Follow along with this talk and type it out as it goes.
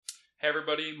Hey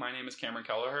everybody, my name is Cameron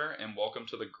Kelliher, and welcome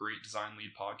to the Great Design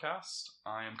Lead podcast.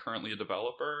 I am currently a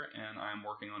developer, and I am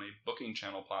working on a booking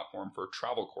channel platform for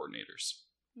travel coordinators.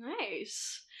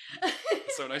 Nice.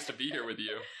 It's so nice to be here with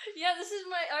you. Yeah, this is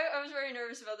I was very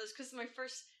nervous about this because it's my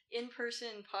first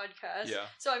in-person podcast. Yeah.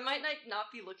 So I might not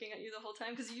be looking at you the whole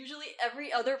time because usually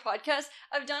every other podcast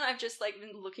I've done, I've just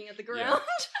been looking at the ground.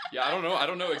 Yeah, I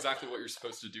don't know exactly what you're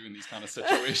supposed to do in these kind of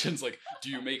situations. Like, do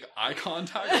you make eye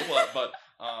contact or what? But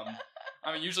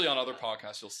I mean, usually on other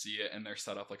podcasts you'll see it, and they're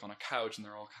set up like on a couch, and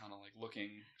they're all kind of like looking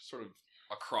sort of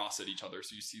across at each other,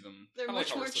 so you see them. They're much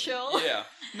like more chill. Yeah.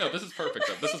 No, this is perfect.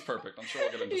 Though. This is perfect. I'm sure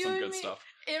we'll get into some good stuff.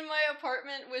 In my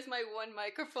apartment with my one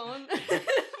microphone between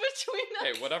us.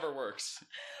 Hey, whatever works.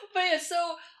 But yeah,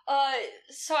 so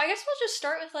I guess we'll just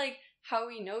start with like how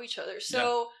we know each other.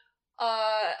 So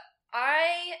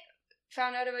I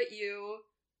found out about you.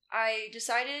 I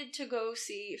decided to go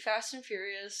see Fast and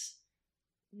Furious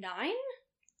 9?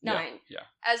 9. Yeah.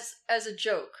 As a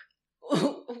joke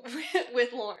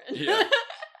with Lauren. Yeah.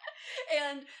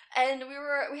 and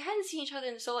we hadn't seen each other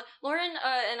in so long. Lauren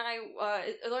and I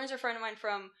Lauren's a friend of mine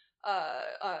from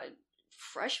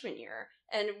freshman year,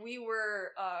 and we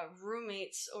were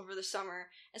roommates over the summer,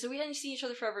 and so we hadn't seen each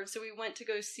other forever, and so we went to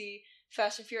go see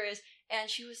Fast and Furious, and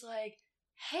she was like,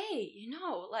 hey,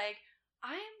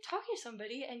 I am talking to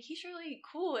somebody and he's really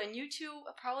cool, and you two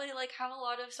probably have a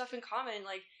lot of stuff in common,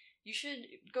 you should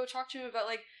go talk to him about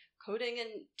coding and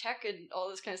tech and all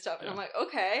this kind of stuff. And I'm like,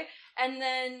 okay. And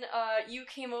then you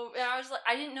came over, and I was like,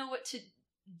 I didn't know what to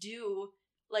do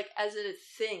as a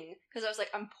thing, because I was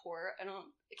like, I'm poor, I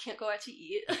can't go out to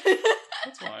eat.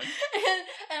 That's fine.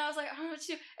 And I was like, I don't know what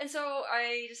to do. And so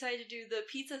I decided to do the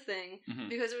pizza thing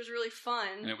because it was really fun.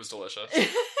 And it was delicious.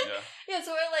 Yeah. Yeah,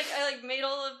 so I made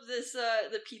all of this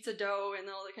the pizza dough and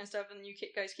all that kind of stuff, and you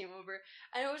guys came over,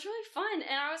 and it was really fun.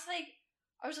 And I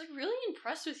was really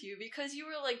impressed with you because you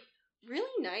were really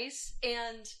nice,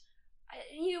 and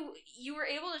you were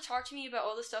able to talk to me about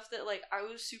all the stuff that I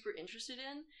was super interested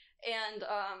in, and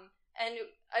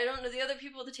I don't know, the other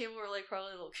people at the table were probably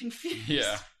a little confused.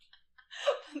 Yeah.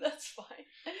 That's fine.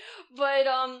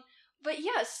 But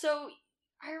yeah, so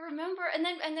I remember, and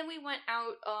then we went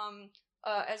out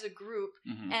as a group,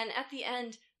 and at the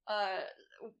end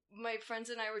my friends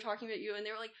and I were talking about you, and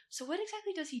they were like, so what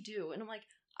exactly does he do? And I'm like,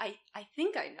 I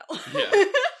think I know. Yeah.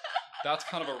 That's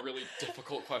kind of a really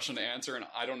difficult question to answer, and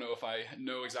I don't know if I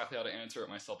know exactly how to answer it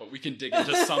myself, but we can dig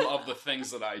into some of the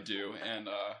things that I do, and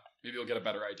maybe you'll get a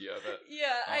better idea of it.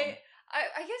 Yeah, I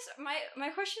guess my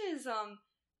question is,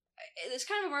 it's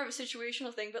kind of more of a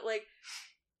situational thing, but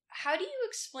how do you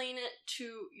explain it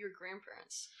to your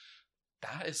grandparents?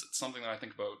 That is something that I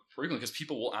think about frequently, because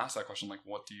people will ask that question,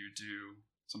 what do you do?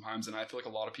 Sometimes, and I feel like a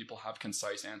lot of people have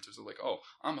concise answers. They're like, oh,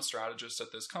 I'm a strategist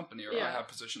at this company, or I have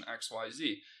position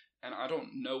XYZ. And I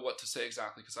don't know what to say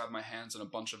exactly because I have my hands in a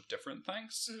bunch of different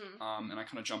things. And I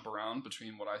kind of jump around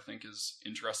between what I think is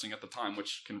interesting at the time,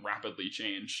 which can rapidly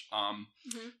change.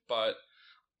 But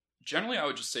generally, I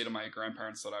would just say to my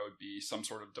grandparents that I would be some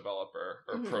sort of developer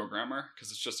or programmer,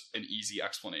 because it's just an easy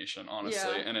explanation,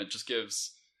 honestly. Yeah. And it just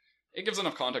gives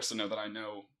enough context to know that I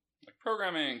know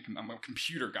programming. I'm a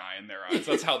computer guy in their eyes.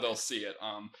 That's how they'll see it.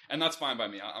 And that's fine by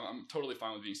me. I'm totally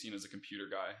fine with being seen as a computer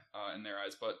guy in their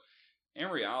eyes. But in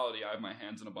reality, I have my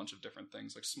hands in a bunch of different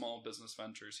things, like small business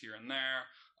ventures here and there,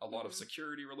 a lot of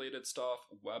security-related stuff,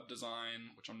 web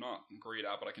design, which I'm not great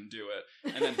at, but I can do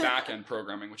it, and then back-end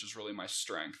programming, which is really my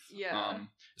strength. Yeah.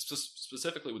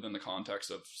 Specifically within the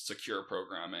context of secure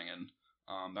programming and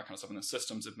that kind of stuff, and then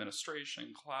systems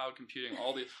administration, cloud computing,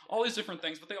 all these different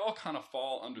things, but they all kind of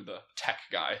fall under the tech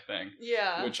guy thing.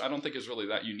 Yeah. Which I don't think is really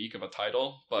that unique of a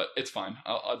title, but it's fine.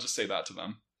 I'll just say that to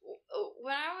them.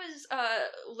 When I was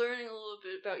learning a little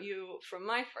bit about you from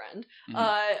my friend,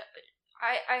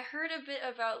 I heard a bit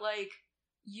about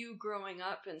you growing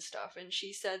up and stuff, and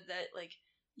she said that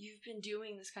you've been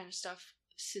doing this kind of stuff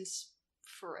since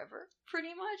forever, pretty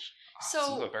much.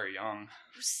 So since very young.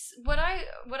 What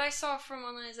I saw from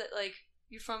online is that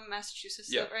you're from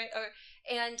Massachusetts, yeah, right?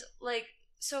 And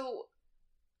so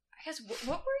I guess what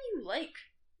were you like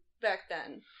back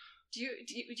then? Do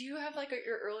you have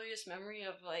your earliest memory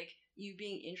of you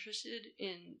being interested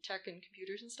in tech and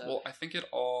computers and stuff? Well, I think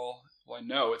I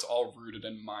know it's all rooted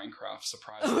in Minecraft,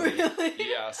 surprisingly. Oh, really?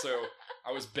 Yeah, so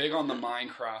I was big on the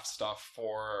Minecraft stuff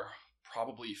for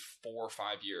probably 4 or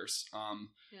 5 years.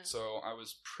 So I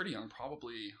was pretty young,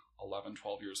 probably 11,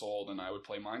 12 years old, and I would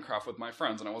play Minecraft with my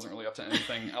friends, and I wasn't really up to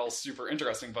anything else super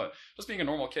interesting, but just being a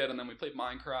normal kid, and then we played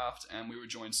Minecraft, and we would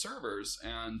join servers,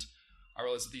 and I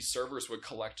realized that these servers would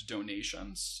collect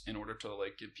donations in order to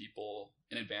like give people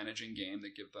an advantage in game. They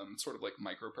give them sort of like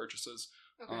micro purchases.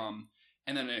 Okay.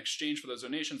 And then in exchange for those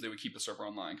donations, they would keep the server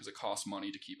online because it costs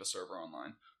money to keep a server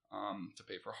online, to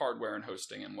pay for hardware and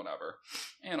hosting and whatever.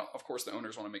 And of course, the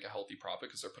owners want to make a healthy profit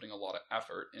because they're putting a lot of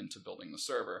effort into building the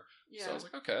server. Yeah. So I was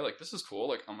like, okay, like this is cool.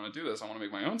 Like I'm going to do this. I want to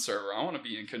make my own server. I want to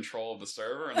be in control of the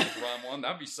server and like run one.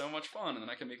 That'd be so much fun. And then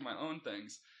I can make my own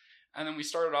things. And then we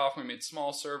started off, we made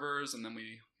small servers, and then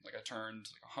I turned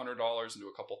like $100 into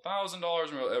a couple $1,000,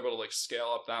 and we were able to like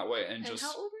scale up that way. And just,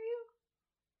 how old were you?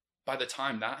 By the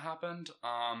time that happened,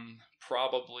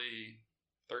 probably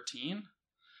 13.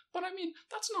 But I mean,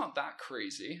 that's not that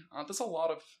crazy. There's a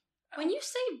lot of... When you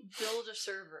say build a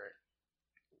server,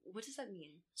 what does that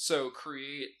mean? So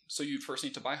you first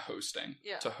need to buy hosting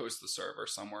to host the server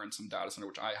somewhere in some data center,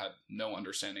 which I had no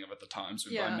understanding of at the time. So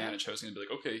we'd buy managed hosting and be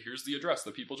like, okay, here's the address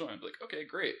that people join. I'd be like, okay,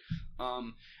 great.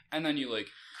 And then you like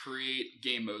create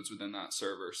game modes within that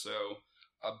server. So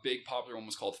a big popular one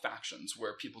was called factions,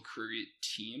 where people create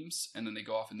teams and then they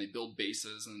go off and they build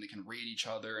bases and they can raid each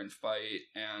other and fight.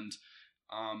 And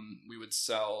we would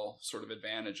sell sort of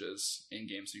advantages in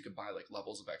game, so you could buy like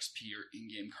levels of XP or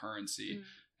in-game currency.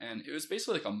 And it was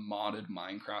basically like a modded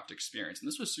Minecraft experience. And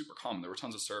this was super common. There were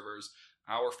tons of servers.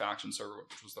 Our faction server,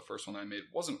 which was the first one I made,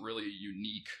 wasn't really a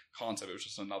unique concept. It was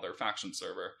just another faction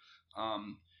server.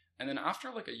 And then after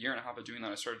like a year and a half of doing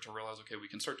that, I started to realize, okay, we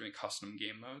can start doing custom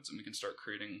game modes and we can start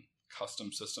creating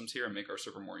custom systems here and make our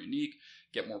server more unique,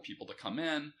 get more people to come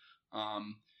in.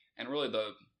 And really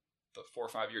the 4 or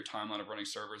 5 year timeline of running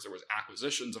servers, there was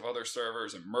acquisitions of other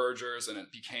servers and mergers, and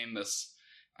it became this...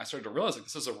 I started to realize like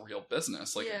this is a real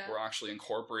business. Like we're actually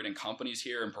incorporating companies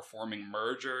here and performing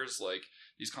mergers. Like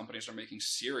these companies are making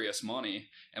serious money.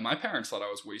 And my parents thought I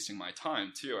was wasting my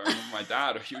time too. I remember my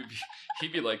dad,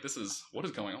 he'd be like, what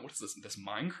is going on? What is this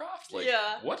Minecraft? Like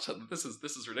what? This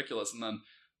is ridiculous. And then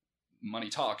money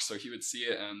talks. So he would see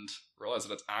it and realize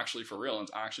that it's actually for real and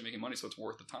it's actually making money. So it's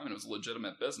worth the time. And it was a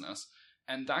legitimate business.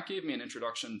 And that gave me an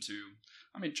introduction to,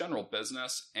 general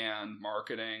business and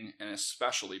marketing, and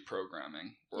especially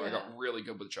programming, where I got really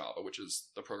good with Java, which is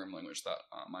the programming language that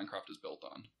Minecraft is built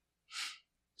on.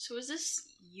 So is this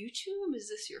YouTube? Is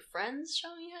this your friends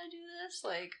showing you how to do this?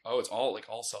 It's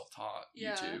all self-taught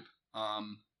YouTube.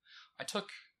 I took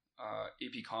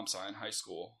AP Comp Sci in high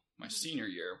school, my senior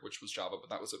year, which was Java,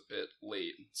 but that was a bit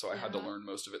late, so I had to learn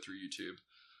most of it through YouTube.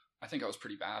 I think I was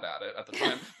pretty bad at it at the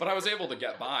time, but I was able to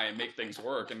get by and make things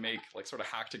work and make sort of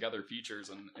hack together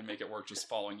features and make it work just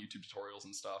following YouTube tutorials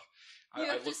and stuff. You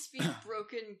have to speak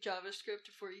broken JavaScript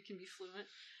before you can be fluent.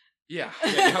 Yeah, you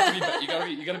have to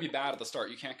be. You got to be bad at the start.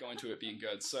 You can't go into it being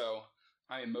good. So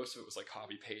most of it was like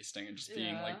copy pasting and just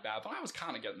being like bad, but I was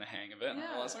kind of getting the hang of it, and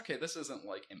I realized, okay, this isn't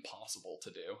like impossible to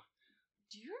do.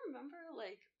 Do you remember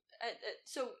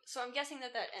so I'm guessing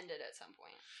that ended at some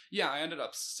point. Yeah, I ended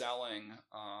up selling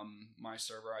my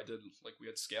server. We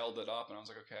had scaled it up, and I was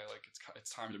like, okay, like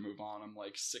it's time to move on. I'm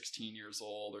like 16 years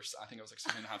old, or I think I was like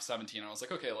 16 and a half, 17. And I was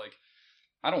like, okay, like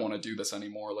I don't want to do this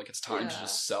anymore. Like it's time to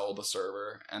just sell the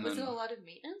server. And was it a lot of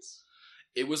maintenance?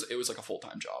 It was like a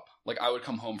full-time job. Like I would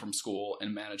come home from school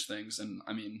and manage things, and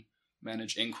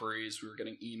manage inquiries. We were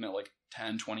getting email, like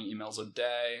 10, 20 emails a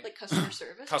day. Like customer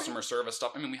service? Customer service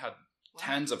stuff. We had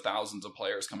tens of thousands of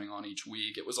players coming on each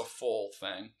week. It was a full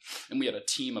thing. And we had a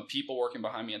team of people working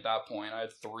behind me at that point. I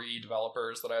had 3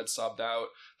 developers that I had subbed out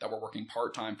that were working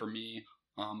part-time for me.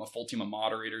 A full team of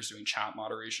moderators doing chat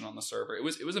moderation on the server. It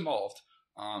was involved.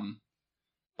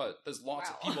 But there's lots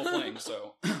of people playing.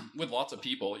 So with lots of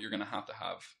people, you're going to have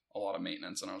a lot of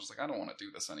maintenance. And I was just like, I don't want to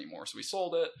do this anymore. So we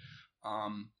sold it.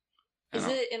 Is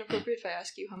it inappropriate if I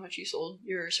ask you how much you sold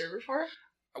your server for?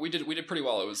 We did pretty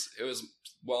well. It was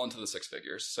well into the 6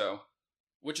 figures, so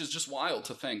which is just wild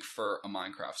to think for a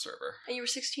Minecraft server. And you were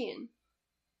 16.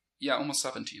 Yeah, almost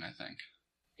 17, I think.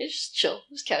 It's just chill.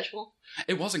 It was casual.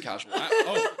 It wasn't casual. No,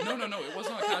 it was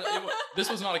not casual. This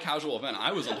was not a casual event.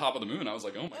 I was on top of the moon. I was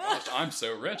like, oh my gosh, I'm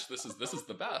so rich. This is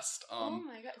the best. Oh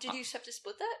my god! Did you have to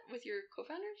split that with your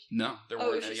co-founders? No, there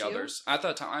weren't any others at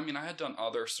that time. I had done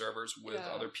other servers with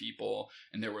other people,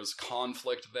 and there was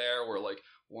conflict there where like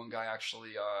one guy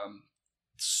actually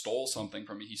stole something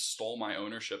from me. He stole my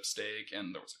ownership stake,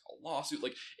 and there was like a lawsuit.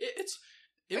 Like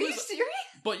Are you serious?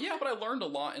 But I learned a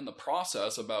lot in the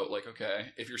process about like, okay,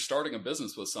 if you're starting a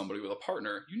business with somebody, with a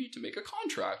partner, you need to make a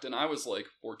contract. And I was like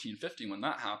 14, 15 when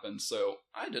that happened. So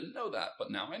I didn't know that,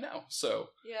 but now I know. So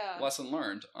lesson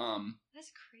learned.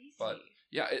 That's crazy. But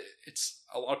yeah, it's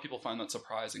a lot of people find that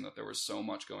surprising that there was so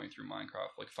much going through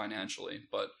Minecraft, like financially,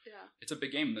 but it's a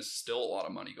big game and there's still a lot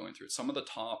of money going through it. Some of the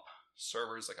top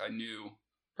servers, like I knew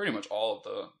pretty much all of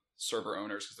the server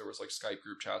owners, because there was like Skype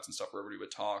group chats and stuff where everybody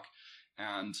would talk.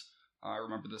 And I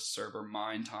remember this server,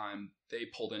 Mine Time, they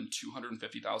pulled in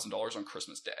 $250,000 on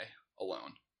Christmas Day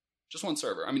alone. Just one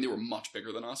server. I mean, they were much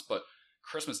bigger than us, but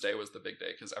Christmas Day was the big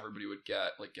day because everybody would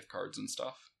get like gift cards and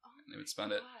stuff, and they would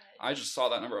spend it. I just saw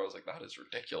that number. I was like, that is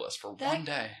ridiculous for one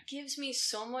day. Gives me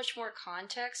so much more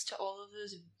context to all of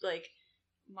those like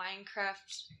Minecraft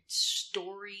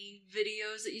story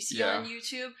videos that you see on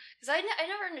YouTube, because I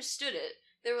never understood it.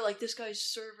 They were like, this guy's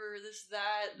server, this,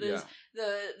 that, this,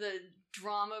 the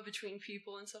drama between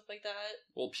people and stuff like that.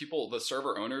 Well, the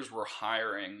server owners were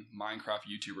hiring Minecraft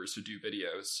YouTubers to do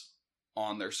videos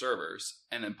on their servers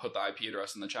and then put the IP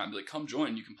address in the chat and be like, come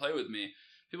join, you can play with me.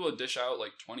 People would dish out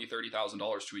like $20,000-$30,000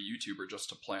 to a YouTuber just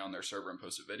to play on their server and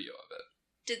post a video of it.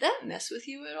 Did that mess with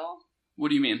you at all? What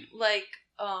do you mean? Like,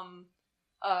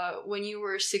 when you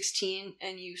were 16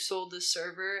 and you sold the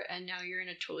server and now you're in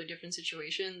a totally different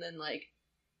situation than like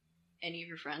any of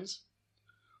your friends?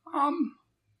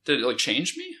 Did it like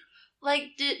change me?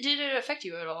 Like, did it affect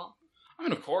you at all? I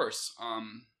mean, of course.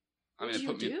 What did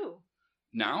you do?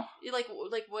 Now? Like,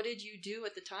 what did you do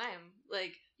at the time?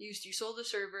 Like, you sold the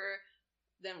server,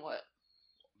 then what?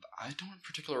 I don't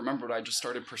particularly remember, but I just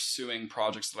started pursuing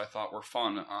projects that I thought were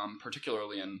fun,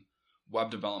 particularly in web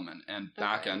development and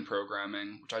back-end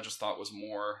programming, which I just thought was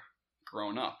more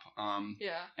grown up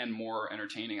and more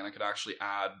entertaining, and I could actually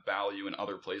add value in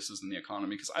other places in the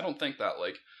economy, because I don't think that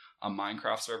like a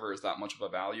Minecraft server is that much of a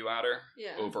value adder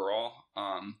overall.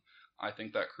 I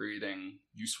think that creating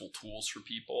useful tools for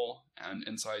people and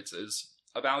insights is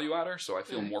a value adder, so I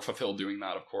feel more fulfilled doing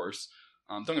that, of course.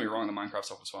 Don't get me wrong, the Minecraft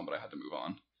stuff was fun, but I had to move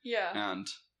on. Yeah. And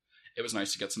it was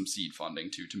nice to get some seed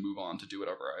funding to move on to do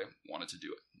whatever I wanted to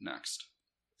do next.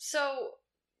 So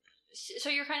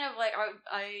you're kind of like,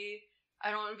 I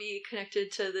don't want to be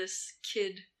connected to this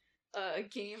kid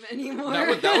game anymore.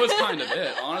 That was kind of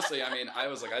it. Honestly, I mean, I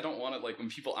was like, I don't want to, like, when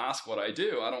people ask what I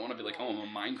do, I don't want to be like, oh, I'm a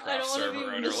Minecraft server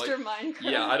owner. Mr. Minecraft.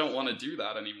 Yeah, I don't want to do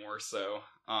that anymore. So,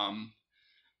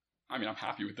 I mean, I'm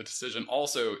happy with the decision.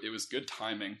 Also, it was good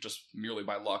timing, just merely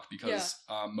by luck, because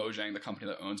Mojang, the company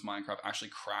that owns Minecraft, actually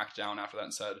cracked down after that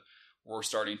and said, we're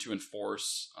starting to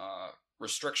enforce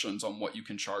restrictions on what you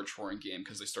can charge for in game,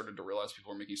 because they started to realize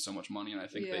people are making so much money, and I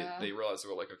think they realized, they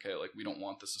were like, okay, like, we don't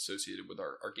want this associated with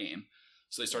our game.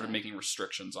 So they started making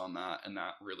restrictions on that, and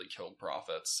that really killed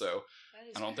profits. So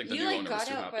I don't think the new owner was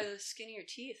too happy. You got out by the skin of your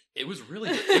teeth. It was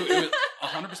really, it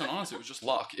was 100% honest. It was just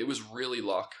luck. It was really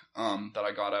luck that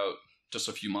I got out just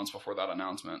a few months before that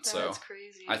announcement. That's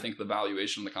crazy. I think the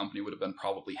valuation of the company would have been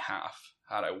probably half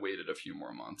had I waited a few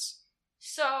more months.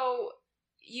 So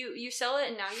you sell it,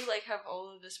 and now you like have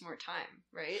all of this more time,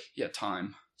 right? Yeah,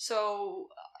 time. So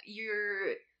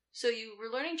you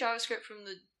were learning JavaScript from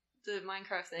the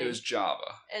Minecraft thing. It was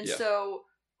Java. And so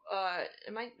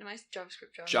am I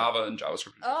JavaScript? Java and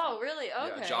JavaScript. Oh, really?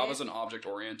 Okay. Yeah, Java's an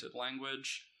object-oriented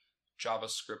language.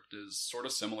 JavaScript is sort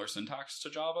of similar syntax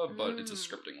to Java, but it's a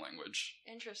scripting language.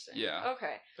 Interesting. Yeah.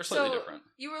 Okay. They're slightly different.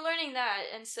 You were learning that,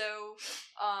 and so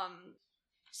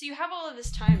you have all of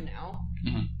this time now.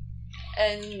 Mm-hmm.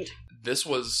 And this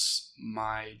was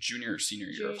my senior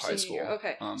year of high school.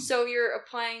 Okay. So you're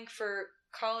applying for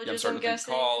colleges, I'm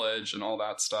guessing? College and all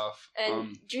that stuff.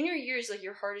 And junior year is like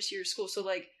your hardest year of school. So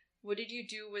like, what did you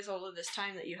do with all of this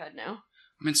time that you had now?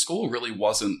 I mean, school really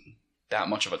wasn't that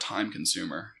much of a time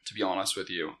consumer, to be honest with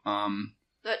you.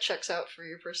 That checks out for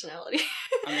your personality.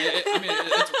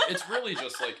 It's really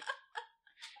just like,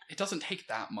 it doesn't take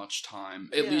that much time,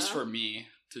 at least for me,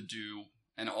 to do.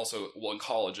 And also, well, in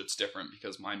college it's different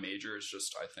because my major is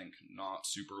just, I think, not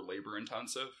super labor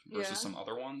intensive versus some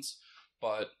other ones.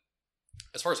 But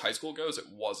as far as high school goes, it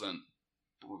wasn't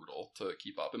brutal to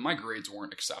keep up. And my grades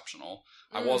weren't exceptional.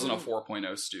 I wasn't a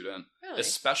 4.0 student. Really?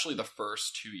 Especially the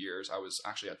first 2 years, I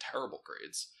had terrible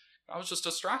grades. I was just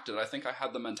distracted. I think I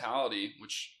had the mentality,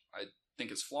 which I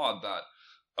think is flawed, that,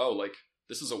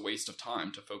 this is a waste of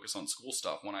time to focus on school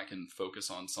stuff when I can focus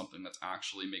on something that's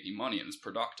actually making money and is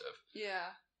productive. Yeah.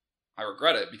 I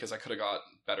regret it because I could have got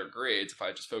better grades if I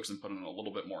had just focused and put in a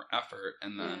little bit more effort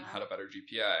and then had a better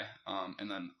GPA. And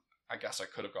then I guess I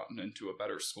could have gotten into a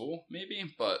better school, maybe.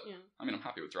 But I mean, I'm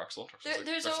happy with Drexel.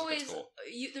 There's always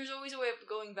a way of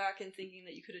going back and thinking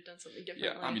that you could have done something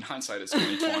differently. Yeah, I mean, hindsight is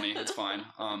 20/20. It's fine.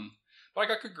 But I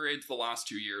got good grades the last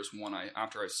 2 years.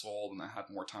 After I sold and I had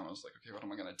more time, I was like, okay, what am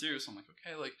I going to do? So I'm like,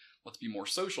 okay, let's be more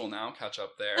social now, catch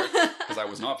up there. Because I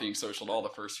was not being social at all the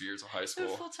first few years of high school.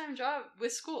 You have a full-time job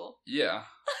with school. Yeah.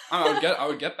 I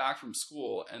would get back from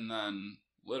school and then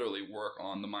literally work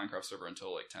on the Minecraft server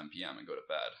until 10 p.m. and go to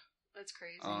bed. That's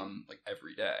crazy.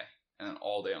 Every day. and then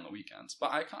all day on the weekends.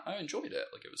 But I enjoyed it.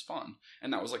 Like, it was fun.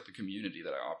 And that was like the community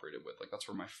that I operated with. Like, that's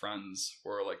where my friends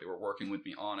were, like, they were working with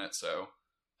me on it. So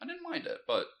I didn't mind it.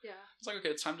 But it's like, okay,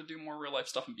 it's time to do more real life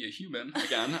stuff and be a human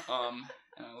again.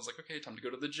 And I was like, okay, time to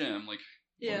go to the gym. Like,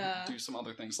 do some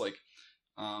other things. Like,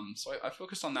 so I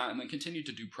focused on that and then continued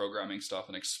to do programming stuff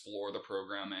and explore the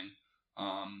programming.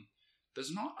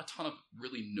 There's not a ton of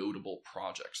really notable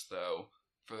projects, though,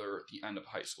 for the end of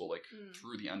high school. Like,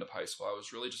 through the end of high school, I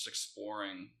was really just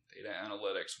exploring data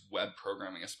analytics, web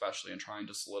programming especially, and trying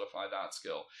to solidify that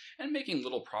skill. And making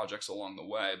little projects along the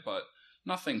way, but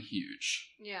nothing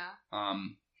huge. Yeah.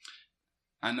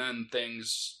 And then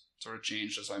things sort of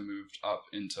changed as I moved up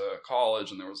into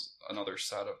college, and there was another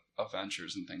set of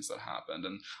ventures and things that happened.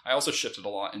 And I also shifted a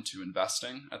lot into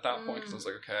investing at that point, because I was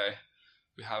like, okay,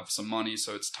 we have some money,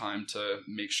 so it's time to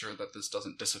make sure that this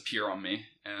doesn't disappear on me.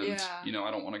 And, you know, I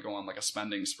don't want to go on like a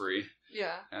spending spree.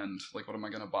 Yeah. And like, what am I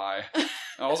going to buy? And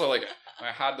also, like, when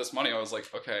I had this money, I was like,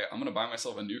 okay, I'm going to buy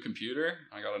myself a new computer.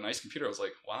 I got a nice computer. I was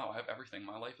like, wow, I have everything.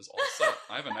 My life is all set.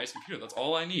 I have a nice computer. That's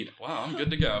all I need. Wow, I'm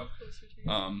good to go.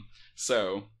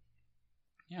 So,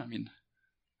 yeah, I mean.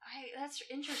 That's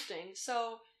interesting.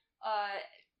 So,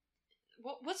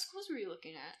 what schools were you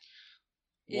looking at?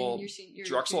 Well,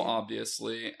 Drexel,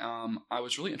 obviously. I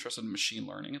was really interested in machine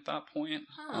learning at that point.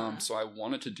 So I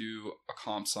wanted to do a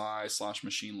comp sci /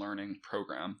 machine learning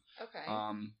program. Okay.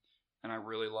 And I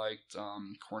really liked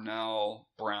Cornell,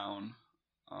 Brown,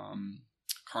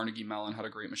 Carnegie Mellon had a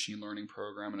great machine learning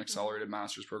program, an accelerated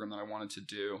master's program that I wanted to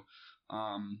do.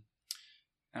 And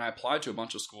I applied to a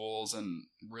bunch of schools and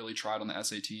really tried on the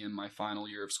SAT in my final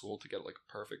year of school to get like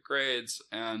perfect grades.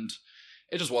 And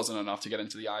it just wasn't enough to get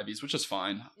into the Ivies, which is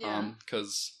fine.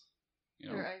 Because, you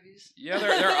know. They're Ivies. Yeah,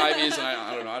 they're Ivies. And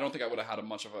I don't know. I don't think I would have had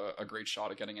much of a great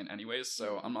shot at getting in anyways.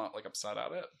 So I'm not like upset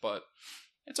at it. But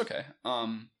it's okay.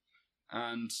 And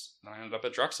then I ended up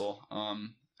at Drexel.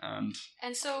 And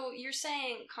so you're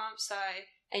saying comp sci,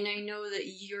 and I know that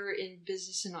you're in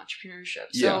business and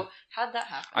entrepreneurship. So how'd that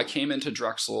happen? I came into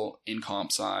Drexel in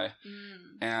comp sci,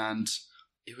 and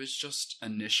it was just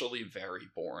initially very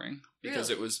boring because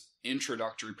it was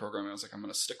introductory programming. I was like, I'm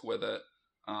going to stick with it.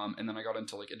 And then I got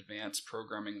into like advanced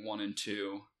programming 1 and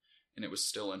 2, and it was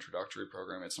still introductory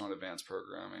programming. It's not advanced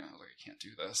programming. I was like, I can't do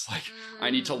this. Like, I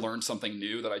need to learn something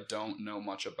new that I don't know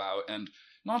much about. And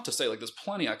not to say, like, there's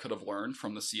plenty I could have learned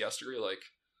from the CS degree. Like,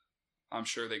 I'm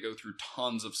sure they go through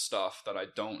tons of stuff that I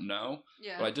don't know.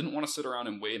 Yeah. But I didn't want to sit around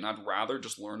and wait, and I'd rather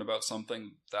just learn about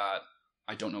something that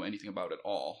I don't know anything about at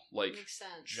all. Like,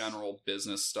 general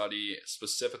business study,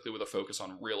 specifically with a focus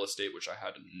on real estate, which I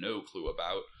had no clue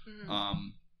about.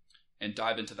 And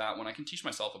dive into that when I can teach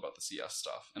myself about the CS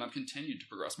stuff. And I've continued to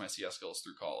progress my CS skills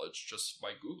through college just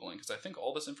by Googling, because I think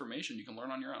all this information you can learn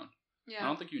on your own. Yeah. I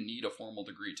don't think you need a formal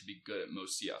degree to be good at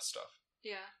most CS stuff.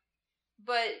 Yeah.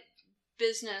 But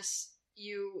business,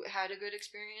 you had a good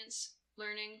experience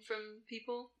learning from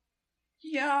people?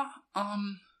 Yeah.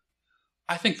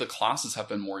 I think the classes have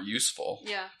been more useful.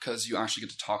 Yeah. Because you actually get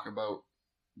to talk about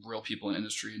real people in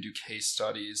industry and do case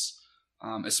studies,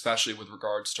 especially with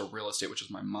regards to real estate, which is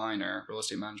my minor, real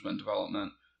estate management and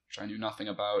development, which I knew nothing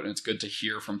about. And it's good to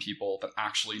hear from people that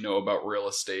actually know about real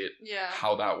estate,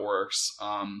 how that works.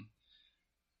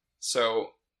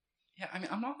 So, yeah, I mean,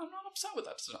 I'm not upset with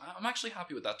that decision. I'm actually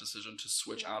happy with that decision to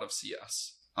switch out of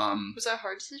CS. Was that a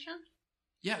hard decision?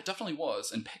 Yeah, it definitely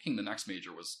was. And picking the next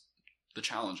major was the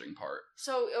challenging part.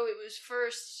 So, it was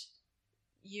first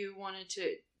you wanted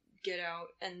to get out,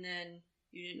 and then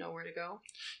you didn't know where to go?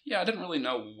 Yeah, I didn't really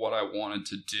know what I wanted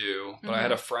to do, but I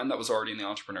had a friend that was already in the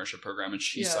entrepreneurship program, and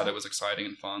she said it was exciting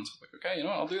and fun. So I was like, okay, you know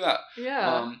what, I'll do that.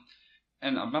 Yeah.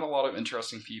 And I've met a lot of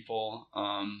interesting people.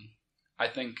 I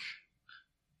think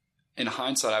in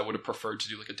hindsight, I would have preferred to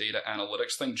do like a data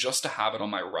analytics thing just to have it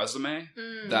on my resume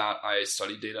that I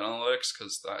studied data analytics,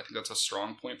 because I think that's a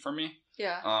strong point for me.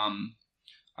 Yeah.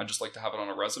 I just like to have it on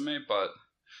a resume, but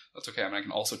that's okay. I mean, I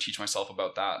can also teach myself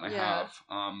about that, and I have.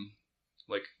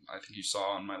 Like, I think you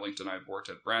saw on my LinkedIn, I worked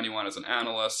at Brandywine as an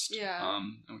analyst. Yeah.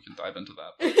 And we can dive into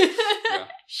that. But, yeah.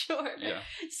 Sure. Yeah.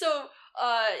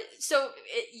 So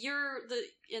you're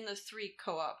in the 3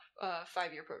 co-op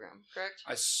 5-year program, correct?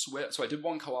 So I did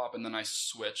 1 co-op, and then I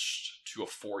switched to a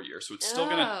 4-year. So it's still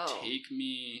going to take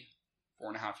me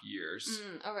 4.5 years.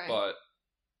 Okay. But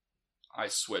I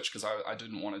switched because I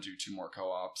didn't want to do 2 more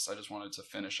co-ops. I just wanted to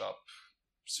finish up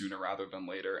sooner rather than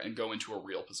later and go into a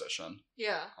real position.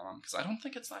 Yeah. Because I don't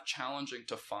think it's that challenging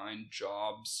to find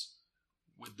jobs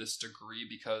with this degree,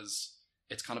 because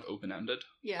it's kind of open-ended.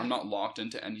 Yeah. I'm not locked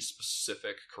into any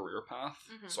specific career path,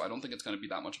 so I don't think it's going to be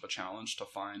that much of a challenge to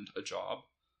find a job.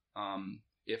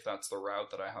 if that's the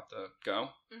route that I have to go.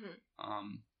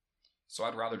 So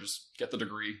I'd rather just get the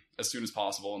degree as soon as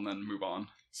possible and then move on.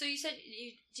 So you said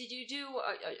did you do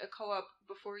a co-op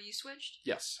before you switched?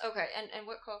 Yes. Okay, and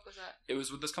what co-op was that? It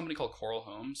was with this company called Coral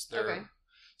Homes. Okay.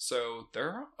 So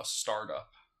they're a startup,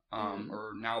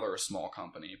 or now they're a small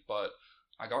company, but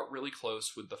I got really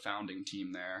close with the founding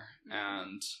team there,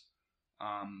 and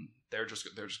they're just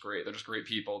great. They're just great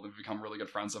people. They've become really good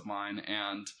friends of mine,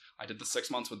 and I did the 6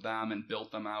 months with them and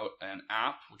built them out an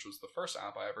app, which was the first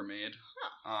app I ever made.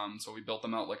 So we built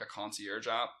them out like a concierge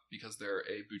app because they're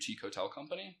a boutique hotel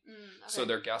company. So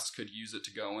their guests could use it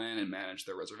to go in and manage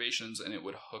their reservations, and it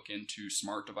would hook into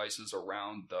smart devices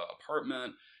around the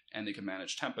apartment, and they could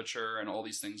manage temperature and all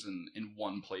these things in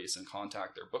one place and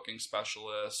contact their booking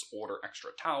specialists, order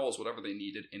extra towels, whatever they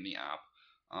needed in the app.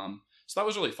 So that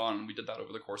was really fun. We did that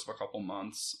over the course of a couple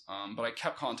months, but I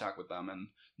kept contact with them, and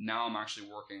now I'm actually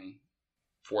working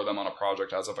for them on a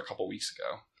project as of a couple weeks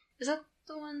ago. Is that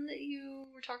the one that you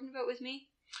were talking about with me?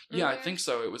 Yeah, I think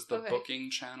so. It was the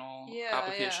booking channel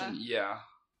application. Yeah.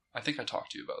 I think I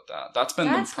talked to you about that. That's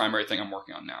been the primary thing I'm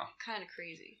working on now. Kind of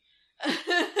crazy.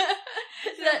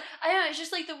 That I don't know, it's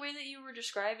just like the way that you were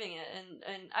describing it,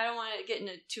 and I don't want to get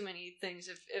into too many things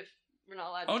if we're not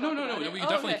allowed to talk about it. No, we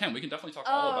definitely can. We can definitely talk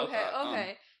all about that.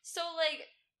 Okay. So, like,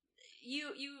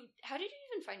 you, how did you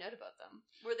even find out about them?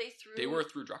 Were they through? They were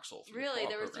through Drexel. Really?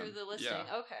 They were through the listing?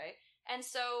 Yeah. Okay. And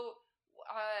so,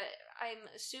 I'm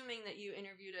assuming that you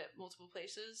interviewed at multiple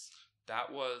places?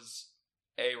 That was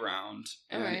A round,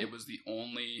 and it was the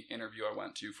only interview I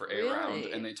went to for A round,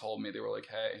 and they told me, they were like,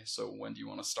 hey, so when do you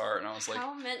want to start? And I was like,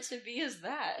 how meant to be is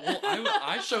that? Well,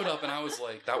 I showed up, and I was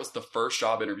like, that was the first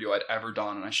job interview I'd ever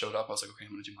done, and I showed up, I was like, okay,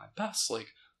 I'm going to do my best,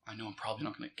 like, I know I'm probably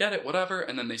not going to get it, whatever.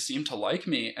 And then they seemed to like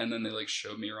me. And then they like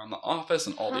showed me around the office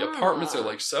and all the apartments. They're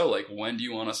like, so like, when do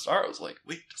you want to start? I was like,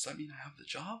 wait, does that mean I have the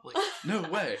job? Like, no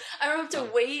way. I don't have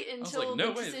to wait until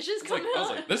the decisions come out. I was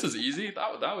like, this is easy.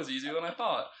 That was easier than I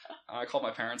thought. I called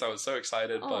my parents. I was so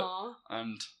excited.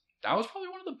 And that was probably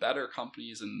one of the better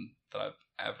companies that I've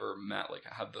ever met. Like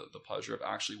I had the pleasure of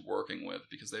actually working with,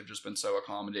 because they've just been so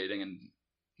accommodating and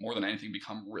more than anything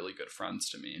become really good friends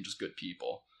to me and just good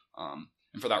people.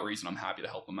 And for that reason, I'm happy to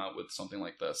help them out with something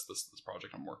like this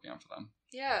project I'm working on for them.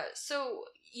 Yeah. So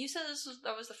you said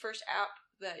that was the first app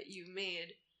that you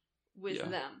made with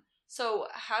them. So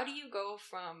how do you go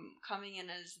from coming in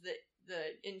as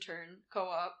the intern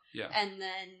co-op and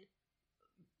then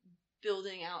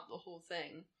building out the whole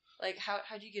thing? Like how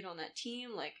do you get on that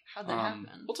team? Like how'd that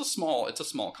happen? Well, it's a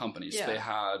small company, so they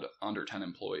had under 10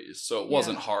 employees. So it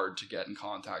wasn't hard to get in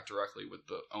contact directly with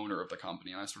the owner of the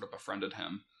company. And I sort of befriended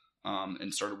him.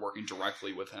 And started working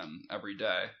directly with him every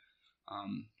day.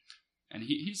 And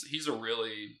he's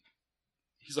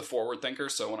a forward thinker.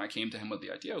 So when I came to him with the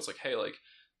idea, I was like, hey, like,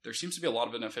 there seems to be a lot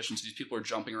of inefficiencies. People are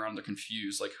jumping around. They're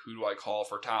confused. Like, who do I call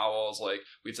for towels? Like,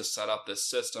 we have to set up this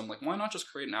system. Like, why not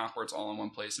just create an app where it's all in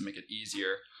one place and make it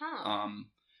easier?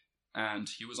 And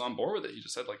he was on board with it. He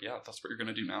just said, like, yeah, that's what you're going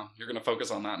to do now. You're going to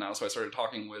focus on that now. So I started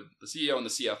talking with the CEO and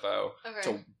the CFO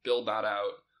to build that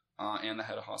out. And the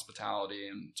head of hospitality,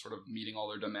 and sort of meeting all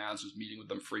their demands, just meeting with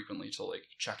them frequently to like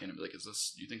check in and be like, do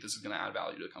you think this is going to add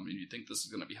value to the company? Do you think this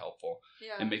is going to be helpful?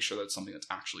 And make sure that it's something that's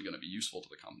actually going to be useful to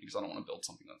the company, because I don't want to build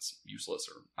something that's useless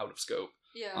or out of scope.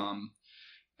 And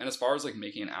as far as like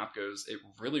making an app goes, it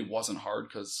really wasn't hard,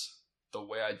 because the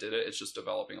way I did it, it's just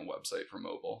developing a website for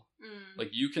mobile. Like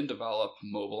you can develop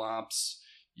mobile apps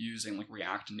using like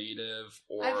React Native,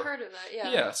 or I've heard of that,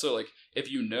 yeah. So like if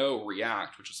you know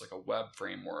React, which is like a web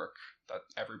framework that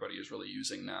everybody is really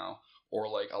using now, or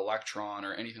like Electron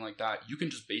or anything like that, you can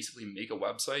just basically make a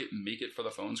website, make it for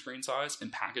the phone screen size,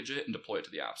 and package it and deploy it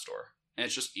to the App Store. And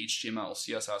it's just HTML,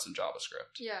 CSS, and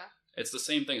JavaScript. It's the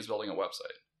same thing as building a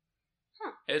website.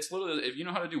 It's literally, if you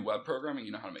know how to do web programming,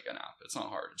 you know how to make an app. It's not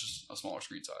hard. It's just a smaller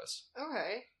screen size.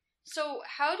 Okay. So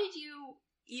how did you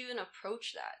even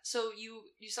approach that? So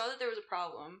you saw that there was a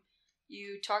problem.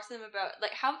 You talked to them about,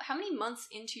 like, how many months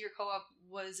into your co-op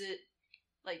was it,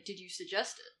 like, did you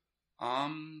suggest it?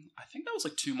 I think that was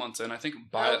like 2 months in. I think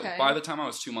by the time I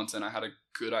was 2 months in, I had a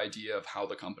good idea of how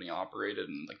the company operated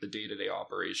and like the day-to-day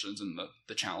operations and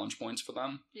the challenge points for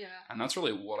them. And that's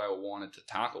really what I wanted to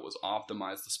tackle, was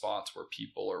optimize the spots where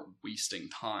people are wasting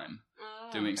time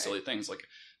doing silly things. Like,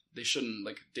 they shouldn't,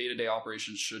 like, day-to-day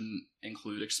operations shouldn't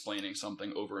include explaining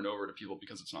something over and over to people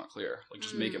because it's not clear. Like,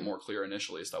 just make it more clear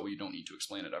initially, so that way you don't need to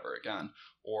explain it ever again.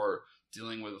 Or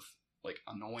dealing with, like,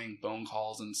 annoying phone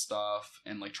calls and stuff,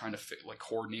 and, like, trying to,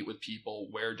 coordinate with people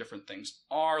where different things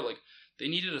are. Like, they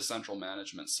needed a central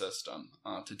management system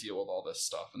to deal with all this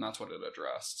stuff, and that's what it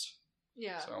addressed.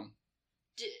 So.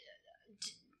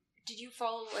 did you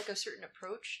follow like a certain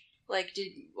approach? Like, did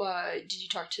you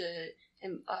talk to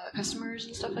customers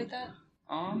and stuff like that?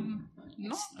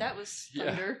 No. That was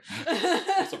thunder. Yeah.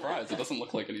 I'm surprised. It doesn't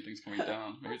look like anything's coming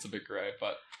down. Maybe it's a bit gray,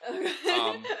 but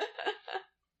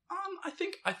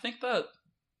I think that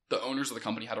the owners of the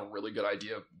company had a really good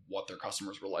idea of what their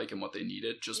customers were like and what they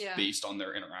needed just based on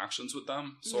their interactions with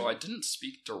them. So I didn't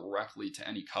speak directly to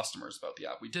any customers about the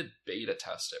app. We did beta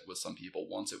test it with some people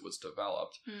once it was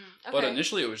developed. Okay. But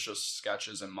initially it was just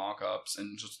sketches and mock-ups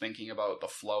and just thinking about the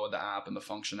flow of the app and the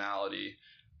functionality.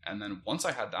 And then once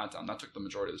I had that done, that took the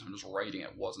majority of the time. Just writing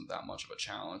it wasn't that much of a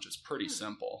challenge. It's pretty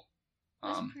simple.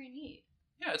 That's pretty neat.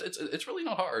 Yeah, it's really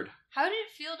not hard. How did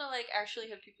it feel to like actually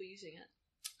have people using it?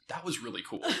 That was really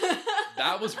cool.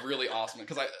 That was really awesome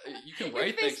because you can write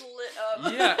Your face things. Lit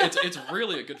up. Yeah, it's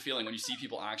really a good feeling when you see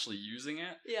people actually using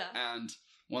it. Yeah. And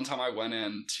one time I went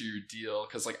in to deal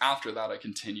because like after that I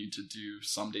continued to do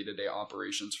some day-to-day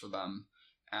operations for them,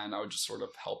 and I would just sort of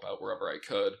help out wherever I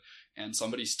could. And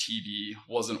somebody's TV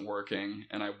wasn't working,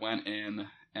 and I went in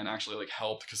and actually like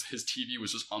helped because his TV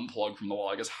was just unplugged from the wall.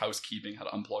 I guess housekeeping had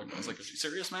unplugged it. I was like, "Are you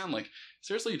serious, man? Like,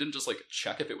 seriously, you didn't just like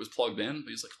check if it was plugged in?"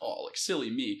 But he's like, "Oh, like silly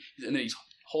me." And then he's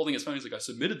holding his phone. He's like, "I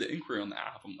submitted the inquiry on the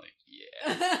app." I'm like,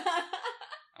 "Yeah."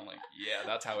 I'm like, "Yeah,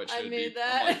 that's how it should be." I made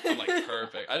that. I'm like,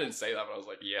 perfect. I didn't say that, but I was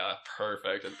like, "Yeah,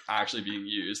 perfect." It's actually being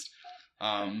used.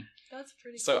 That's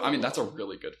pretty. So cool. I mean, that's a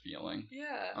really good feeling.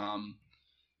 Yeah.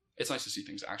 It's nice to see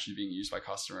things actually being used by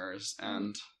customers,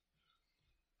 and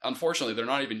unfortunately they're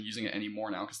not even using it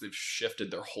anymore now because they've shifted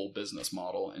their whole business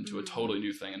model into a totally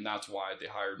new thing, and that's why they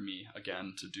hired me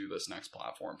again to do this next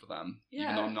platform for them.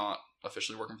 Even though I'm not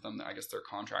officially working for them, I guess they're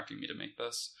contracting me to make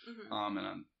this, and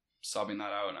I'm subbing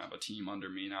that out, and I have a team under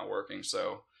me now working,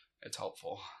 so it's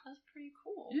helpful. That's pretty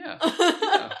cool.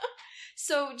 Yeah.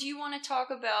 So do you want to talk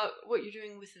about what you're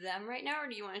doing with them right now, or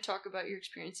do you want to talk about your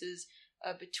experiences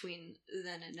between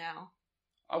then and now?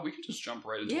 We can just jump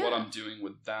right into what I'm doing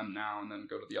with them now and then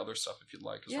go to the other stuff if you'd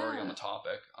like, because we're already on the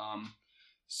topic.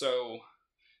 So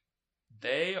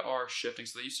they are shifting.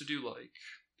 So they used to be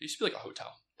like a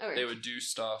hotel. Okay. They would do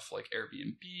stuff like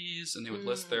Airbnbs, and they would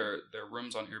list their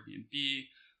rooms on Airbnb.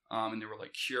 And they were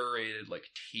like curated, like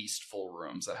tasteful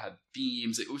rooms that had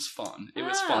themes. It was fun. It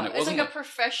was fun. It wasn't like a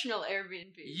professional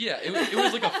Airbnb. Yeah, it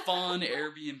was like a fun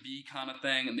Airbnb kind of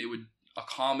thing, and they would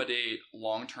accommodate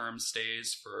long-term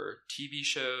stays for TV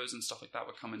shows and stuff like that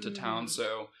would come into town.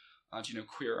 So, do you know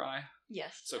Queer Eye?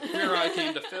 Yes. So Queer Eye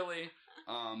came to Philly,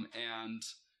 and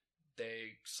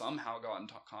they somehow got in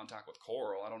contact with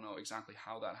Coral. I don't know exactly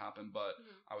how that happened, but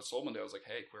I was told one day, I was like,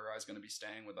 "Hey, Queer Eye's going to be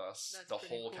staying with us. That's the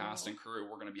whole cast and crew.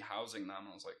 We're going to be housing them." And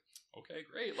I was like, "Okay,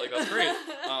 great. Like, that's great."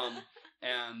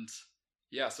 And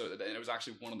yeah, so it was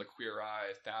actually one of the Queer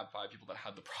Eye Fab 5 people that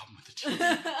had the problem with the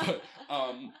TV,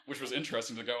 but, which was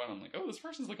interesting to go in. I'm like, "Oh, this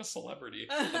person's like a celebrity,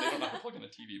 and they don't have to plug in a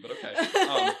TV." But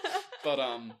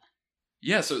okay.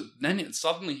 Yeah, so then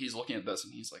suddenly he's looking at this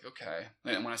and he's like, okay.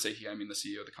 And when I say he, I mean the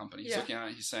CEO of the company. He's looking at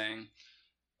it, he's saying,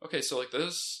 okay, so like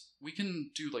this, we can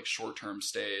do like short-term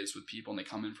stays with people and they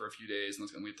come in for a few days and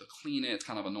we have to clean it. It's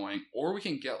kind of annoying. Or we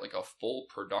can get like a full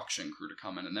production crew to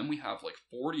come in and then we have like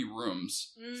 40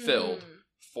 rooms filled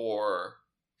for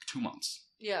 2 months.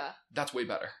 Yeah. That's way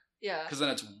better. Yeah. Because then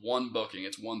it's one booking,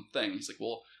 it's one thing. He's like,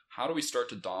 well, how do we start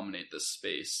to dominate this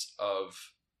space of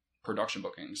production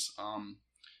bookings?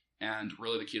 And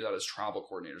really the key to that is travel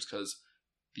coordinators, because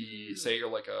say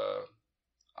you're like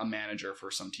a manager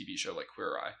for some TV show like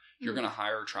Queer Eye, you're going to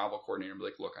hire a travel coordinator and be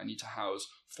like, look, I need to house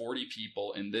 40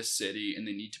 people in this city and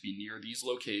they need to be near these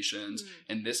locations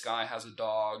and this guy has a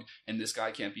dog and this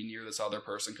guy can't be near this other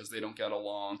person because they don't get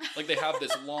along. Like they have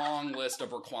this long list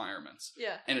of requirements.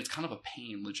 Yeah. And it's kind of a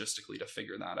pain logistically to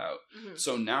figure that out.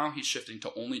 So now he's shifting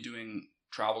to only doing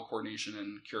travel coordination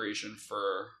and curation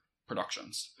for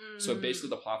productions. So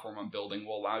basically the platform I'm building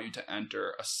will allow you to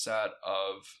enter a set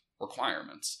of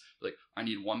requirements. Like, I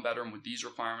need 1 bedroom with these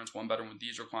requirements, 1 bedroom with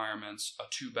these requirements, a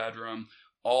 2-bedroom,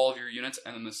 all of your units,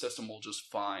 and then the system will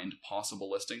just find possible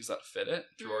listings that fit it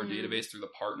through our database, through the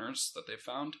partners that they've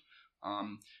found,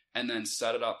 and then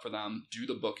set it up for them, do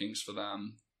the bookings for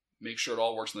them, make sure it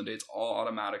all works on the dates all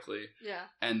automatically,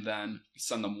 and then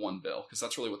send them 1 bill, because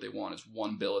that's really what they want, is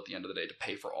 1 bill at the end of the day to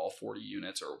pay for all 40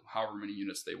 units or however many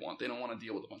units they want. They don't want to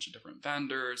deal with a bunch of different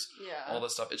vendors, all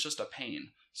this stuff. It's just a pain.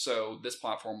 So this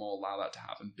platform will allow that to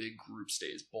happen. Big group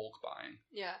stays, bulk buying.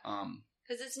 Yeah.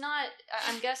 Because it's not,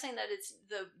 I'm guessing that it's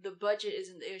the budget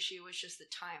isn't the issue, it's just the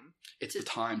time. It's the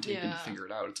time taken to figure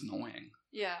it out. It's annoying.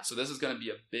 Yeah. So this is going to be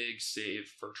a big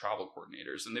save for travel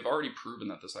coordinators. And they've already proven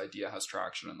that this idea has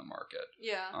traction in the market.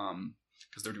 Yeah.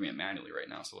 because they're doing it manually right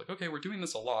now. So like, okay, we're doing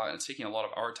this a lot and it's taking a lot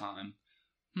of our time.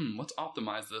 Let's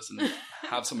optimize this and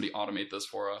have somebody automate this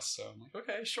for us. So I'm like,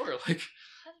 okay, sure, like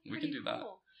we can do that.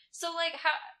 So like, how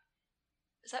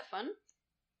is that fun?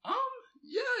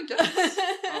 Yeah, I guess.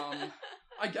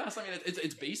 I guess. I mean,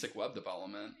 it's basic web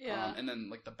development. Yeah. And then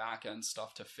like the back end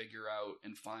stuff to figure out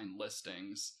and find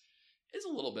listings is a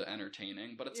little bit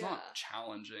entertaining, but it's not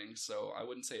challenging. So I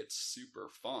wouldn't say it's super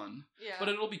fun. Yeah. But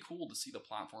it'll be cool to see the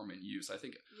platform in use. I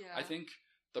think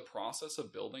the process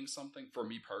of building something, for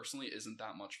me personally, isn't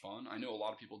that much fun. I know a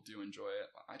lot of people do enjoy it.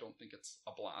 I don't think it's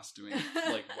a blast doing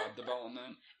like web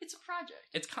development. It's a project.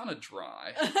 It's kind of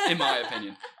dry, in my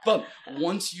opinion. But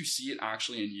once you see it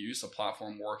actually in use, a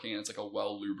platform working, and it's like a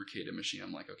well-lubricated machine,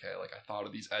 I'm like, okay, like I thought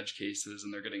of these edge cases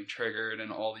and they're getting triggered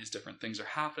and all these different things are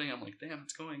happening. I'm like, damn,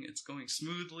 it's going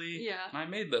smoothly. Yeah. And I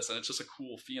made this, and it's just a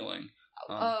cool feeling.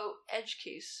 Edge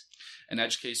case. An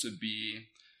edge case would be,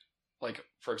 like,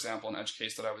 for example, an edge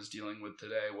case that I was dealing with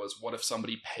today was, what if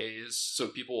somebody pays, so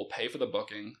people will pay for the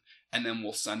booking, and then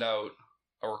we'll send out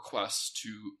a request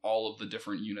to all of the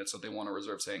different units that they want to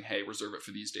reserve, saying, hey, reserve it for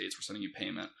these dates, we're sending you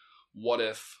payment. What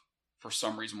if, for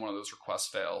some reason, one of those requests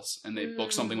fails, and they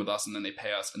book something with us, and then they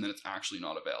pay us, and then it's actually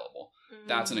not available?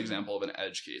 That's an example of an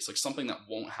edge case, like something that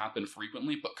won't happen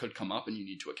frequently, but could come up and you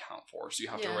need to account for. So you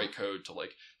have to write code to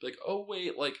like, be like, oh,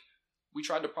 wait, like, we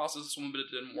tried to process this one, but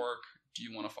it didn't work. Do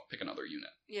you want to pick another unit?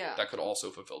 Yeah. That could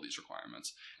also fulfill these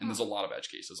requirements. And there's a lot of edge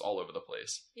cases all over the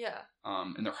place. Yeah.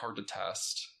 And they're hard to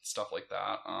test, stuff like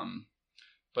that.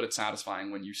 But it's satisfying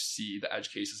when you see the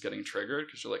edge cases getting triggered,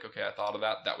 because you're like, okay, I thought of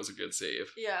that. That was a good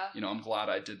save. Yeah. You know, I'm glad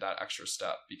I did that extra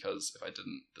step, because if I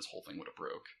didn't, this whole thing would have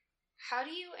broke. How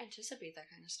do you anticipate that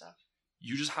kind of stuff?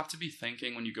 You just have to be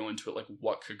thinking when you go into it, like,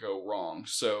 what could go wrong?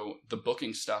 So the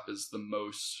booking step is the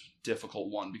most difficult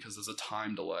one, because there's a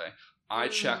time delay. I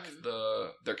check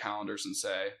their calendars and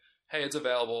say, hey, it's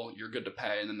available, you're good to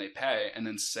pay, and then they pay, and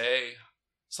then say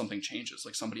something changes,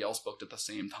 like somebody else booked at the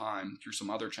same time through some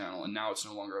other channel, and now it's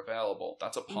no longer available.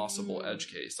 That's a possible edge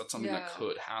case. That's something that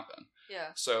could happen.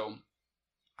 Yeah. So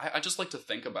I just like to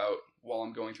think about, while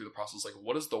I'm going through the process, like,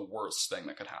 what is the worst thing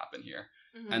that could happen here?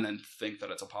 And then think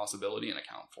that it's a possibility and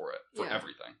account for it, for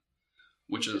everything.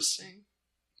 Which is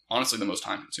honestly the most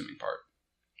time-consuming part.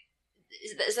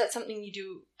 Is that something you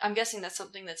do? I'm guessing that's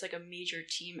something that's like a major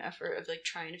team effort of like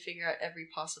trying to figure out every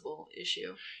possible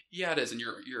issue. Yeah, it is, and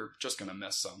you're just gonna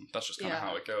miss some. That's just kind of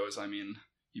how it goes. I mean,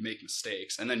 you make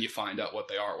mistakes, and then you find out what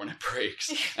they are when it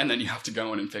breaks, and then you have to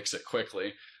go in and fix it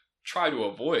quickly. Try to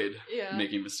avoid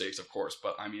making mistakes, of course,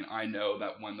 but I mean, I know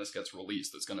that when this gets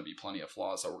released, there's going to be plenty of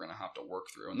flaws that we're going to have to work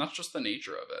through, and that's just the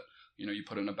nature of it. You know, you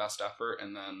put in a best effort,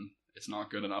 and then it's not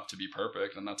good enough to be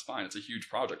perfect, and that's fine. It's a huge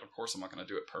project. Of course, I'm not going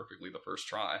to do it perfectly the first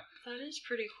try. That is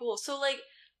pretty cool. So, like,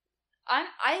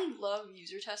 I love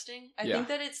user testing. I think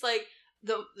that it's like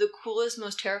the coolest,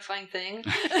 most terrifying thing.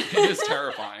 It is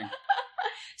terrifying.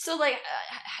 So, like,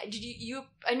 did you?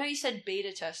 I know you said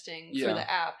beta testing for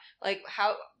the app. Like,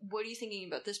 what are you thinking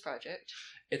about this project?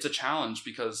 It's a challenge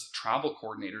because travel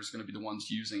coordinators are going to be the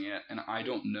ones using it, and I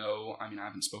don't know. I mean, I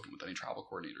haven't spoken with any travel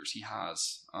coordinators. He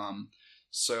has.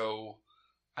 So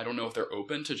I don't know if they're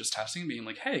open to just testing, being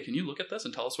like, hey, can you look at this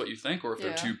and tell us what you think? Or if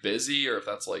they're too busy, or if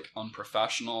that's like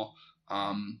unprofessional.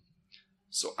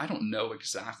 So I don't know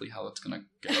exactly how that's going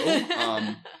to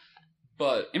go.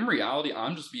 But in reality,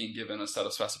 I'm just being given a set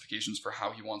of specifications for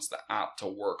how he wants the app to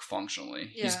work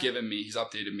functionally. Yeah. He's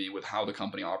updated me with how the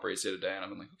company operates day to day. And I've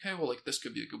been like, okay, well, like, this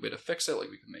could be a good way to fix it. Like,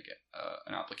 we could make it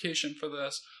an application for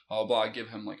this, blah, blah, blah. Give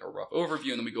him like a rough overview.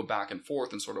 And then we go back and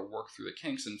forth and sort of work through the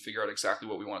kinks and figure out exactly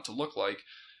what we want it to look like.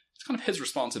 It's kind of his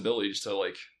responsibility just to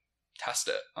like test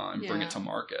it and bring it to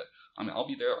market. I mean, I'll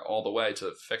be there all the way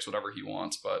to fix whatever he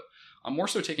wants, but I'm more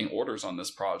so taking orders on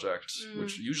this project,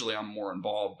 which usually I'm more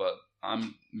involved, but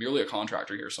I'm merely a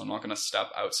contractor here, so I'm not going to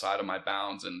step outside of my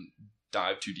bounds and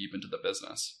dive too deep into the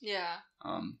business. Yeah.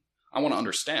 I want to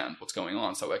understand what's going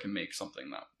on so I can make something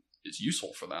that is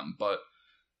useful for them, but,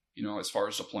 you know, as far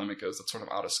as deployment goes, that's sort of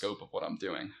out of scope of what I'm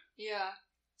doing. Yeah.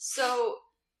 So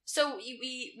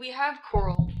we have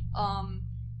Coral,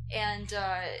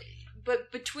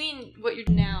 but between what you're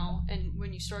now and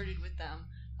when you started with them,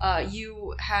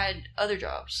 you had other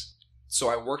jobs. So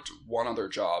I worked one other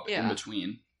job in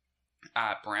between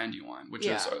at Brandywine, which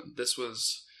is, this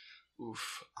was,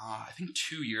 I think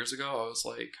 2 years ago,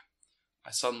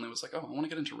 I suddenly was like, oh, I want to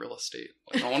get into real estate.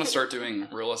 Like, I want to start doing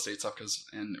real estate stuff,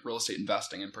 and real estate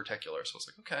investing in particular. So I was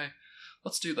like, okay,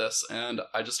 let's do this. And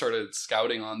I just started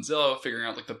scouting on Zillow, figuring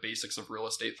out like the basics of real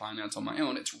estate finance on my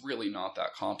own. It's really not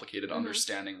that complicated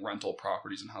understanding rental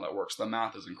properties and how that works. The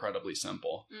math is incredibly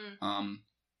simple.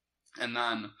 And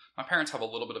then my parents have a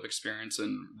little bit of experience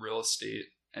in real estate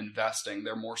investing.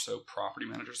 They're more so property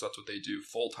managers. That's what they do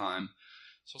full time.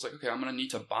 So I was like, okay, I'm going to need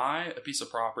to buy a piece of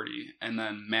property and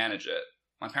then manage it.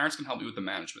 My parents can help me with the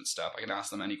management step. I can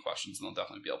ask them any questions and they'll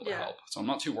definitely be able to help. So I'm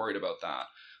not too worried about that.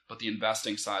 But the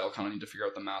investing side, I'll kind of need to figure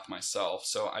out the math myself.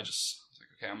 So I was like,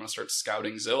 okay, I'm going to start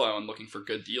scouting Zillow and looking for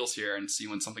good deals here and see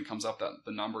when something comes up that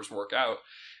the numbers work out.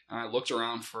 And I looked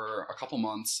around for a couple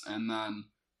months, and then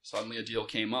suddenly a deal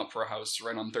came up for a house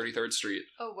right on 33rd Street.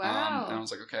 Oh, wow. And I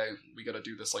was like, okay, we got to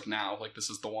do this like now. Like, this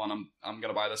is the one. I'm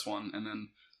going to buy this one. And then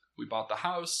we bought the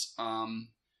house.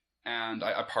 And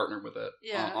I partnered with it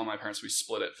on my parents. We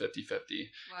split it 50-50.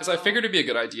 Because I figured it'd be a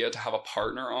good idea to have a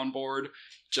partner on board,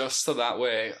 just so that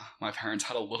way my parents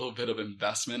had a little bit of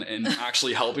investment in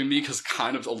actually helping me, because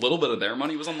kind of a little bit of their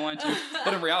money was on the line too.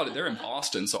 But in reality, they're in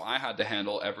Boston, so I had to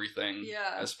handle everything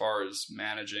as far as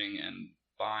managing and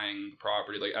buying the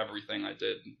property. Like, everything I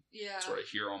did sort of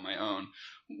here on my own,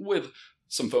 with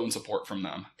some phone support from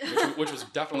them, which was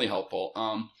definitely helpful.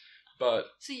 But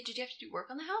so did you have to do work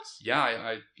on the house? Yeah,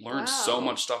 I learned so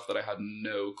much stuff that I had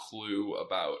no clue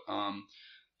about.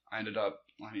 I ended up,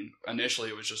 initially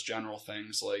it was just general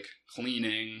things like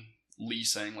cleaning,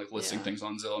 leasing, like listing things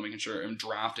on Zillow, making sure I'm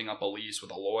drafting up a lease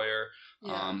with a lawyer,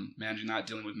 managing that,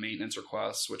 dealing with maintenance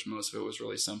requests, which most of it was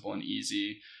really simple and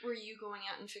easy. Were you going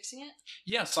out and fixing it?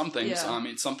 Yeah, some things.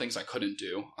 Some things I couldn't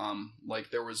do.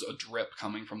 Like, there was a drip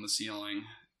coming from the ceiling,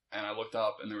 and I looked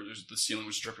up, and the ceiling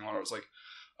was dripping water. I was like,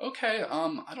 okay,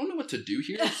 I don't know what to do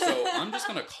here, so I'm just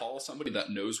going to call somebody that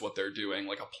knows what they're doing,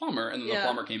 like a plumber, and then the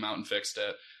plumber came out and fixed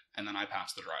it, and then I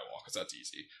patched the drywall, because that's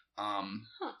easy.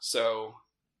 So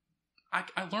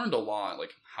I learned a lot,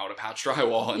 like how to patch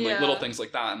drywall and like little things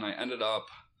like that, and I ended up,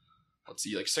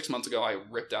 like 6 months ago, I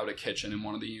ripped out a kitchen in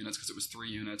one of the units, because it was 3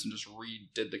 units, and just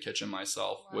redid the kitchen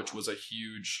myself, which was a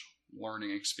huge learning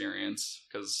experience,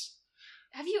 because...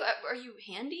 Are you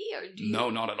handy, or do you... No,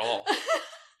 not at all.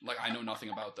 Like, I know nothing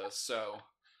about this, so...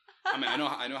 I know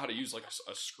how to use, like,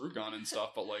 a screw gun and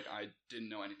stuff, but, like, I didn't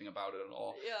know anything about it at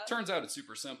all. Yeah. Turns out it's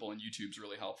super simple, and YouTube's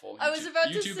really helpful. I was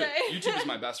about to say. YouTube is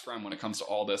my best friend when it comes to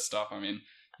all this stuff.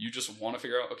 You just want to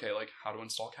figure out, okay, like, how to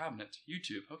install cabinets.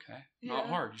 YouTube, okay. Not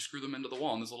hard. You screw them into the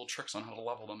wall, and there's little tricks on how to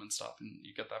level them and stuff, and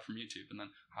you get that from YouTube. And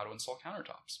then how to install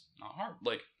countertops. Not hard.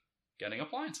 Like, getting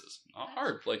appliances. Not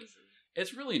hard. Crazy. Like,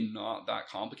 it's really not that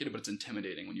complicated, but it's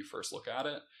intimidating when you first look at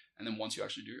it. And then once you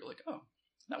actually do it, you're like, oh,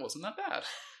 that wasn't that bad.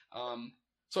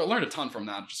 So I learned a ton from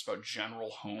that, just about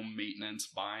general home maintenance,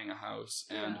 buying a house.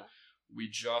 And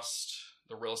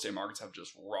the real estate markets have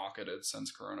just rocketed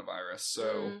since coronavirus.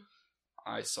 So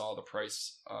I saw the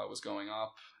price was going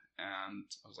up, and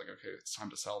I was like, okay, it's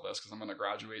time to sell this, because I'm going to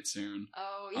graduate soon.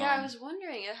 Oh, yeah, I was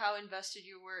wondering how invested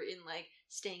you were in, like,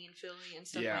 staying in Philly and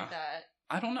stuff like that.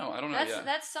 I don't know yet.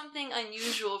 That's something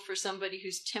unusual for somebody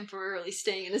who's temporarily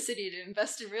staying in a city to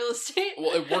invest in real estate.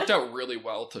 Well, it worked out really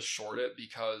well to short it,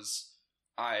 because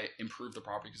I improved the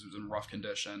property because it was in rough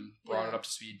condition, brought it up to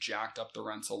speed, jacked up the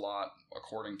rents a lot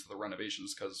according to the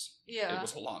renovations, because it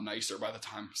was a lot nicer by the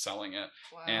time selling it.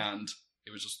 Wow. And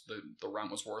it was just the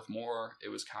rent was worth more. It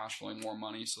was cash flowing more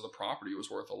money, so the property was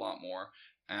worth a lot more.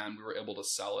 And we were able to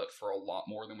sell it for a lot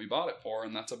more than we bought it for,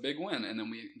 and that's a big win. And then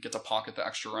we get to pocket the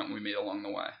extra rent we made along the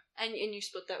way. And you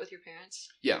split that with your parents?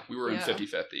 Yeah, we were in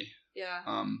 50-50.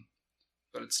 Yeah.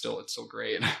 But it's still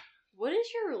great. What is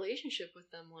your relationship with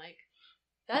them like?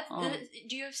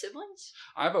 Do you have siblings?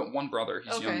 I have one brother.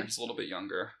 He's younger. He's a little bit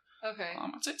younger. Okay.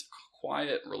 I'd say it's a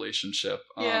quiet relationship.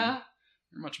 You're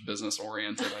much business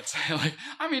oriented, I'd say.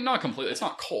 Not completely. It's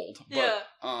not cold, but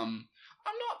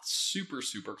I'm not super,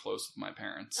 super close with my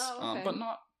parents, but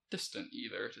not distant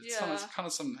either. It's kind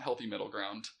of some healthy middle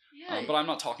ground. Yeah. But I'm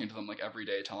not talking to them like every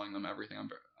day, telling them everything.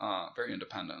 I'm very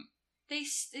independent. They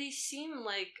seem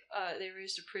like they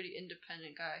raised a pretty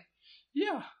independent guy.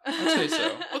 Yeah, I'd say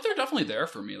so. But they're definitely there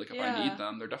for me. Like, if I need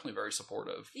them, they're definitely very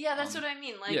supportive. Yeah, that's what I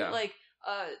mean.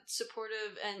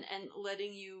 Supportive and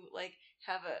letting you, like,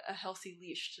 have a healthy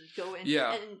leash to go in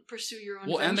and pursue your own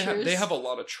ventures. And they have a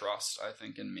lot of trust, I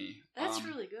think, in me. That's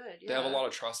really good. Yeah. They have a lot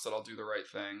of trust that I'll do the right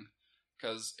thing,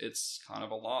 because it's kind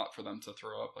of a lot for them to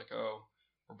throw up, like, oh,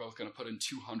 we're both going to put in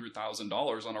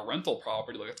 $200,000 on a rental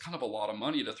property. Like, it's kind of a lot of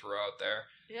money to throw out there.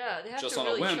 Yeah, they have just to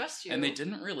really trust you. And they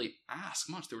didn't really ask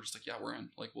much. They were just like, yeah, we're in.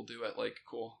 Like, we'll do it. Like,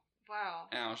 cool. Wow.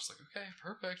 And I was just like, okay,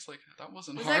 perfect. Like, that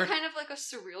wasn't hard. Was that kind of like a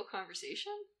surreal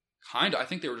conversation? Kind of. I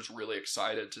think they were just really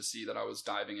excited to see that I was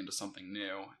diving into something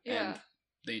new. Yeah. And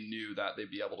they knew that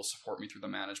they'd be able to support me through the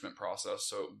management process,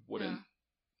 so it wouldn't...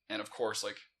 Yeah. And of course,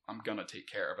 like, I'm going to take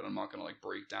care of it. I'm not going to, like,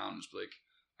 break down and just be like,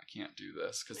 I can't do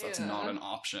this because that's not an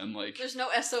option. Like, there's no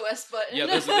SOS button. Yeah,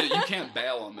 you can't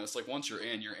bail on this. Like, once you're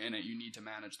in it. You need to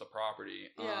manage the property.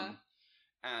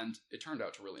 And it turned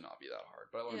out to really not be that hard,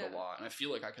 but I learned a lot, and I feel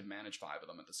like I could manage 5 of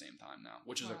them at the same time now,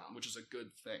 which is a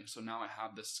good thing. So now I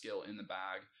have this skill in the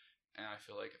bag, and I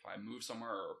feel like if I move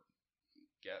somewhere or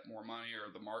get more money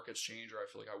or the markets change or I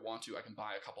feel like I want to, I can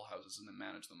buy a couple houses and then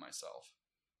manage them myself.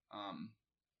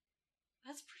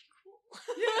 That's pretty cool.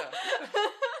 Yeah.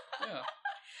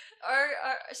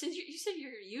 Since you said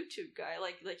you're a YouTube guy,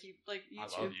 like YouTube. I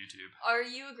love YouTube. Are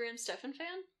you a Graham Stephan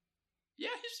fan?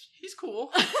 Yeah, he's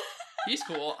cool. He's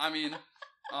cool. I mean,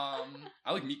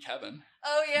 I like Meet Kevin.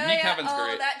 Oh yeah, Meet Kevin's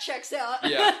great. That checks out.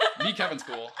 Yeah, Meet Kevin's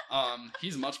cool.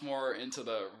 He's much more into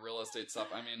the real estate stuff.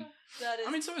 I mean,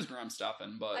 so is Graham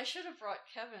Stephan, but I should have brought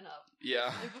Kevin up.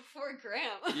 Yeah, like before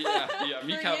Graham. Yeah.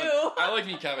 Meet Kevin. I like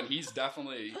Meet Kevin. He's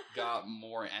definitely got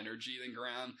more energy than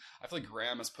Graham. I feel like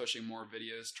Graham is pushing more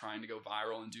videos, trying to go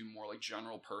viral and do more like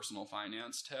general personal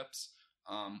finance tips.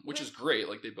 Which is great.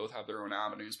 Like, they both have their own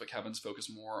avenues, but Kevin's focused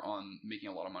more on making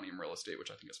a lot of money in real estate, which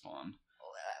I think is fun.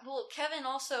 Well, Kevin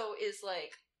also is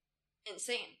like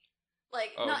insane.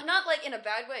 Like, not like in a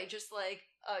bad way. Just like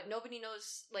nobody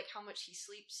knows like how much he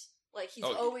sleeps. Like, he's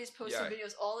always posting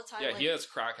videos all the time. Yeah, like, he has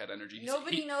crackhead energy.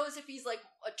 Nobody knows if he's like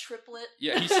a triplet.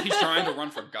 Yeah, he's trying to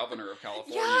run for governor of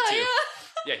California too.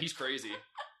 Yeah, he's crazy.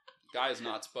 Guy is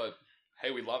nuts, but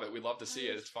hey, we love it. We love to see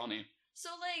it. It's funny. So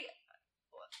like.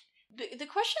 The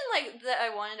question, like, that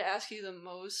I wanted to ask you the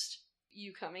most,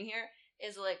 you coming here,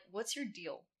 is, like, what's your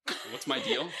deal? What's my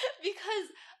deal? Because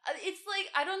it's, like,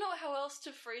 I don't know how else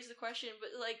to phrase the question, but,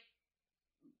 like,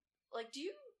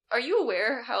 are you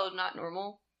aware how not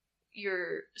normal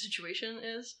your situation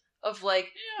is? Of,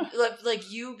 like,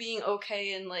 like you being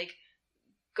okay and, like,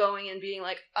 going and being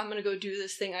like, I'm gonna go do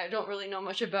this thing, I don't really know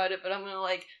much about it, but I'm gonna,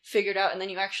 like, figure it out, and then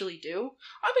you actually do?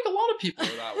 I think a lot of people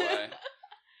are that way.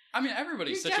 I mean,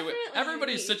 everybody's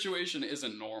situation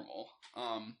isn't normal.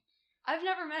 I've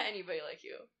never met anybody like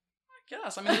you. I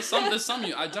guess. I mean, there's some.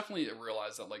 I definitely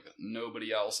realize that like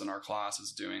nobody else in our class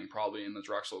is doing, probably in the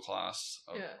Drexel class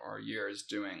of our year, is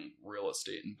doing real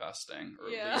estate investing, or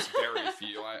at least very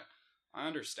few. I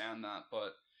understand that,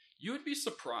 but you would be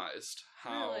surprised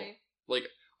how like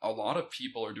a lot of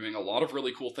people are doing a lot of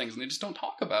really cool things, and they just don't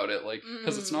talk about it, like,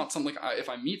 because it's not something. Like, if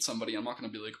I meet somebody, I'm not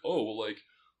going to be like, oh, well, like,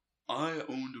 I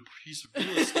owned a piece of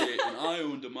real estate and I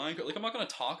owned a Minecraft. Like, I'm not going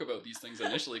to talk about these things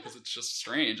initially because it's just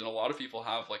strange. And a lot of people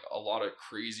have, like, a lot of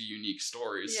crazy, unique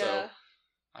stories. Yeah. So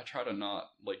I try to not,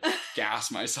 like, gas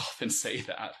myself and say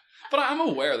that. But I'm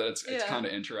aware that it's kind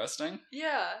of interesting.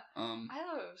 Yeah. I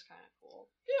thought it was kind of cool.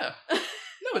 Yeah.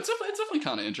 No, it's definitely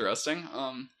kind of interesting.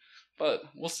 But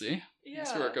we'll see. Yeah. We'll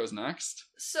see where it goes next.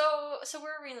 So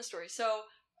where are we in the story? So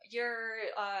you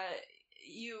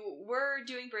were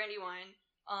doing Brandywine.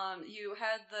 You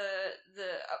had the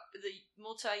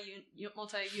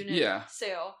multi-unit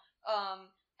sale.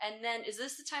 And then is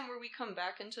this the time where we come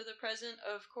back into the present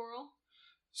of Coral?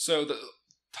 So the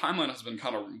timeline has been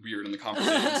kind of weird in the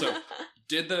conversation. So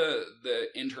did the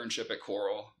internship at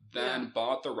Coral, then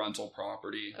bought the rental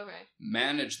property,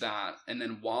 managed that, and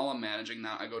then while I'm managing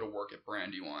that, I go to work at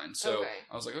Brandywine. So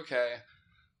I was like, okay,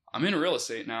 I'm in real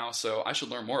estate now, so I should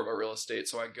learn more about real estate.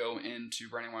 So I go into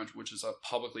Brandywine, which is a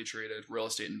publicly traded real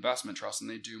estate investment trust, and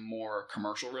they do more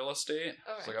commercial real estate.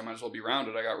 So like, I might as well be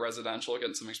rounded. I got residential,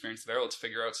 getting some experience there. Let's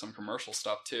figure out some commercial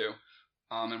stuff too.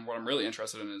 And what I'm really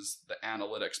interested in is the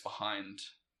analytics behind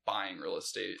buying real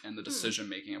estate and the decision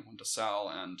making of when to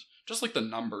sell, and just like the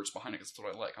numbers behind it, because that's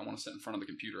what I like. I want to sit in front of the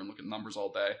computer and look at numbers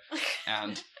all day.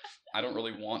 And I don't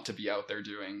really want to be out there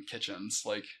doing kitchens.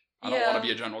 Like, I don't want to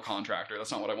be a general contractor.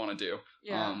 That's not what I want to do.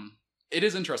 Yeah. It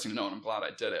is interesting to know, and I'm glad I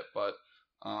did it, but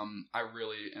I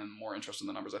really am more interested in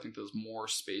the numbers. I think there's more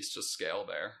space to scale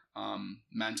there,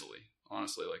 mentally,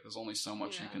 honestly. Like, there's only so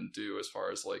much you can do as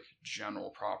far as, like, general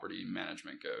property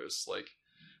management goes. Like,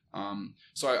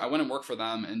 so I went and worked for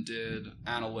them and did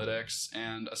analytics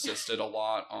and assisted a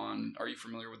lot on, are you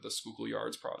familiar with the Schuylkill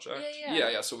Yards project?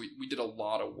 Yeah. So we did a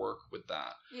lot of work with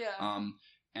that. Yeah.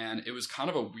 And it was kind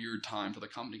of a weird time for the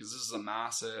company because this is a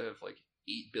massive, like,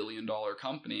 $8 billion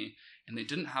company, and they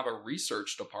didn't have a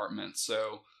research department.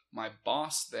 So my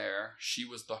boss there, she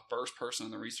was the first person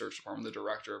in the research department, the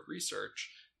director of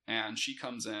research, and she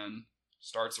comes in,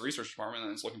 starts the research department,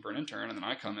 and is looking for an intern, and then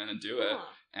I come in and do it.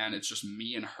 And it's just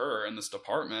me and her in this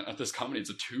department at this company. It's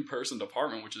a 2-person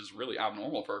department, which is really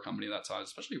abnormal for a company that size,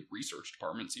 especially a research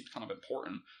department. It seems kind of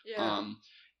important. Yeah.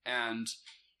 And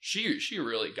she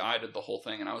really guided the whole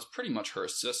thing, and I was pretty much her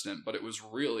assistant, but it was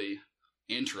really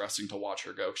interesting to watch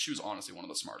her go. She was honestly one of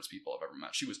the smartest people I've ever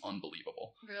met. She was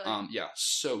unbelievable. Really? Yeah,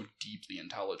 so deeply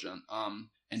intelligent,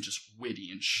 and just witty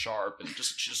and sharp, and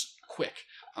she's just quick.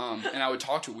 And I would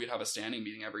talk to her. We'd have a standing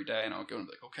meeting every day, and I would go and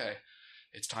be like, okay,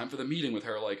 it's time for the meeting with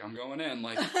her. Like, I'm going in.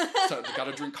 Like, so I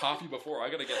gotta drink coffee before. I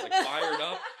gotta get like fired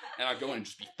up. And I'd go in and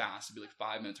just be fast. It'd be like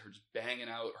 5 minutes, her just banging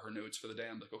out her notes for the day.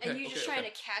 I'm like, okay, and you're just trying to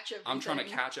catch everything. I'm trying to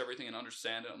catch everything and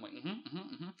understand it. I'm like,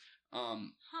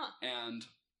 And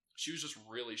she was just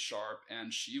really sharp,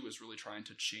 and she was really trying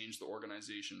to change the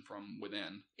organization from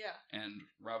within. Yeah. And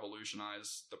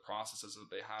revolutionize the processes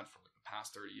that they had for like the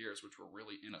past 30 years, which were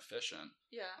really inefficient.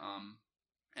 Yeah.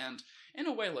 And in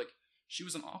a way, like, she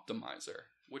was an optimizer,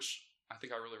 which I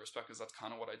think I really respect, because that's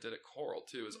kind of what I did at Coral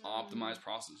too, is optimize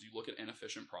processes. You look at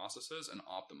inefficient processes and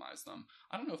optimize them.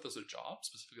 I don't know if there's a job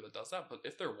specifically that does that, but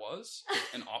if there was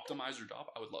an optimizer job,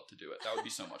 I would love to do it. That would be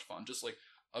so much fun. Just like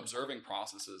observing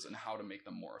processes and how to make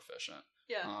them more efficient.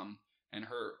 Yeah. And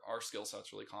our skill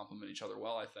sets really complement each other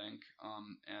well, I think.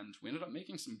 And we ended up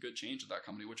making some good change at that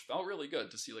company, which felt really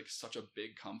good to see like such a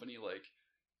big company, like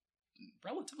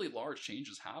relatively large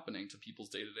changes happening to people's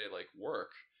day-to-day like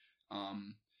work.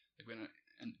 Like we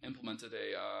implemented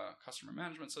a customer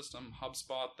management system,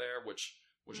 HubSpot there, which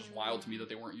is wild to me that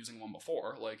they weren't using one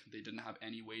before. Like, they didn't have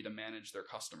any way to manage their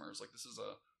customers. Like, this is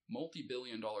a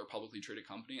multi-billion-dollar publicly traded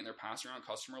company, and they're passing around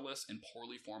customer lists in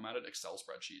poorly formatted Excel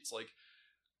spreadsheets. Like,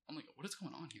 I'm like, what is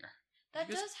going on here? That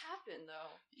does happen,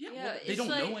 though. Yeah, well, they don't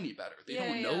know any better. They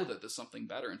don't know that there's something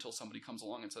better until somebody comes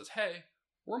along and says, hey,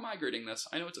 we're migrating this.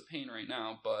 I know it's a pain right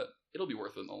now, but it'll be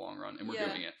worth it in the long run, and we're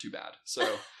doing it. Too bad.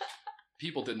 So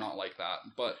people did not like that.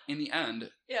 But in the end,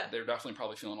 they're definitely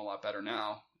probably feeling a lot better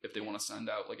now. If they want to send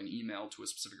out like an email to a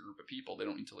specific group of people, they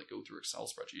don't need to like go through Excel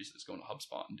spreadsheets. They just go into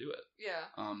HubSpot and do it.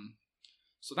 Yeah.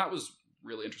 So that was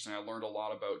really interesting. I learned a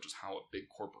lot about just how a big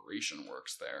corporation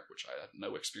works there, which I had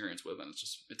no experience with, and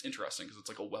it's interesting because it's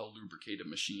like a well lubricated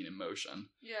machine in motion.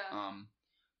 Yeah.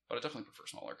 But I definitely prefer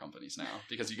smaller companies now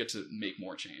because you get to make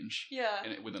more change.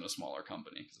 Within a smaller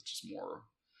company, because it's just more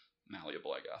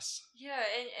malleable, I guess. Yeah,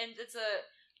 and it's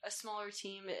a smaller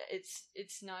team.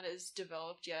 It's not as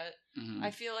developed yet.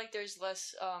 I feel like there's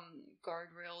less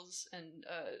guardrails and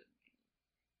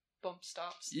bump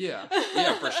stops. Yeah,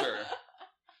 for sure.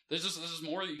 There's just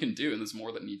more that you can do, and there's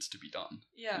more that needs to be done.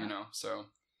 Yeah, So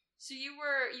you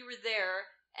were there,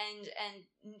 and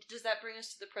does that bring us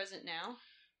to the present now?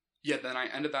 Yeah. Then I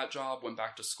ended that job, went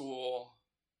back to school.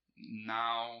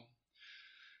 Now.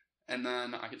 And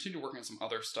then I continued working on some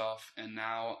other stuff, and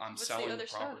now I'm selling the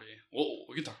property. Well,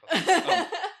 we can talk about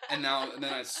that. And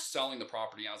then I'm selling the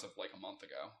property as of like a month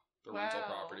ago, the rental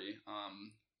property,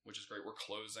 which is great. We're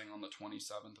closing on the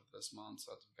 27th of this month,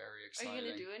 so that's very exciting. Are you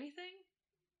going to do anything?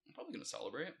 I'm probably going to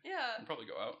celebrate. Yeah. We'll probably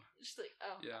go out. Just like,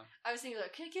 yeah. I was thinking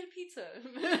like, can I get a pizza?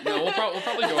 No, we'll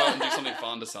probably go out and do something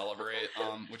fun to celebrate,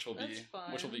 which will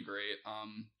be great.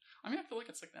 I mean, I feel like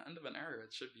it's like the end of an era.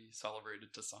 It should be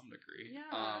celebrated to some degree.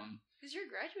 Yeah. Because you're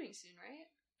graduating soon, right?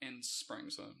 In spring,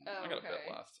 so I got a bit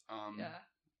left.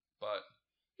 But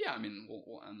yeah, I mean,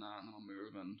 we'll end that, and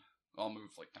then I'll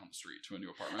move like down the street to a new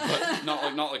apartment, but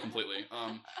not like completely.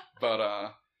 Yeah,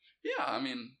 I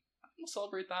mean, we'll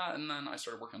celebrate that, and then I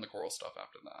started working on the Coral stuff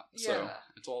after that. Yeah. So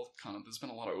it's all kind of, there's been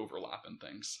a lot of overlap in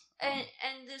things. And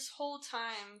this whole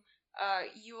time,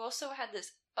 you also had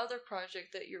this other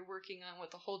project that you're working on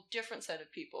with a whole different set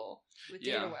of people with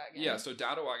DataWagon. Yeah, so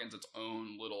DataWagon's its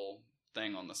own little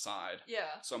thing on the side.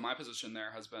 Yeah. So my position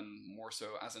there has been more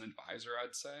so as an advisor,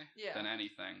 I'd say, than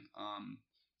anything.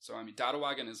 So I mean,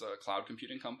 DataWagon is a cloud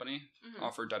computing company,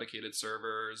 offer dedicated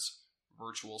servers,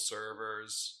 virtual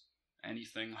servers,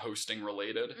 anything hosting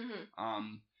related.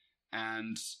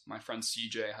 And my friend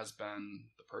CJ has been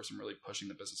the person really pushing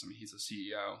the business. I mean, he's the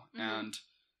CEO, and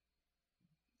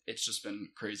it's just been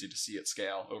crazy to see it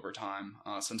scale over time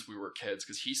since we were kids,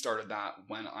 because he started that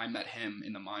when I met him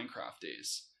in the Minecraft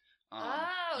days.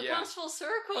 It comes full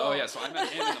circle. Oh, yeah. So I met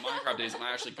him in the Minecraft days, and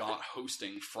I actually got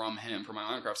hosting from him for my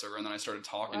Minecraft server, and then I started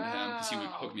talking to him because he would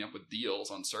hook me up with deals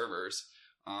on servers.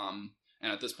 And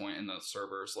at this point in the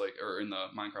servers, in the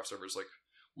Minecraft servers,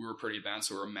 we were pretty advanced,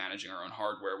 so we were managing our own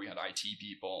hardware. We had IT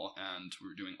people, and we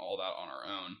were doing all that on our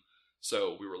own.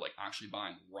 So we were actually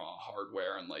buying raw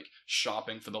hardware and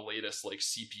shopping for the latest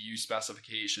CPU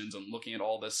specifications and looking at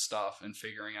all this stuff and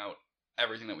figuring out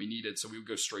everything that we needed. So we would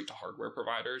go straight to hardware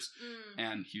providers,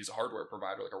 and he was a hardware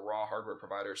provider, a raw hardware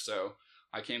provider. So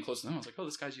I came close to him. I was like, oh,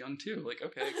 this guy's young too. Like,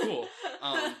 okay, cool.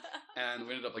 And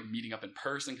we ended up like meeting up in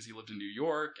person because he lived in New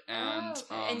York. And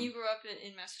and you grew up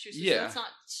in Massachusetts. Yeah, so that's not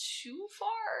too far.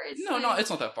 It's it's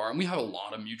not that far. And we have a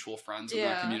lot of mutual friends in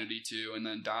that community too. And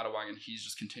then Data Wagon, he's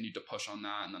just continued to push on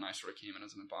that. And then I sort of came in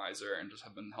as an advisor and just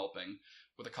have been helping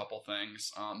with a couple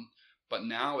things. But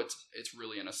now it's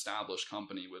really an established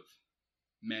company with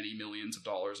many millions of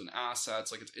dollars in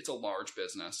assets. Like it's a large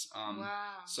business. Wow.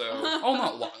 So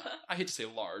not I hate to say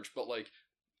large, but like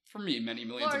for me, many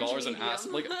millions of dollars in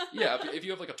assets. Like if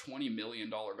you have like a $20 million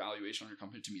valuation on your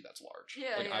company, to me that's large.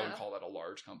 I would call that a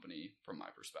large company from my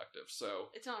perspective. So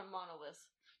it's not a monolith.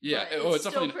 Yeah. It's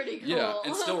still definitely pretty cool. Yeah,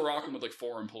 and still rocking with like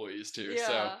 4 employees too. Yeah.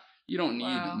 So you don't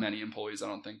need many employees, I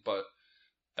don't think, but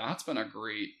that's been a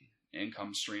great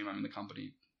income stream. I mean, the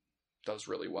company does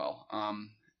really well.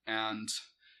 And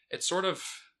it's sort of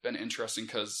been interesting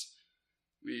because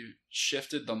we've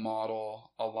shifted the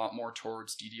model a lot more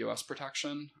towards DDoS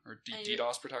protection or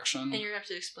DDoS protection. And you're going to have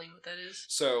to explain what that is.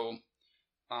 So,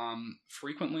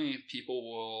 frequently people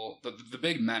will, the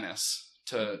big menace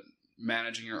to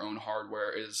managing your own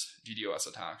hardware is DDoS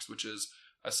attacks, which is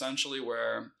essentially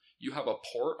where you have a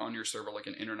port on your server, like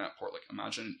an internet port, like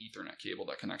imagine an Ethernet cable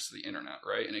that connects to the internet,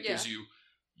 right? And it gives you,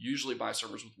 usually buy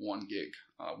servers with 1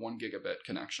 gigabit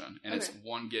connection, and it's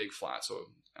 1 gig flat. So,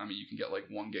 I mean, you can get like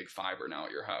 1 gig fiber now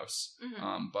at your house.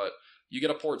 But you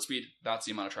get a port speed, that's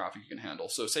the amount of traffic you can handle.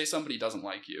 So say somebody doesn't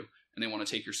like you and they want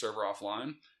to take your server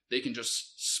offline, they can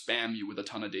just spam you with a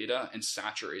ton of data and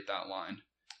saturate that line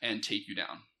and take you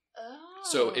down.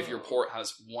 So if your port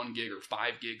has 1 gig or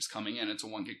 5 gigs coming in, it's a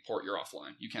 1 gig port, you're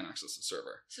offline. You can't access the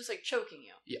server. So it's like choking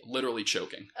you. Yeah, literally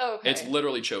choking. Okay. It's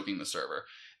literally choking the server.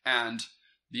 And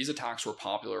these attacks were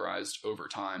popularized over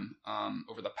time,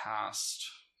 over the past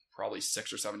probably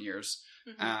 6 or 7 years.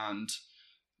 And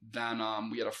then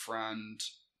we had a friend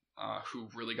who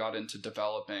really got into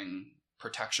developing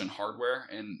protection hardware,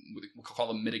 and we'll call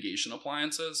them mitigation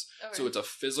appliances. Okay. So it's a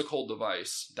physical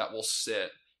device that will sit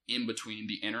in between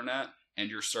the internet and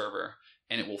your server,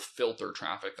 and it will filter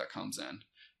traffic that comes in.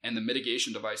 And the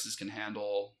mitigation devices can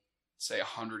handle, say,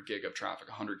 100 gig of traffic,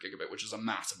 100 gigabit, which is a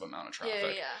massive amount of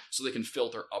traffic. Yeah. So they can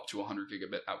filter up to 100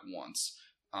 gigabit at once.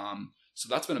 So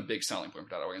that's been a big selling point for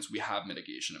Data Wagon. We have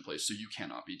mitigation in place, so you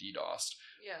cannot be DDoSed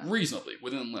reasonably,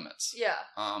 within limits. Yeah.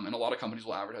 And a lot of companies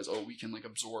will advertise, oh, we can like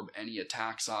absorb any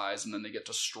attack size, and then they get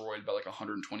destroyed by like a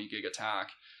 120 gig attack.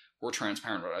 We're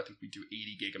transparent about it. I think we do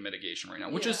 80 gig of mitigation right now,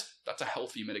 which that's a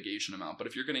healthy mitigation amount. But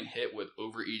if you're getting hit with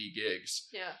over 80 gigs,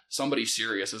 somebody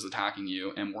serious is attacking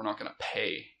you, and we're not going to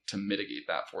pay to mitigate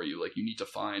that for you. Like, you need to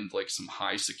find like some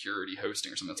high security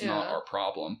hosting or something. That's not our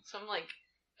problem. So I'm like,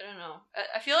 I don't know.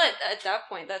 I feel like at that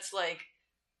point, that's like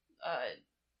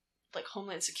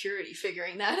Homeland Security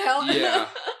figuring that out. Yeah.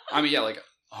 I mean, like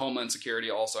Homeland Security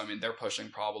also, I mean, they're pushing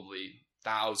probably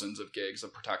thousands of gigs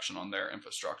of protection on their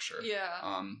infrastructure.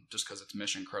 Yeah. Just because it's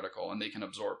mission critical, and they can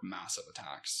absorb massive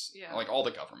attacks. Yeah. Like all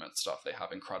the government stuff, they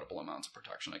have incredible amounts of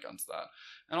protection against that.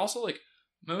 And also, like,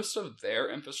 most of their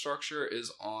infrastructure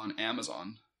is on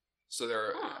Amazon. So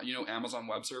they're, Amazon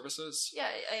Web Services. Yeah,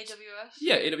 AWS.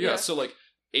 Yeah, AWS. Yeah. So like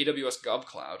AWS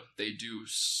GovCloud, they do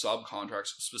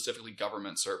subcontracts, specifically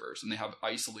government servers, and they have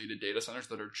isolated data centers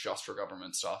that are just for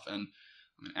government stuff. And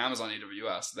I mean, Amazon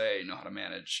AWS, they know how to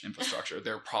manage infrastructure.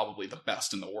 They're probably the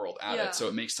best in the world at it. So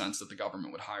it makes sense that the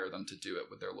government would hire them to do it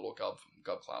with their little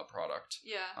GovCloud product.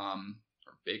 Yeah.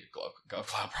 Or big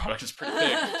GovCloud product is pretty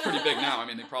big. It's pretty big now. I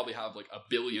mean, they probably have like $1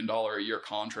 billion a year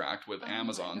contract with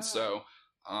Amazon. So,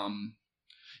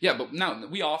 but now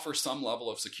we offer some level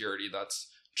of security that's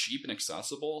cheap and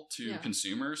accessible to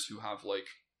consumers who have like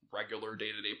regular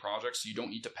day-to-day projects. So you don't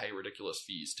need to pay ridiculous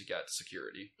fees to get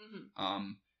security.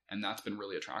 And that's been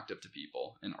really attractive to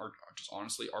people. And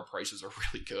our prices are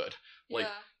really good. Like,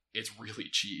 it's really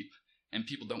cheap. And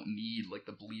people don't need like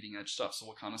the bleeding edge stuff. So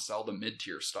we'll kind of sell the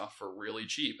mid-tier stuff for really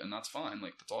cheap. And that's fine.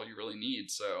 Like, that's all you really need.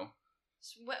 So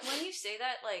when you say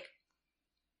that, like,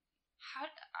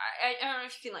 I don't know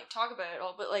if you can like talk about it at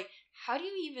all, but like, how do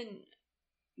you even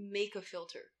make a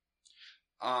filter?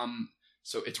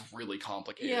 So it's really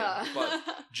complicated. Yeah. But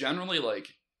generally, like,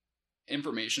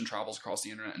 information travels across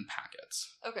the internet in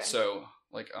packets. Okay. So,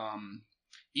 like,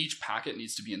 each packet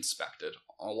needs to be inspected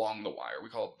along the wire. We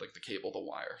call it, like, the cable, the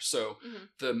wire. So,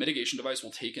 the mitigation device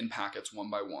will take in packets one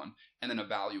by one and then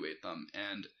evaluate them.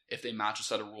 And if they match a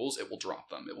set of rules, it will drop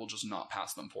them. It will just not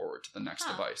pass them forward to the next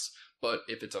device. But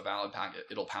if it's a valid packet,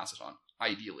 it'll pass it on.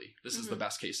 Ideally, this is the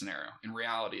best case scenario. In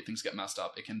reality, if things get messed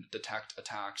up, it can detect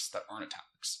attacks that aren't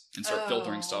attacks and start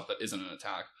filtering stuff that isn't an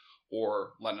attack,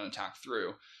 or let an attack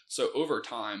through. So over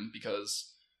time,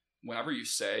 because whenever you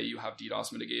say you have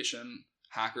DDoS mitigation,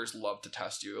 hackers love to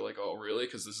test you. They're like, oh, really?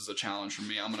 Because this is a challenge for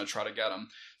me. I'm going to try to get them.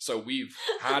 So we've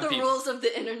had the rules of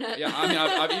the internet. Yeah, I mean,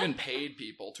 I've even paid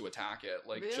people to attack it,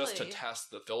 like Really? just to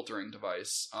test the filtering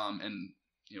device, and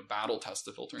battle test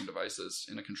the filtering devices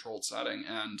in a controlled setting.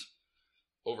 And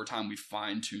over time, we've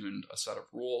fine-tuned a set of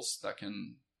rules that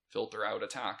can filter out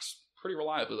attacks pretty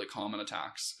reliably, like common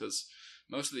attacks. Because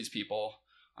most people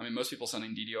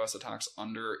sending DDoS attacks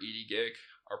under 80 gig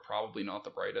are probably not the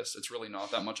brightest. It's really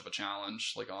not that much of a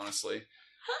challenge, like, honestly.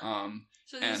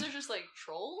 So these are just like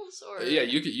trolls, or yeah,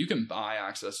 you can buy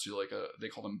access to like they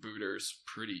call them booters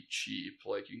pretty cheap.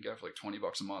 Like you can get it for like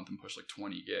 $20 a month and push like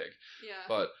 20 gig. Yeah.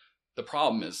 But the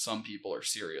problem is some people are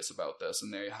serious about this,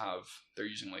 and they're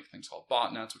using like things called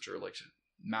botnets, which are like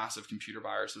massive computer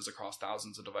viruses across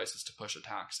thousands of devices to push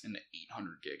attacks into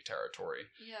 800 gig territory.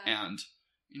 Yeah. And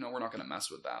we're not going to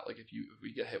mess with that. Like if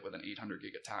we get hit with an 800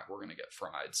 gig attack, we're going to get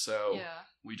fried. So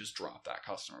we just drop that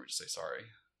customer. We just say, sorry,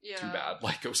 too bad.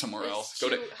 Like go somewhere else. Go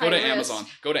to Amazon.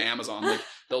 Go to Amazon. Like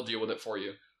they'll deal with it for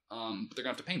you. But they're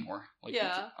going to have to pay more. Like,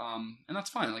 and that's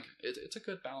fine. Like it's a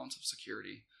good balance of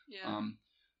security. Yeah.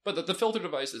 But the filter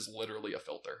device is literally a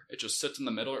filter. It just sits in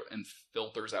the middle and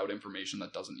filters out information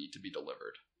that doesn't need to be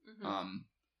delivered. Mm-hmm.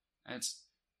 And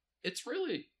it's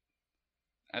really,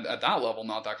 at that level,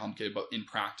 not that complicated, but in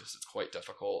practice, it's quite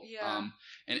difficult. Yeah.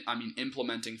 And I mean,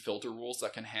 implementing filter rules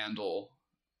that can handle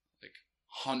like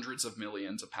hundreds of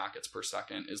millions of packets per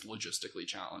second is logistically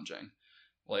challenging.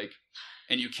 Like,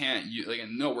 and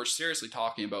we're seriously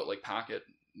talking about like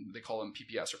they call them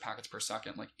PPS or packets per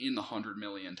second, like in the 100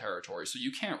 million territory. So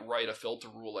you can't write a filter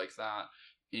rule like that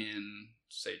in,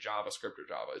 say, JavaScript or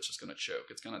Java. It's just going to choke.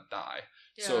 It's going to die.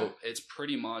 Yeah. So it's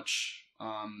pretty much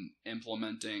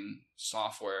implementing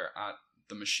software at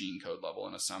the machine code level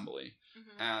in assembly.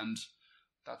 Mm-hmm. And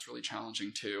that's really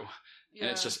challenging too. Yeah.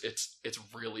 And it's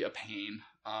really a pain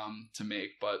to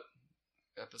make, but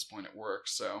at this point it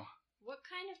works. So what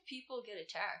kind of people get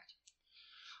attacked?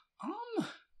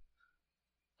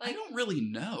 I don't really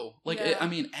know. Like,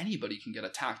 anybody can get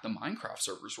attacked. The Minecraft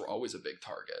servers were always a big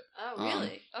target. Oh,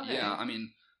 really? Okay. Yeah, I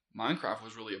mean, Minecraft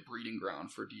was really a breeding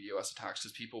ground for DDoS attacks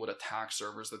because people would attack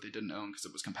servers that they didn't own because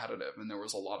it was competitive and there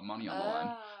was a lot of money on the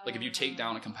line. Like, if you take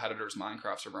down a competitor's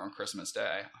Minecraft server on Christmas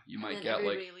Day, you might get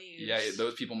like, leaves.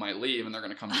 Those people might leave and they're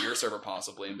going to come to your server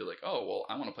possibly and be like, oh, well,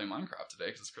 I want to play Minecraft today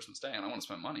because it's Christmas Day and I want to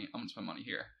spend money. I'm going to spend money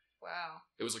here. Wow.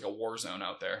 It was like a war zone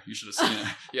out there. You should have seen it.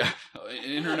 Yeah. An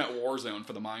internet war zone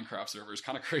for the Minecraft servers.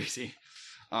 Kind of crazy.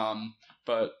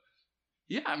 But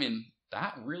yeah, I mean,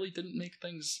 that really didn't make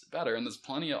things better. And there's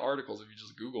plenty of articles. If you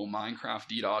just Google Minecraft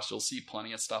DDoS, you'll see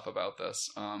plenty of stuff about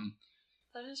this.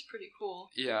 That is pretty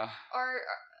cool. Yeah.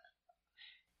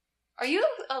 Are you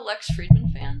a Lex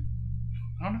Friedman fan?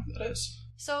 I don't know who that is.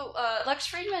 So, Lex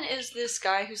Friedman is this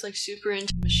guy who's, like, super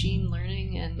into machine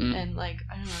learning and like,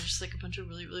 I don't know, just, like, a bunch of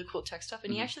really, really cool tech stuff.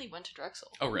 And he actually went to Drexel.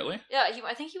 Oh, really? Yeah,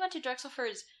 I think he went to Drexel for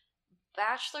his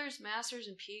bachelor's, master's,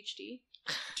 and PhD.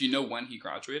 Do you know when he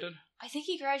graduated? I think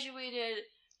he graduated,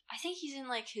 I think he's in,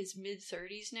 like, his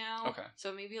mid-30s now. Okay.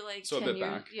 So maybe, like, so 10 a bit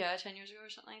years. Back. Yeah, 10 years ago or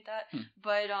something like that.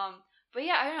 But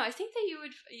yeah, I don't know. I think that you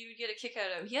would get a kick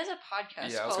out of him. He has a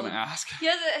podcast. Yeah, I was going to ask. He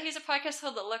has a podcast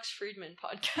called the Lex Friedman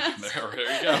Podcast. There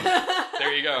you go.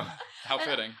 There you go. How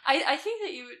fitting. I think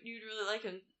that you'd really like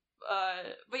him.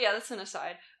 But yeah, that's an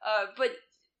aside. But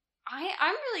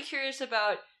I'm really curious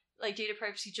about like data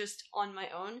privacy just on my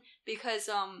own because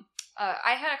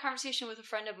I had a conversation with a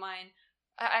friend of mine.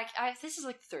 This is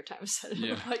like the third time I've said it on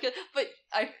the podcast, but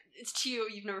it's to you.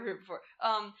 You've never heard it before.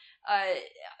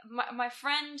 My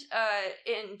friend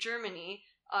in Germany,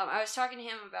 I was talking to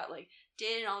him about like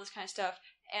data and all this kind of stuff,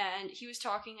 and he was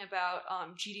talking about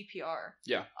GDPR.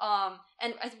 Yeah.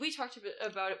 And we talked a bit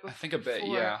about it before. I think a bit,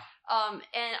 yeah.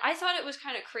 And I thought it was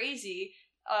kind of crazy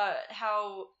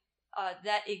how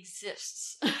that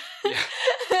exists. Yeah.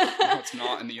 No, it's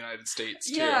not in the United States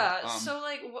too. Yeah. So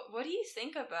like, what do you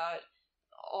think about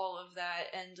all of that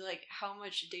and like how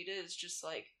much data is just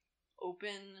like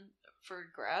open for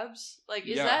grabs? Like,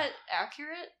 is that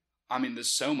accurate? I mean,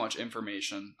 there's so much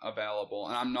information available,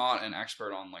 and I'm not an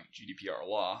expert on like GDPR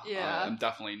law. Yeah. I'm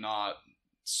definitely not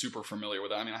super familiar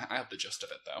with it. I mean, I have the gist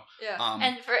of it though. Yeah.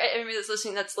 And for anybody that's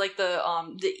listening, that's like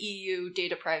the EU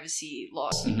data privacy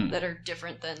laws that are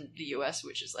different than the US,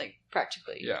 which is like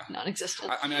practically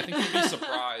non-existent. I mean, I think you'd be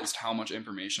surprised how much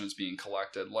information is being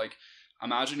collected. Like,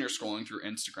 imagine you're scrolling through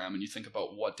Instagram and you think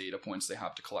about what data points they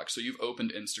have to collect. So you've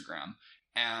opened Instagram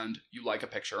and you like a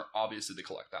picture. Obviously, they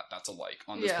collect that. That's a like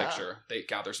on this picture. They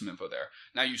gather some info there.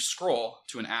 Now you scroll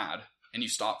to an ad and you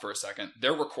stop for a second,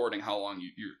 they're recording how long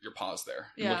you're paused there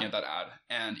and looking at that ad.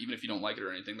 And even if you don't like it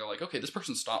or anything, they're like, okay, this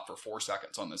person stopped for 4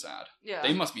 seconds on this ad. Yeah.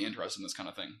 They must be interested in this kind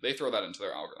of thing. They throw that into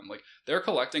their algorithm. Like, they're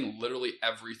collecting literally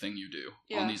everything you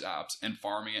do on these apps and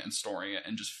farming it and storing it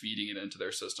and just feeding it into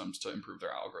their systems to improve their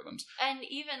algorithms. And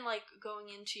even like going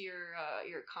into your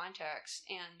contacts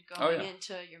and going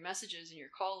into your messages and your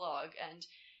call log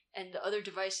and the other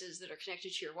devices that are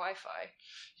connected to your Wi-Fi.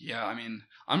 Yeah, I mean,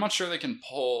 I'm not sure they can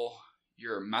pull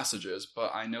your messages,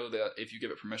 but I know that if you give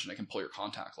it permission, it can pull your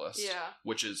contact list. Yeah.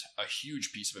 Which is a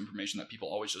huge piece of information that people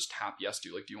always just tap yes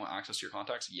to. Like, do you want access to your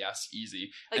contacts? Yes,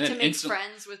 easy. Like, and to make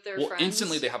friends with their friends?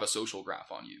 Instantly they have a social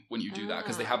graph on you when you do that,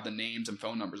 because they have the names and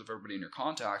phone numbers of everybody in your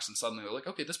contacts, and suddenly they're like,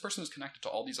 okay, this person is connected to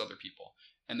all these other people,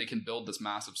 and they can build this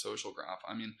massive social graph.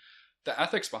 I mean, the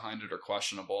ethics behind it are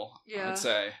questionable. Yeah. I would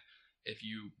say if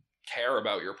you care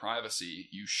about your privacy,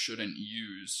 you shouldn't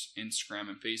use Instagram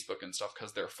and Facebook and stuff,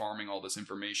 because they're farming all this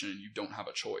information and you don't have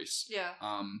a choice. Yeah.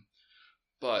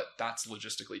 But that's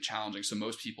logistically challenging. So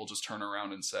most people just turn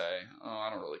around and say, oh, I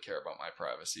don't really care about my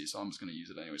privacy, so I'm just going to use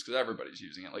it anyways, because everybody's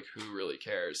using it. Like, who really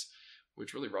cares?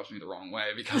 Which really rubs me the wrong way,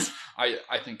 because I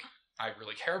think I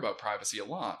really care about privacy a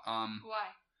lot. Why?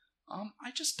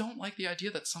 I just don't like the idea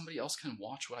that somebody else can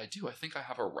watch what I do. I think I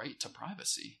have a right to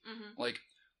privacy. Mm-hmm. Like,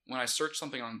 when I search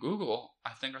something on Google, I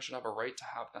think I should have a right to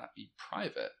have that be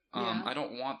private. I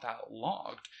don't want that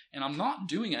logged. And I'm not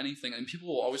doing anything. And people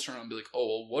will always turn around and be like, oh,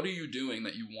 well, what are you doing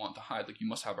that you want to hide? Like, you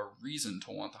must have a reason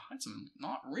to want to hide something.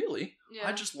 Not really. Yeah.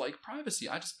 I just like privacy.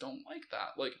 I just don't like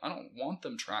that. Like, I don't want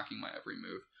them tracking my every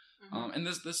move. Mm-hmm. And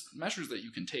there's measures that you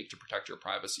can take to protect your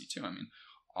privacy, too. I mean,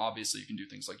 obviously, you can do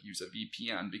things like use a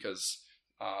VPN, because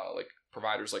like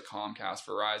providers like Comcast,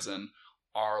 Verizon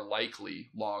are likely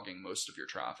logging most of your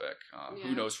traffic.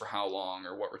 Who knows for how long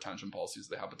or what retention policies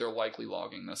they have, but they're likely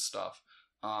logging this stuff.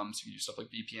 So you can do stuff like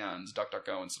VPNs,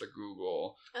 DuckDuckGo instead of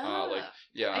Google. I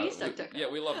use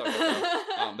DuckDuckGo. We love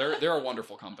DuckDuckGo. They're a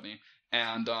wonderful company.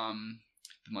 And then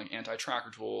like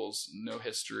anti-tracker tools, no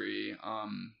history,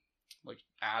 like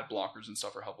ad blockers and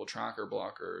stuff are helpful. Tracker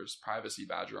blockers, Privacy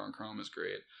Badger on Chrome is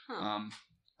great.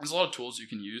 There's a lot of tools you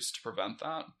can use to prevent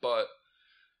that, but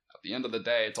at the end of the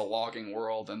day, it's a logging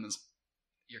world, and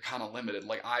you're kind of limited.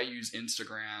 Like, I use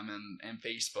Instagram and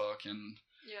Facebook and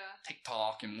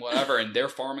TikTok and whatever, and they're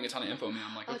farming a ton of info. And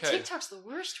I'm like, okay. TikTok's the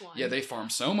worst one. Yeah, they farm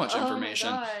so much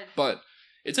information. My God. But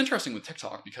it's interesting with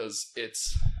TikTok, because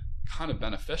it's kind of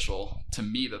beneficial to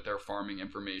me that they're farming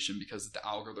information, because the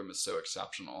algorithm is so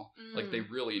exceptional. Like, they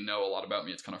really know a lot about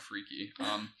me. It's kind of freaky.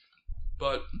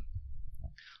 But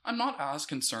I'm not as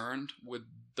concerned with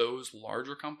those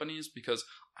larger companies, because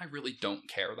I really don't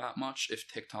care that much if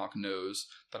TikTok knows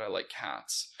that I like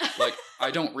cats. Like,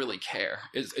 I don't really care.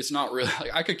 It's not really,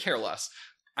 like, I could care less.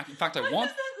 In fact, I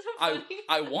want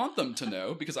I want them to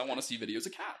know, because I want to see videos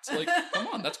of cats. Like, come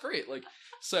on, that's great. Like,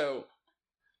 so,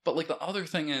 but like the other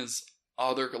thing is,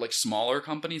 other like smaller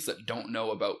companies that don't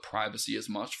know about privacy as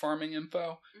much farming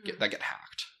info that get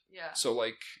hacked. Yeah. So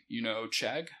like,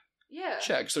 Chegg. Yeah.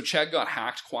 Chegg. So Chegg got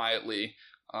hacked quietly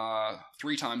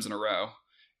 3 times in a row,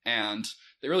 and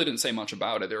they really didn't say much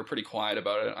about it. They were pretty quiet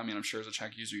about it. I mean, I'm sure as a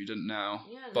Chegg user you didn't know,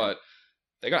 but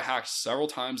they got hacked several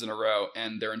times in a row,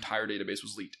 and their entire database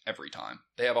was leaked every time.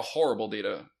 They have a horrible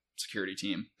data security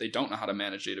team. They don't know how to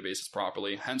manage databases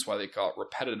properly, hence why they got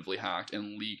repetitively hacked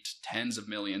and leaked tens of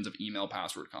millions of email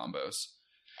password combos.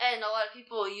 And a lot of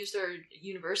people use their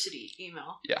university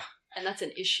email. Yeah. And that's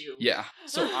an issue. Yeah.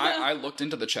 So I looked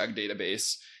into the Chegg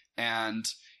database, and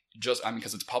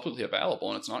because it's publicly available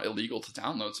and it's not illegal to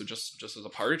download. So just as a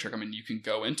party trick, I mean, you can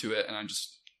go into it, and I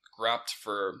just grabbed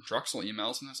for Drexel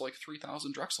emails, and there's like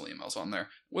 3,000 Drexel emails on there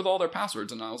with all their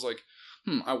passwords. And I was like,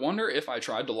 I wonder if I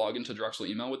tried to log into Drexel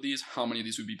email with these, how many of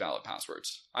these would be valid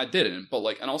passwords? I didn't, but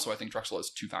and also I think Drexel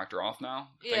has 2-factor auth now.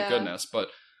 Thank goodness. But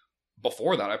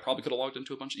before that, I probably could have logged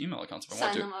into a bunch of email accounts if I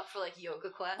wanted to. Sign them up for like yoga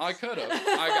class. I could have.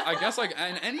 I guess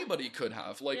and anybody could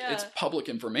have. It's public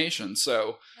information,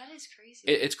 so that is crazy.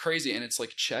 It's crazy, and it's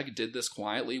like Chegg did this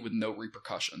quietly with no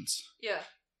repercussions. Yeah,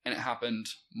 and it happened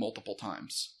multiple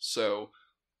times, so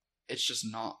it's just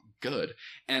not good.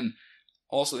 And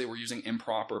also, they were using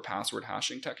improper password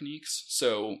hashing techniques,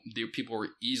 so people were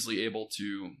easily able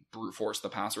to brute force the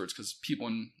passwords, because people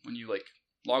when you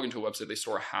log into a website, they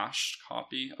store a hashed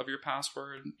copy of your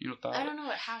password. You know what that? I don't know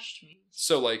what hashed means.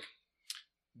 So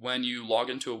when you log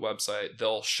into a website,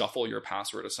 they'll shuffle your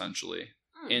password essentially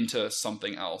into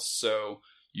something else. So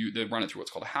they run it through what's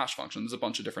called a hash function. There's a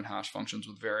bunch of different hash functions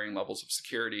with varying levels of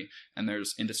security, and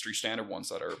there's industry standard ones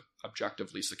that are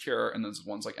objectively secure, and there's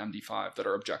ones like MD5 that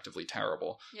are objectively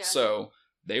terrible. Yeah. So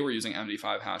they were using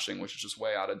MD5 hashing, which is just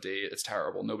way out of date. It's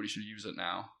terrible. Nobody should use it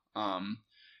now. And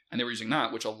they were using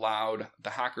that, which allowed the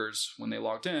hackers, when they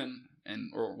logged in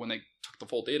or when they took the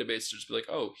full database, to just be like,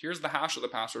 oh, here's the hash of the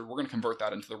password. We're going to convert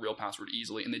that into the real password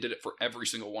easily. And they did it for every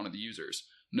single one of the users.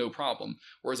 No problem.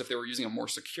 Whereas if they were using a more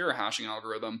secure hashing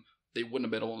algorithm, they wouldn't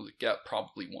have been able to get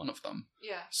probably one of them.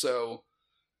 Yeah. So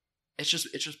it's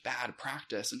just bad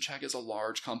practice. And Chegg is a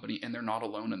large company, and they're not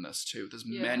alone in this too. There's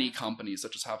many companies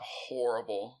that just have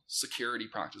horrible security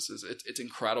practices. It's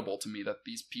incredible to me that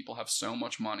these people have so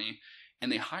much money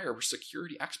and they hire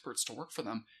security experts to work for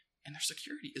them, and their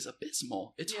security is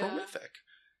abysmal. It's horrific.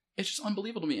 It's just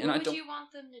unbelievable to me. What would you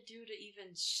want them to do to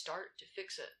even start to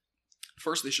fix it?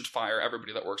 First, they should fire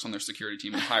everybody that works on their security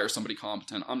team and hire somebody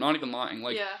competent. I'm not even lying.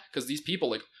 Because these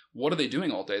people, what are they doing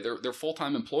all day? They're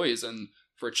full-time employees, and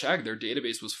for Chegg, their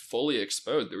database was fully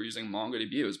exposed. They were using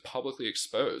MongoDB. It was publicly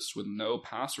exposed with no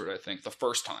password, I think, the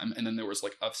first time. And then there was,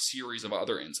 a series of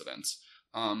other incidents.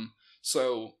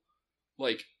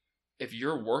 If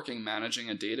you're managing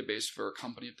a database for a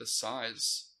company of this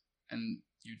size, and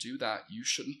you do that, you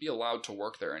shouldn't be allowed to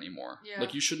work there anymore. Yeah.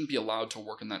 You shouldn't be allowed to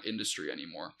work in that industry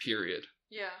anymore, period.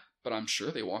 Yeah. But I'm sure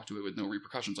they walked away with no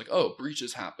repercussions. Oh,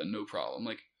 breaches happen, no problem.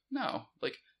 No.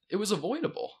 It was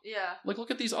avoidable. Yeah. Look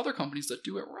at these other companies that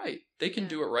do it right. They can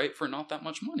do it right for not that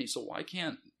much money, so why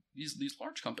can't these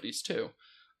large companies too?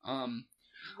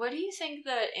 What do you think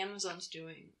that Amazon's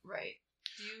doing right?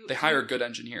 They hire good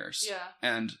engineers. Yeah.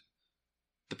 And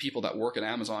the people that work at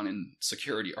Amazon in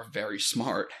security are very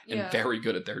smart and very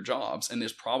good at their jobs. And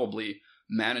there's probably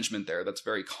management there that's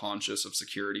very conscious of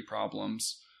security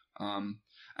problems. And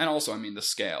also, the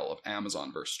scale of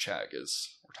Amazon versus Chegg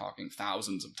we're talking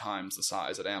thousands of times the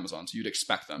size at Amazon. So you'd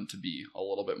expect them to be a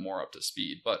little bit more up to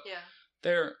speed. But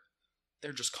they're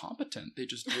just competent. They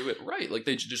just do it right.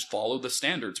 They just follow the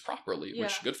standards properly,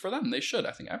 which good for them. They should.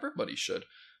 I think everybody should.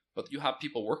 But you have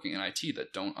people working in IT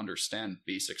that don't understand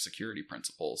basic security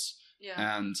principles.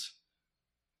 Yeah. And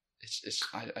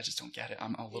I just don't get it.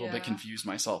 I'm a little bit confused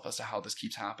myself as to how this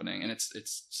keeps happening. And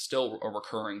it's still a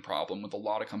recurring problem with a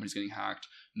lot of companies getting hacked.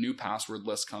 New password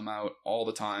lists come out all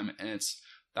the time. And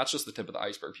that's just the tip of the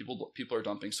iceberg. People are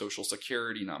dumping social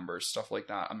security numbers, stuff like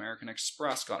that. American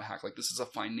Express got hacked. This is a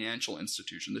financial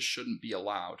institution. This shouldn't be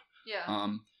allowed. Yeah.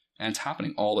 And it's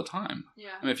happening all the time.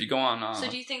 Yeah. If you go on... So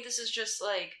do you think this is just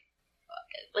a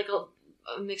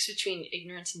mix between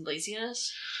ignorance and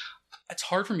laziness? It's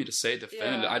hard for me to say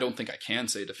definitively. I don't think I can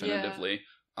say definitively.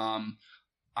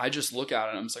 I just look at it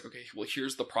and I'm just okay, well,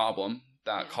 here's the problem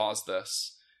that caused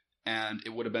this. And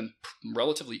it would have been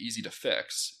relatively easy to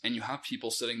fix. And you have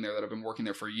people sitting there that have been working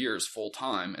there for years full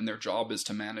time, and their job is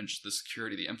to manage the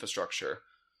security, the infrastructure.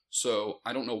 So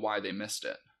I don't know why they missed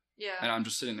it. Yeah. And I'm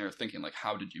just sitting there thinking,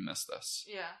 how did you miss this?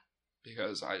 Yeah.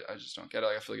 Because I just don't get it.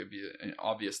 I feel like it'd be an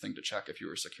obvious thing to check if you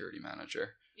were a security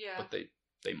manager. Yeah. But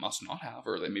they must not have,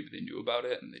 or maybe they knew about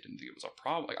it and they didn't think it was a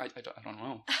problem. I don't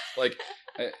know.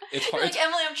 It's hard.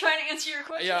 Emily, I'm trying to answer your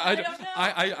question. Yeah, I don't know.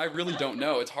 I really don't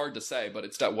know. It's hard to say, but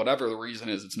it's that whatever the reason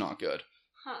is, it's not good.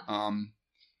 Huh.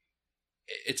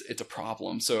 It's a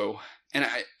problem. So, and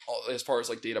as far as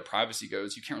data privacy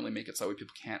goes, you can't really make it so that way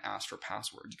people can't ask for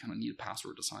passwords. You kind of need a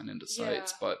password to sign into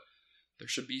sites, but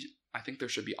I think there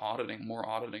should be more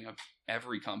auditing of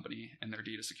every company and their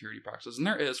data security practices. And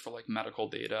there is for medical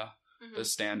data, the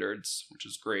standards, which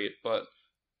is great. But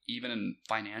even in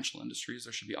financial industries,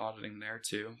 there should be auditing there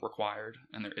too, required.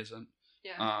 And there isn't.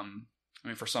 Yeah.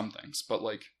 For some things, but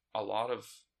a lot of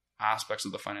aspects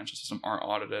of the financial system aren't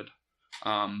audited.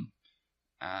 And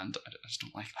I just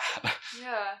don't like that.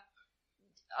 Yeah.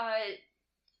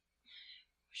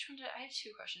 Which one I had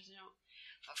two questions.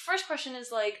 First question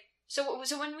is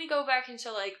So when we go back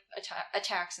into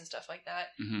attacks and stuff like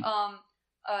that,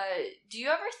 do you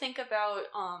ever think about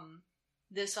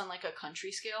this on a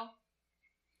country scale?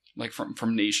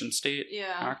 From nation state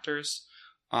actors?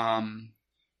 Not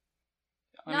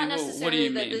necessarily what do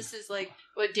you that mean? This is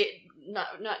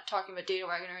not talking about data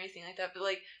wagon or anything like that, but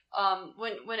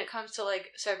when it comes to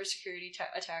cybersecurity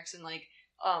attacks and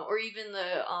or even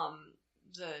the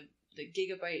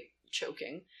gigabyte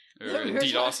choking.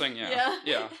 DDoSing, yeah.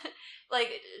 Do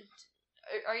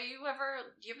you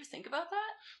ever think about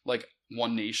that?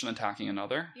 One nation attacking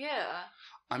another? Yeah.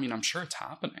 I'm sure it's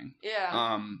happening.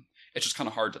 Yeah. It's just kind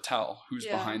of hard to tell who's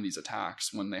behind these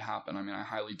attacks when they happen. I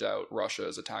highly doubt Russia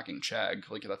is attacking Chegg.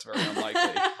 That's very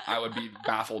unlikely. I would be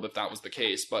baffled if that was the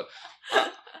case. But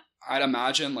I'd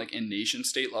imagine, in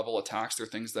nation-state level attacks, there are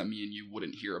things that me and you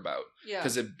wouldn't hear about. Yeah.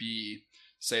 Because it'd be,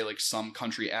 say, some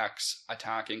country X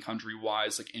attacking country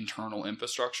Y's, internal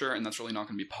infrastructure, and that's really not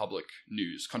going to be public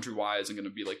news. Country Y isn't going to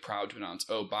be, proud to announce,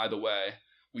 oh, by the way,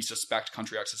 we suspect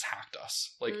country X has hacked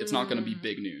us. Like, it's not going to be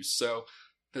big news. So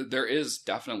there is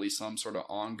definitely some sort of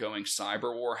ongoing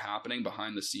cyber war happening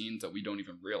behind the scenes that we don't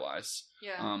even realize.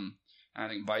 Yeah. I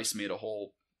think Vice made a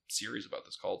whole series about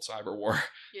this called Cyber War.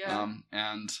 Yeah.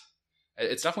 And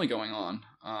it's definitely going on.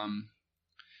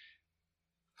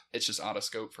 It's just out of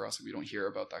scope for us. We don't hear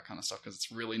about that kind of stuff because it's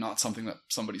really not something that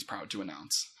somebody's proud to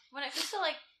announce. When it comes to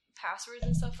like passwords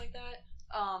and stuff like that,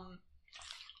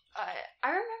 I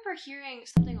remember hearing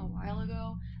something a while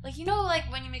ago. Like, you know, like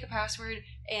when you make a password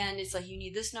and it's like you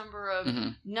need this number of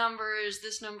numbers,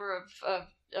 this number of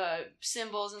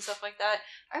symbols and stuff like that.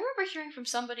 I remember hearing from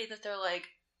somebody that they're like,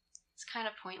 it's kind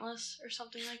of pointless or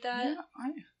something like that.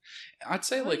 Yeah, I'd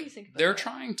say what like they're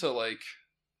trying to like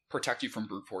protect you from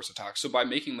brute force attacks. So by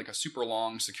making like a super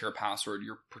long secure password,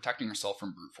 you're protecting yourself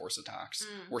from brute force attacks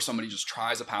where somebody just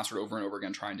tries a password over and over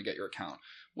again trying to get your account,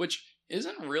 which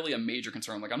isn't really a major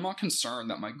concern. Like, I'm not concerned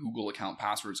that my Google account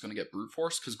password is going to get brute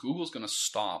force because Google's going to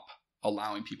stop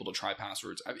allowing people to try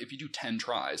passwords. If you do 10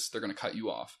 tries, they're going to cut you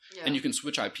off. Yeah. And you can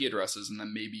switch IP addresses, and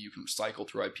then maybe you can cycle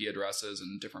through IP addresses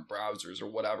and different browsers or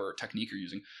whatever technique you're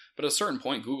using. But at a certain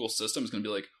point, Google's system is going to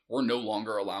be like, we're no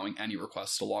longer allowing any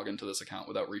requests to log into this account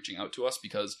without reaching out to us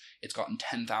because it's gotten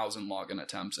 10,000 login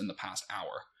attempts in the past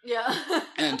hour. Yeah.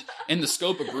 And in the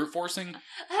scope of brute forcing...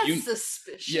 That's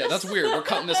suspicious. Yeah, that's weird. We're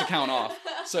cutting this account off.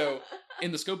 So...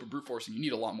 in the scope of brute forcing, you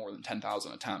need a lot more than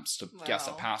 10,000 attempts to guess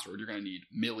a password. You're going to need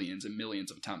millions and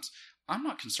millions of attempts. I'm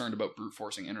not concerned about brute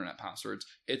forcing internet passwords.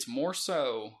 It's more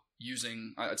so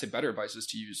using, I'd say better advice is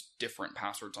to use different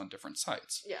passwords on different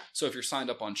sites. Yeah. So if you're signed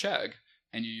up on Chegg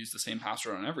and you use the same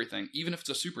password on everything, even if it's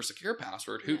a super secure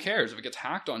password, who cares? If it gets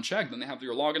hacked on Chegg, then they have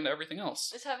your login to everything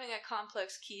else. It's having a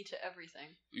complex key to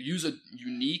everything. Use a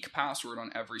unique password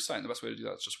on every site. And the best way to do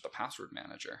that is just with a password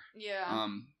manager. Yeah.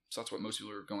 So that's what most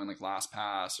people are going like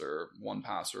LastPass or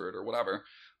 1Password or whatever.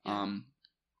 Yeah.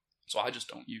 So I just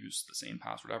don't use the same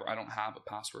password ever. I don't have a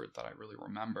password that I really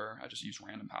remember. I just use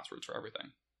random passwords for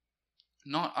everything.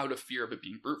 Not out of fear of it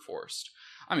being brute forced.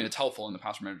 I mean, it's helpful in the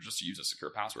password manager just to use a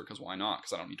secure password because why not?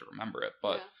 Because I don't need to remember it.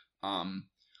 But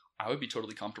I would be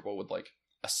totally comfortable with like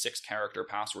a 6-character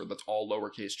password that's all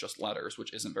lowercase, just letters,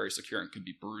 which isn't very secure and could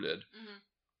be brooted. Mm-hmm.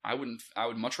 I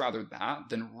would much rather that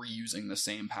than reusing the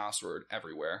same password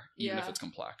everywhere, even if it's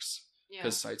complex.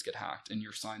 Because sites get hacked and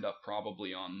you're signed up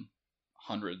probably on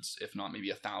hundreds, if not maybe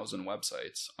 1,000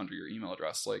 websites under your email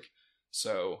address. Like,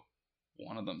 so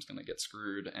one of them's going to get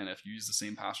screwed. And if you use the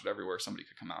same password everywhere, somebody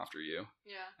could come after you.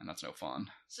 Yeah. And that's no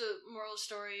fun. So moral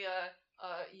story,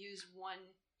 use one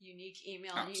unique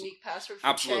email and unique password for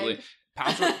Chegg.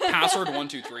 Password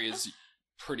 123 is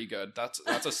pretty good. That's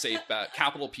a safe bet.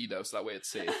 Capital P though, so that way it's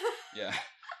safe. Yeah.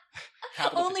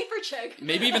 Only for Chegg.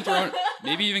 Maybe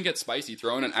even get spicy.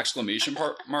 Throw in an exclamation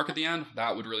mark at the end.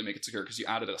 That would really make it secure because you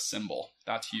added a symbol.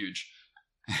 That's huge.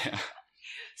 Yeah.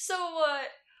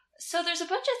 So there's a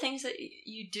bunch of things that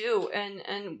you do,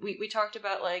 and we talked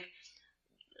about like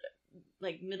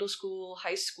middle school,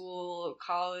 high school,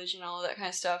 college, and all of that kind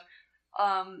of stuff.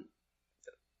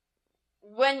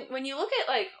 When you look at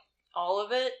like all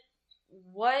of it,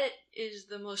 what is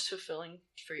the most fulfilling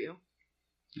for you?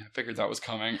 I figured that was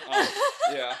coming.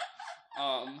 Yeah.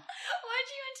 Why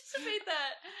did you anticipate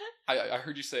that? I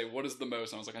heard you say, what is the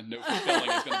most? And I was like, I know fulfilling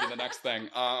is going to be the next thing.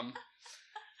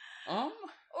 Or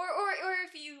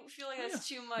if you feel like that's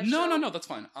too much. No, that's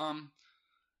fine.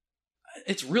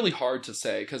 It's really hard to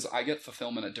say because I get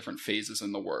fulfillment at different phases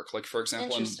in the work. Like, for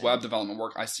example, in web development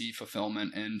work, I see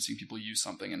fulfillment in seeing people use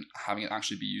something and having it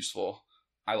actually be useful.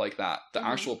 I like that. The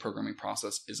actual programming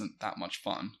process isn't that much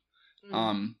fun.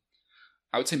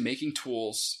 I would say making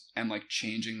tools and like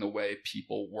changing the way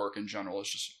people work in general is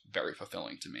just very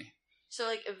fulfilling to me. So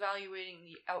like evaluating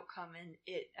the outcome and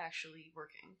it actually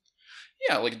working.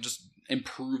 Yeah, like just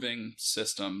improving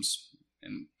systems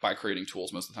and by creating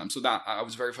tools most of the time. So that I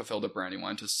was very fulfilled at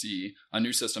Brandywine to see a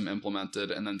new system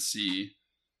implemented and then see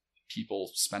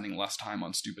people spending less time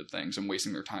on stupid things and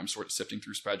wasting their time sort of sifting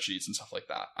through spreadsheets and stuff like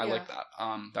that. I like that.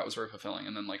 That was very fulfilling.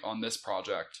 And then like on this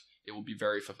project, it will be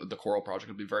the Coral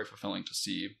project will be very fulfilling to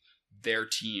see their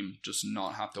team just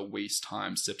not have to waste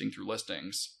time sifting through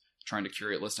listings, trying to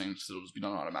curate listings, so it'll just be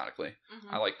done automatically.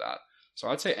 I like that. So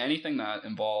I'd say anything that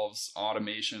involves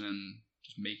automation and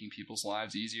just making people's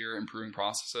lives easier, improving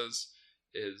processes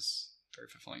is very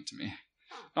fulfilling to me.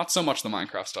 Not so much the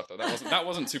Minecraft stuff though. That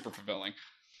wasn't super fulfilling.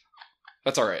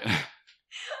 That's all right. Well,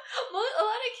 a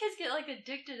lot of kids get like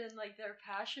addicted and like their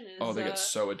passion is. Oh, they get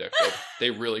so addicted. They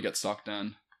really get sucked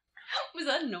in. Was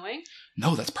that annoying?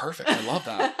 No, that's perfect. I love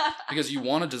that. Because you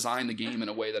want to design the game in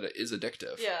a way that it is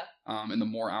addictive. Yeah. And the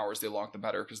more hours they log, the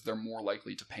better, because they're more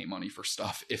likely to pay money for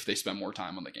stuff if they spend more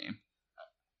time on the game.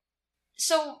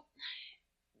 So,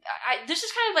 this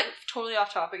is kind of like totally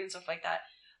off topic and stuff like that,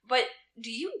 but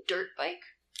do you dirt bike?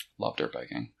 Love dirt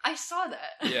biking. I saw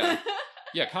that. Yeah.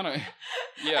 Yeah, kind of.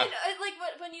 Yeah.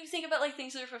 Like, when you think about like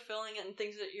things that are fulfilling and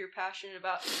things that you're passionate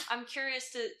about, I'm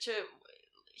curious to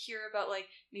hear about like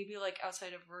maybe like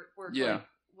outside of work, yeah, like,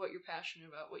 what you're passionate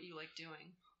about, what you like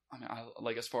doing. I mean, I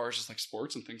like, as far as just like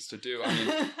sports and things to do, I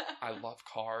mean, I love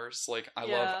cars. Like, I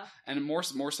love, and more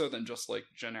so than just like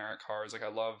generic cars. Like, I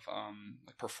love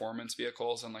like performance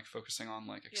vehicles and like focusing on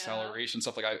like acceleration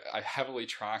stuff. Like, I heavily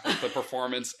track like the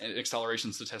performance and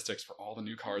acceleration statistics for all the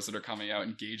new cars that are coming out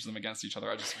and gauge them against each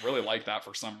other. I just really like that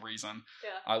for some reason. Yeah.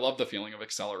 I love the feeling of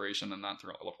acceleration and that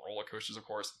through. I love roller coasters, of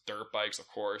course, dirt bikes, of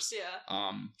course.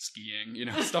 Yeah. Skiing, you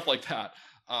know, stuff like that.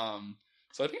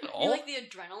 So I think you like the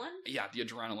adrenaline? Yeah, the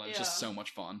adrenaline is just so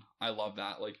much fun. I love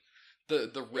that. Like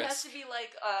the risk. It has to be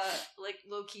like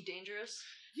low key dangerous.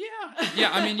 Yeah.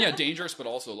 Yeah, I mean, yeah, dangerous, but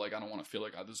also like I don't want to feel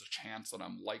like there's a chance that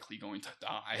I'm likely going to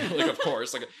die. Like, of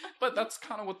course, like, but that's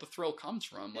kind of what the thrill comes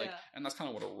from. Like, and that's kind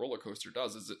of what a roller coaster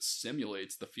does, is it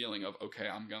simulates the feeling of, okay,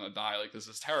 I'm gonna die. Like, this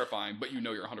is terrifying, but you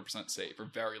know you're 100% safe or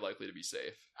very likely to be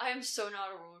safe. I am so not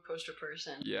a roller coaster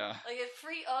person. Yeah. Like,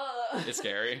 it's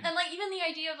scary. And like even the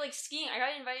idea of like skiing, I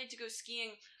got invited to go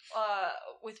skiing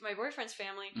with my boyfriend's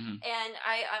family, and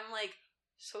I'm like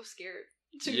so scared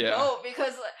to go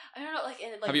because like, I don't know, like,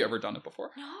 have you ever done it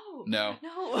before? No.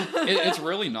 It's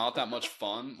really not that much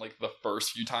fun like the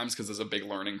first few times because there's a big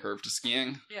learning curve to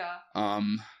skiing.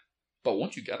 But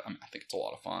once you get it, I mean, I think it's a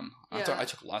lot of fun. I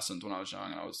took lessons when I was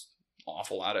young and I was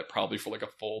awful at it probably for like a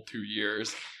full 2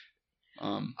 years.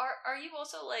 Are you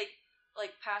also like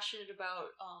passionate about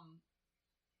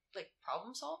like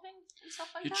problem solving and stuff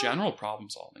like that? General problem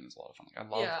solving is a lot of fun.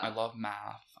 Like, I love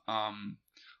math.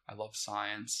 I love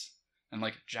science. And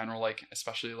like general, like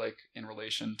especially like in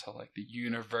relation to like the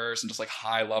universe and just like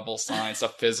high level science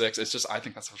stuff, physics. It's just, I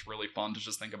think that's what's really fun to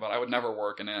just think about. I would never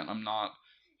work in it. I'm not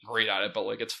great at it, but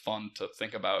like it's fun to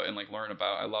think about and like learn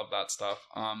about. I love that stuff.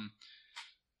 I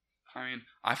mean,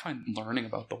 I find learning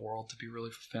about the world to be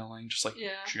really fulfilling. Just like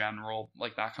general,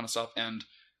 like that kind of stuff. And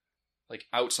like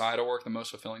outside of work, the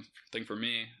most fulfilling thing for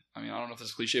me, I mean, I don't know if this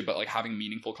is cliche, but like having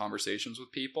meaningful conversations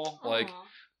with people, like.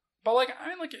 But, like, I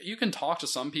mean, like, you can talk to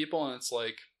some people and it's,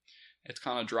 like, it's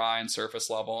kind of dry and surface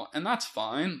level, and that's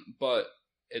fine, but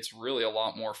it's really a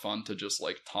lot more fun to just,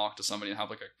 like, talk to somebody and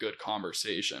have, like, a good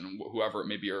conversation, whoever it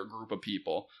may be, or a group of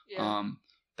people,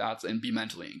 and be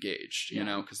mentally engaged, you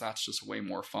know, because that's just way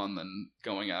more fun than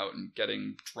going out and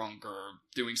getting drunk or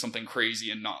doing something crazy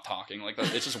and not talking. Like,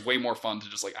 it's just way more fun to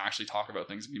just, like, actually talk about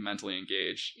things and be mentally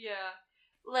engaged. Yeah.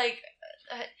 Like,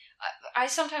 I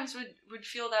sometimes would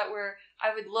feel that where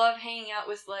I would love hanging out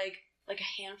with like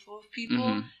a handful of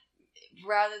people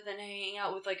rather than hanging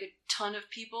out with like a ton of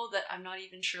people that I'm not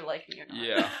even sure like me or not.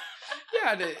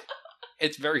 Yeah,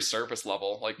 it's very surface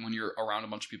level, like when you're around a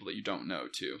bunch of people that you don't know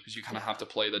too, because you kind of have to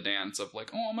play the dance of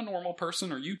like, oh, I'm a normal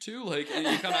person, or you too, like, and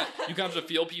you kind of have to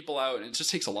feel people out, and it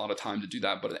just takes a lot of time to do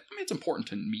that. But I mean, it's important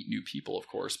to meet new people, of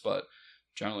course, but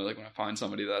generally, like when I find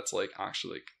somebody that's like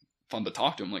actually like fun to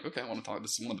talk to, I'm like, okay, I want to talk.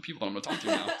 This is one of the people that I'm going to talk to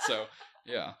now. So,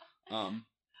 yeah. One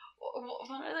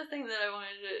other thing that I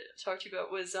wanted to talk to you about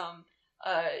was,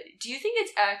 do you think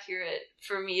it's accurate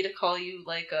for me to call you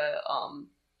like a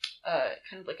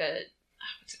kind of like a,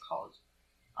 what's it called?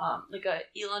 Like a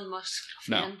Elon Musk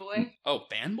fanboy? No. Oh,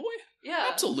 fanboy? Yeah.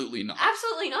 Absolutely not.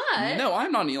 Absolutely not. No,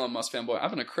 I'm not an Elon Musk fanboy. I've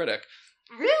been a critic.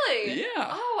 Really? Yeah.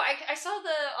 Oh, I saw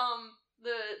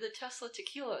the Tesla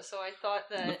tequila, so I thought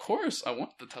that... Of course, I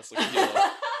want the Tesla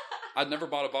tequila. I'd never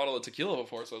bought a bottle of tequila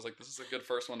before, so I was like, this is a good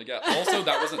first one to get. Also,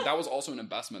 that was also an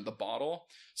investment. The bottle,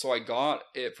 so I got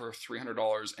it for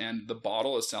 $300, and the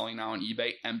bottle is selling now on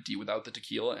eBay empty without the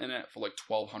tequila in it for like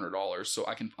 $1,200. So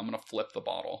I'm gonna flip the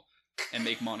bottle and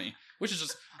make money, which is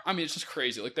just, I mean, it's just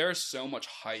crazy. Like, there's so much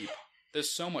hype. There's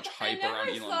so much hype around Elon.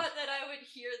 I never thought that I would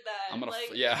hear that. I'm gonna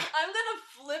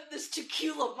flip this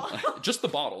tequila bottle. Just the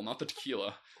bottle, not the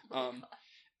tequila.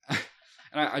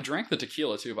 And I drank the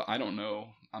tequila too, but I don't know.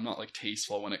 I'm not like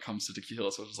tasteful when it comes to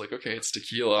tequila, so I was like, okay, it's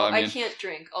tequila. Well, I mean, I can't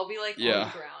drink. I'll be like on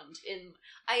the ground.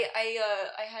 I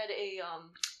had a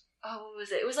what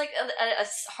was it? It was like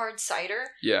a hard cider.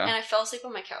 Yeah. And I fell asleep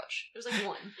on my couch. It was like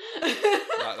one.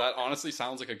 that honestly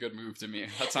sounds like a good move to me.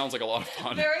 That sounds like a lot of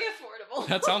fun. Very affordable.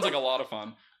 That sounds like a lot of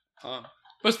fun. But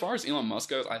as far as Elon Musk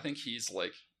goes, I think he's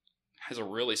like, he's a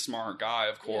really smart guy,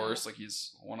 of course. Like,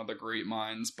 he's one of the great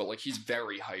minds, but, like, he's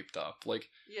very hyped up. Like,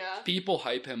 people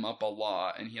hype him up a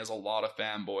lot, and he has a lot of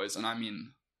fanboys. And I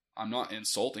mean, I'm not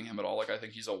insulting him at all. Like, I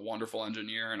think he's a wonderful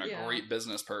engineer and a great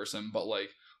business person, but, like,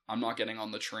 I'm not getting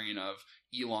on the train of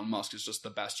Elon Musk is just the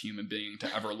best human being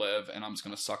to ever live, and I'm just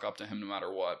going to suck up to him no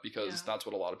matter what, because that's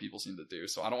what a lot of people seem to do.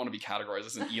 So I don't want to be categorized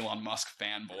as an Elon Musk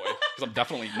fanboy, because I'm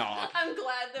definitely not. I'm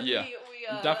glad that we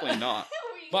I'm definitely not.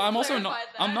 But I'm also not,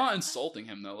 I'm not insulting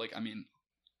him, though. Like, I mean,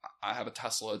 I have a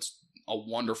Tesla. It's a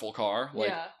wonderful car.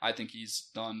 Like, I think he's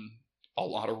done a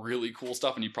lot of really cool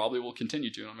stuff, and he probably will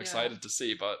continue to, and I'm excited to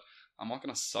see, but I'm not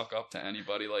going to suck up to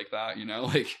anybody like that, you know?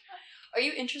 Like, are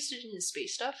you interested in his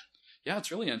space stuff? Yeah,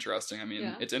 it's really interesting. I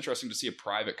mean, it's interesting to see a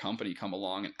private company come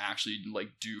along and actually, like,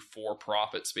 do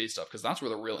for-profit space stuff, because that's where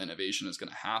the real innovation is going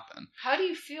to happen. How do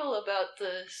you feel about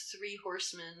the three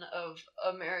horsemen of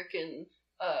American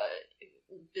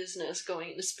business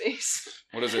going into space?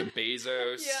 What is it?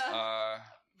 Bezos?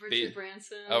 Richard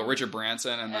Branson. Oh, Richard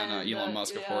Branson, and then Elon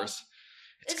Musk, of course.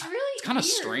 It's kind of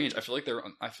strange. I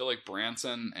feel like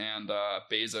Branson and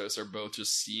Bezos are both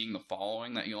just seeing the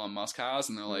following that Elon Musk has,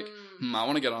 and they're like, I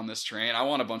want to get on this train. I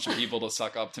want a bunch of people to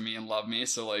suck up to me and love me.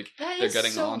 So, like, they're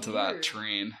getting onto that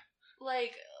train.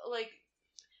 Like,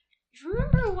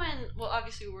 remember when? Well,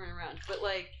 obviously we weren't around, but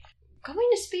like, going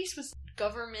to space was a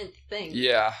government thing.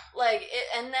 Yeah. Like,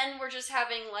 and then we're just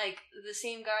having like the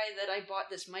same guy that I bought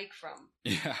this mic from.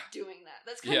 Yeah. Doing that.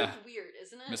 That's kind of weird,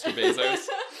 isn't it? Mr. Bezos.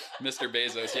 Mr.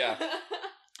 Bezos. Yeah.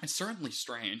 It's certainly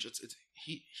strange.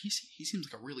 He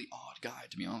seems like a really odd guy,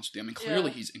 to be honest with you. I mean, clearly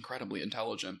he's incredibly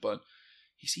intelligent, but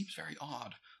he seems very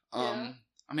odd.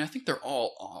 I mean, I think they're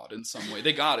all odd in some way.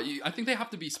 They got it. I think they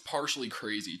have to be partially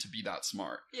crazy to be that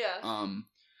smart. Yeah.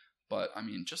 But, I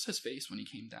mean, just his face when he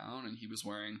came down, and he was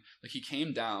wearing, like, he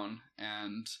came down,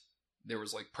 and there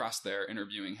was, like, press there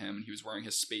interviewing him, and he was wearing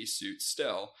his spacesuit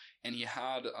still, and he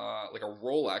had, like, a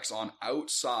Rolex on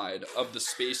outside of the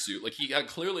spacesuit. Like, he had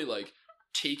clearly, like,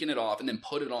 taken it off and then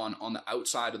put it on the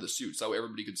outside of the suit so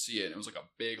everybody could see it. And it was, like, a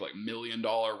big, like, $1 million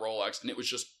Rolex, and it was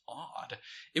just odd.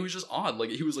 It was just odd. Like,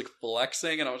 he was, like,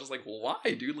 flexing, and I was just like, why,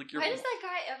 dude? Like, why does that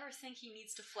guy ever think he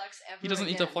needs to flex ever He doesn't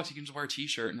again? need to flex. He can just wear a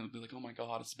t-shirt, and he'll be like, oh my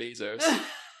god, it's Bezos.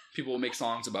 People will make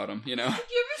songs about him, you know? Do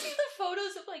you ever see the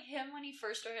photos of, like, him when he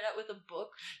first started out with a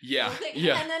book? Yeah, like,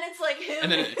 yeah. And then it's, like, him. And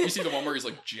then you see the one where he's,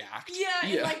 like, jacked. Yeah,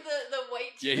 in, like, the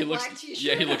white black t-shirt.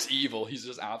 Yeah, he looks evil. He's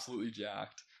just absolutely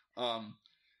jacked.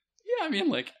 Yeah, I mean,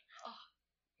 like,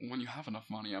 when you have enough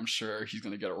money, I'm sure he's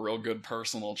going to get a real good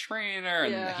personal trainer,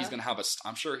 and he's going to have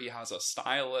I'm sure he has a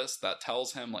stylist that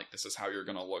tells him, like, this is how you're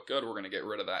going to look good. We're going to get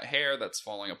rid of that hair that's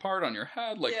falling apart on your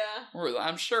head. Like,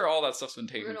 I'm sure all that stuff's been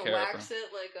taken care of. We're going to wax it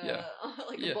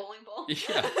like a bowling ball.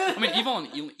 Yeah. I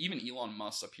mean, even Elon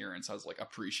Musk's appearance has, like,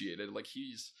 appreciated. Like,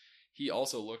 he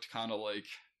also looked kind of like,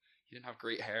 he didn't have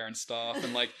great hair and stuff,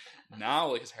 and, like,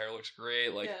 now, like, his hair looks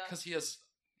great, like, because he has...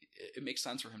 It makes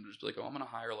sense for him to just be like, oh, I'm going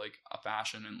to hire, like, a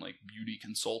fashion and, like, beauty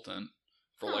consultant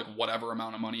for, like, whatever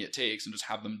amount of money it takes, and just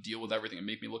have them deal with everything and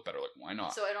make me look better. Like, why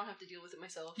not? So I don't have to deal with it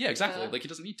myself. Yeah, exactly. Like, he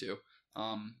doesn't need to.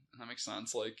 And that makes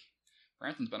sense. Like,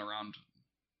 Branson's been around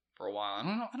for a while. I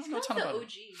don't know a ton about him.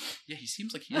 Yeah, he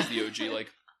seems like he is the OG. Like,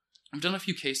 I've done a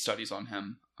few case studies on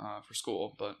him for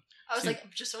school, but... I was like,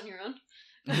 just on your own?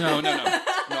 No. No,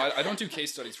 I don't do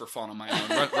case studies for fun on my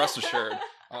own. Rest assured.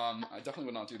 I definitely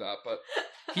would not do that, but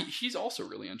he's also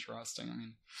really interesting. I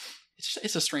mean,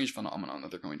 it's a strange phenomenon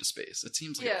that they're going to space. It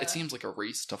seems like a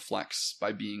race to flex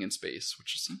by being in space,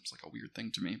 which just seems like a weird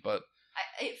thing to me. But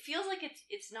it feels like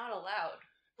it's not allowed.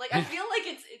 Like, I feel like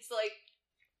it's like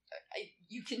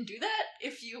you can do that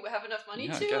if you have enough money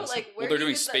to. I guess. Like, where they're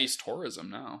doing space tourism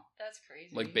now. That's crazy.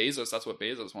 Like Bezos, that's what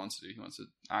Bezos wants to do. He wants to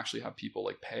actually have people,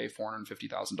 like, pay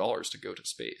 $450,000 to go to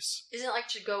space. Isn't it like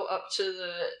to go up to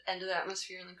the end of the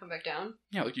atmosphere and then come back down?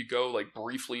 Yeah, like you go, like,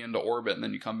 briefly into orbit and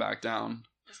then you come back down.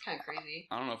 That's kind of crazy.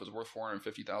 I don't know if it's worth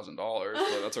 $450,000,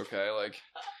 but that's okay. Like,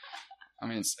 I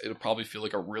mean, it'll probably feel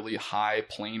like a really high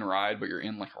plane ride, but you're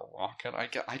in, like, a rocket.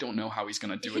 I don't know how he's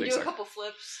going to do it exactly. You can do a couple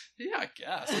flips. Yeah, I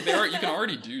guess. Like, you can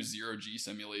already do zero-G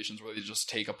simulations where they just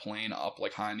take a plane up,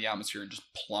 like, high in the atmosphere and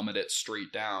just plummet it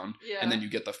straight down. Yeah. And then you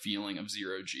get the feeling of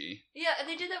zero-G. Yeah, and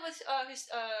they did that with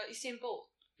Usain Bolt.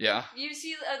 Yeah. You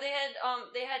see,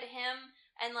 they had him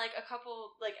and, like, a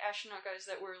couple, like, astronaut guys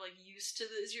that were, like, used to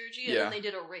the zero-G, and then they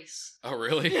did a race. Oh,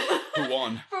 really? Who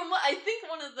won? I think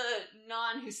one of the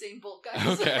non-Usain Bolt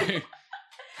guys. Okay.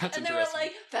 That's and they were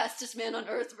like, fastest man on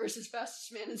Earth versus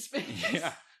fastest man in space.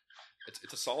 Yeah.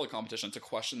 It's a solid competition. It's a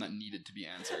question that needed to be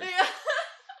answered. Yeah.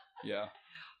 Yeah.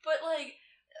 But, like,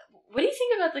 what do you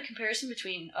think about the comparison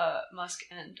between Musk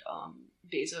and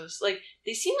Bezos? Like,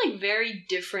 they seem like very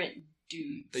different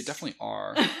dudes. They definitely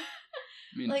are.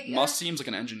 I mean, like, Musk seems like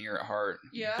an engineer at heart.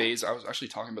 Yeah. I was actually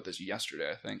talking about this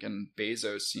yesterday, I think, and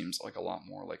Bezos seems like a lot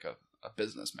more like a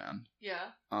businessman. Yeah.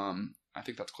 I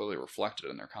think that's clearly reflected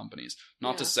in their companies.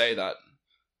 Not to say that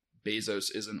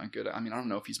Bezos isn't a good, I mean, I don't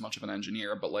know if he's much of an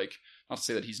engineer, but like, not to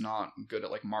say that he's not good at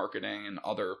like marketing and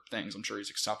other things. I'm sure he's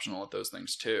exceptional at those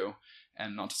things too.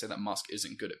 And not to say that Musk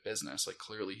isn't good at business. Like,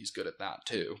 clearly he's good at that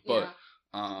too. But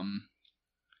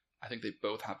I think they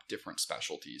both have different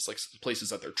specialties, like places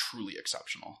that they're truly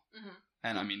exceptional. Mm-hmm.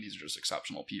 And I mean, these are just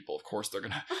exceptional people. Of course, they're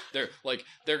gonna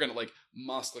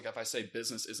Musk. Like, if I say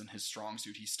business isn't his strong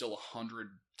suit, he's still 100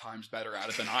 times better at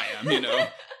it than I am, you know.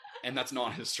 And that's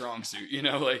not his strong suit, you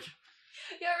know. Like,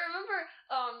 yeah, I remember.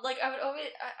 Like, I would always,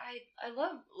 I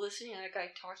love listening to that guy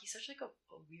talk. He's such like a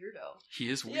weirdo. He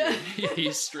is weird. Yeah.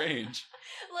 He's strange.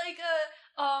 Like,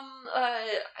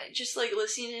 just like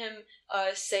listening to him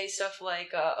say stuff like,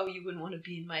 "Oh, you wouldn't want to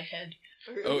be in my head."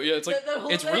 Oh yeah, it's like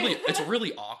it's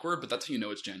really awkward, but that's how you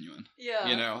know it's genuine. Yeah,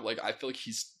 you know, like, I feel like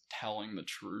he's telling the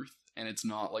truth, and it's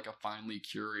not like a finely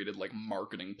curated like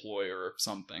marketing ploy or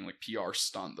something, like PR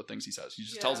stunt. The things he says, he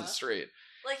just tells it straight.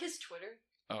 Like his Twitter.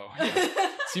 Oh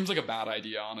yeah, seems like a bad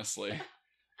idea, honestly.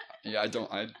 Yeah, I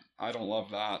don't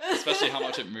love that, especially how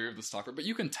much it moved the stock. But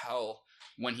you can tell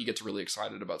when he gets really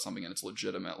excited about something and it's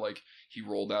legitimate. Like, he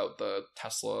rolled out the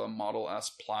Tesla Model S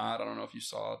Plaid. I don't know if you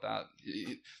saw that.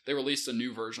 They released a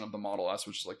new version of the Model S,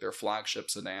 which is like their flagship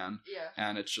sedan. Yeah.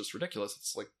 And it's just ridiculous.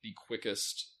 It's like the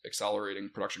quickest accelerating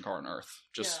production car on Earth.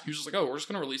 He was just like, oh, we're just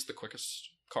going to release the quickest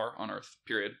car on Earth,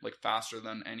 period. Like, faster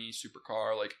than any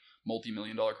supercar, like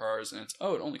multi-million-dollar cars. And it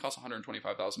only costs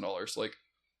 $125,000. Like,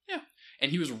 yeah.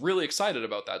 And he was really excited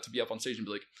about that, to be up on stage and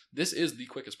be like, this is the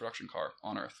quickest production car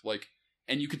on Earth. Like,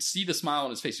 and you could see the smile on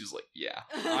his face. He was like, yeah,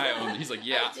 I own it. He's like,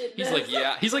 yeah. He's like,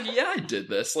 yeah. He's like, yeah, I did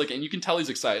this. Like, and you can tell he's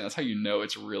excited. That's how you know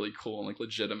it's really cool and like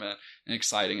legitimate and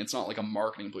exciting. It's not like a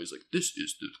marketing play. He's like, this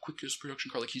is the quickest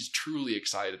production car. Like, he's truly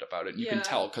excited about it. And you can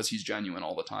tell because he's genuine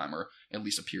all the time, or at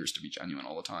least appears to be genuine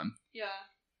all the time. Yeah.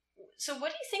 So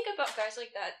what do you think about guys like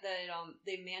that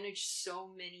they manage so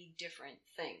many different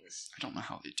things? I don't know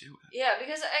how they do it. Yeah,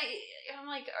 because I'm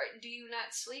like, do you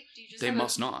not sleep? Do you just? They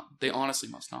must not. They honestly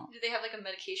must not. Do they have like a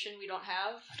medication we don't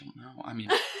have? I don't know. I mean,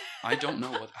 I don't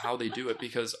know how they do it,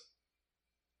 because,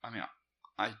 I mean,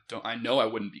 I know I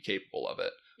wouldn't be capable of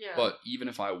it. Yeah. But even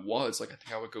if I was, like, I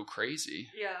think I would go crazy.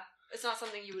 Yeah, it's not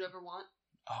something you would ever want.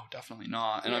 Oh, definitely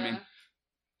not. And I mean,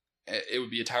 it would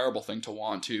be a terrible thing to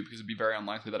want too, because it'd be very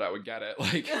unlikely that I would get it.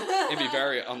 Like, it'd be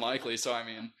very unlikely. So I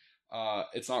mean,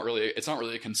 it's not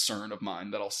really a concern of mine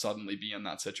that I'll suddenly be in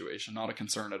that situation. Not a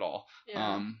concern at all.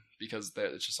 Yeah. Because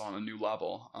it's just on a new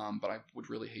level. But I would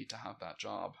really hate to have that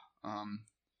job.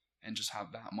 And just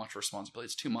have that much responsibility.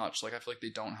 It's too much. Like, I feel like they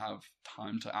don't have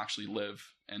time to actually live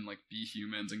and like be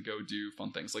humans and go do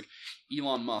fun things. Like,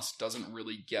 Elon Musk doesn't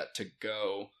really get to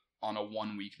go on a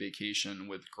 1-week vacation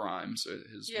with Grimes,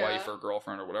 his wife or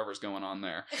girlfriend or whatever's going on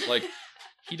there. Like,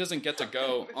 he doesn't get to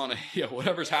go on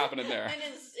whatever's happening there. And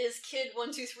his kid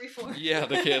 1, 2, 3, 4. Yeah,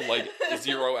 the kid, like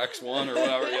 0x1 or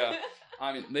whatever. Yeah,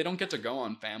 I mean, they don't get to go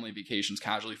on family vacations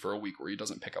casually for a week where he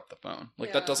doesn't pick up the phone.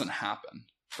 Like, that doesn't happen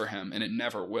for him, and it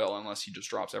never will unless he just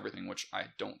drops everything, which I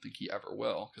don't think he ever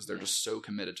will, because they're just so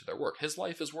committed to their work. His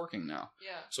life is working now.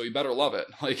 Yeah. So you better love it.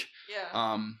 Like,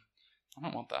 I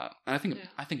don't want that. And I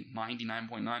think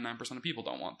 99.99% of people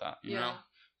don't want that, you know?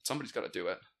 Somebody's got to do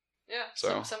it. Yeah.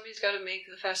 So somebody's got to make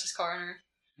the fastest car on Earth.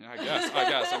 Yeah, I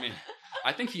guess. I mean,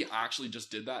 I think he actually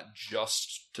just did that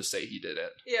just to say he did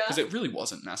it. Yeah. Because it really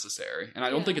wasn't necessary. And I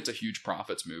don't think it's a huge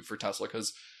profits move for Tesla,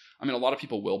 because, I mean, a lot of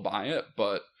people will buy it,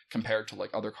 but compared to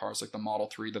like other cars like the Model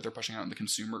 3 that they're pushing out in the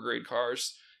consumer grade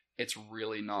cars, it's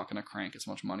really not going to crank as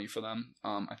much money for them.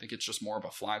 I think it's just more of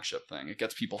a flagship thing. It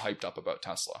gets people hyped up about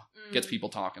Tesla. Gets people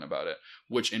talking about it,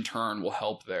 which in turn will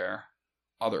help their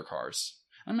other cars.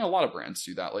 I mean, a lot of brands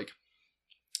do that. Like,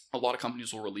 a lot of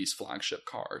companies will release flagship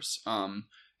cars, and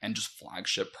just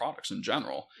flagship products in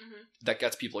general. That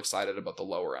gets people excited about the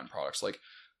lower end products. Like,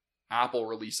 Apple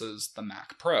releases the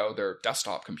Mac Pro, their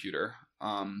desktop computer,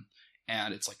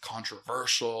 and it's like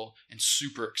controversial and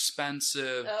super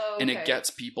expensive. Oh, okay. And it gets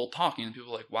people talking, and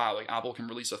people are like, wow, like, Apple can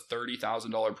release a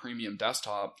 $30,000 premium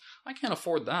desktop. I can't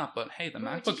afford that, but hey, the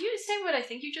MacBook. Did you say what I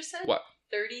think you just said? What?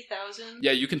 30,000?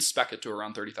 Yeah, you can spec it to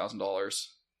around $30,000.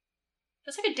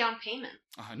 That's like a down payment.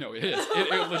 No, it is.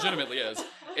 It legitimately is.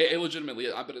 it legitimately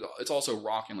is, but it's also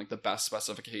rocking like the best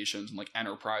specifications and like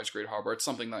enterprise grade hardware. It's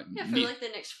something that for like the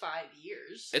next 5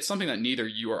 years. It's something that neither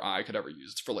you or I could ever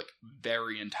use. It's for like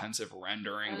very intensive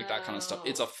rendering, like that kind of stuff.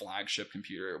 It's a flagship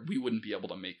computer. We wouldn't be able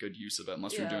to make good use of it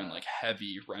unless you're doing like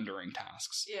heavy rendering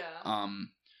tasks. Yeah.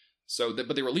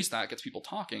 But they release that, gets people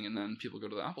talking, and then people go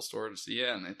to the Apple store to see it,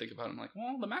 and they think about it and like,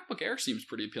 well, the MacBook Air seems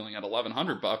pretty appealing at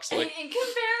 $1,100. Like in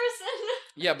comparison.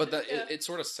 Yeah, but it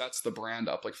sort of sets the brand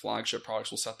up. Like flagship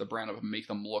products will set the brand up and make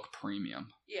them look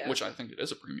premium. Yeah. Which I think it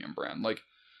is a premium brand. Like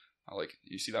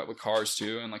you see that with cars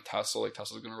too, and like Tesla. Like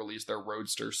Tesla's going to release their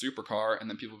Roadster supercar, and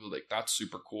then people will be like, "That's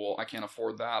super cool. I can't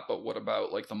afford that." But what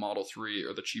about like the Model 3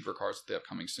 or the cheaper cars that they have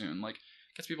coming soon? Like,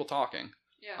 it gets people talking.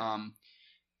 Yeah.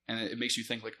 And it makes you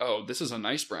think like, oh, this is a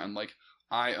nice brand. Like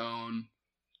I own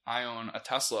a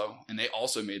Tesla, and they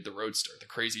also made the Roadster, the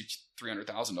crazy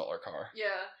 $300,000 car. Yeah.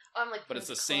 I'm like, but it's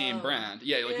the same brand.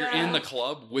 Yeah, like you're in the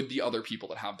club with the other people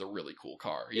that have the really cool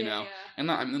car, you know? Yeah. And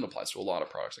that, I mean, it applies to a lot of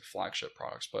products, like flagship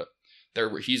products, but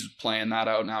he's playing that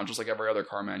out now, just like every other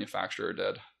car manufacturer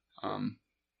did. I wonder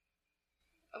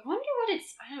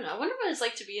I don't know, I wonder what it's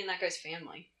like to be in that guy's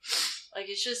family. Like,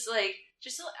 it's just like,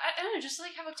 I don't know, just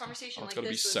like have a conversation like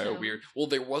this. It's gonna be so weird. Well,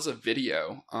 there was a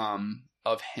video,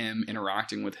 of him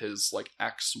interacting with his like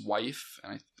ex-wife,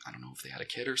 and I don't know if they had a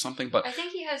kid or something, but I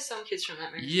think he has some kids from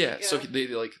that marriage. Yeah, so they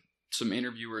like some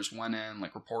interviewers went in,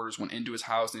 like reporters went into his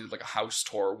house and they did like a house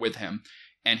tour with him,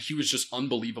 and he was just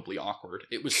unbelievably awkward.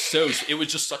 It was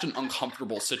just such an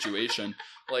uncomfortable situation.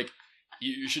 Like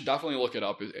you should definitely look it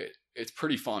up. It's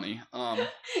pretty funny.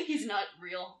 He's not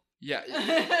real. Yeah,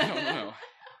 I don't know.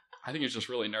 I think he's just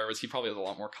really nervous. He probably has a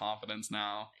lot more confidence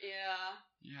now. Yeah.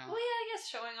 Yeah. Well, yeah, I guess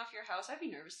showing off your house, I'd be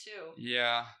nervous too.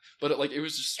 Yeah, but it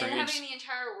was just strange. And having the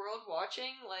entire world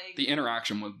watching, like the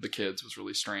interaction with the kids was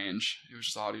really strange. It was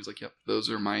just odd. He was like, "Yep,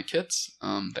 those are my kids.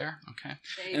 There, okay."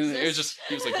 And it was just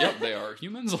he was like, "Yep, they are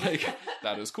humans. Like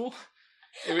that is cool."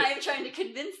 I'm trying to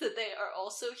convince that they are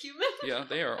also human. Yeah,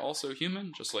 they are also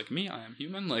human, just like me. I am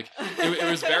human. Like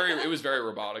it was very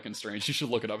robotic and strange. You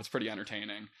should look it up. It's pretty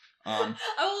entertaining. I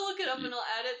will look it up and I'll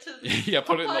add it to the yeah.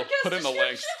 Put it in the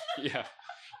links. Yeah.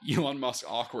 Elon Musk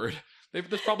awkward.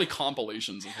 There's probably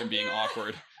compilations of him being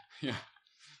awkward. Yeah,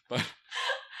 but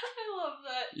I love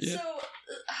that. Yeah. So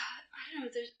I don't know.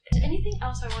 There's anything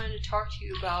else I wanted to talk to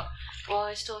you about while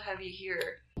I still have you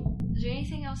here. Is there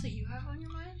anything else that you have on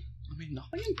your mind? I mean,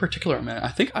 nothing in particular, man. I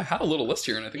think I had a little list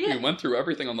here, and I think we went through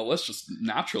everything on the list just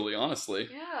naturally, honestly.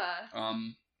 Yeah.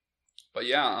 But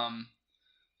yeah,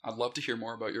 I'd love to hear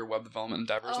more about your web development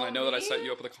endeavors, and I know that I set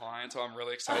you up with a client, so I'm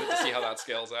really excited to see how that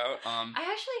scales out. I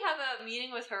actually have a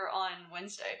meeting with her on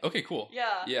Wednesday. Okay, cool.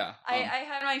 Yeah. Yeah. I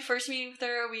had my first meeting with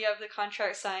her. We have the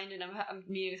contract signed, and I'm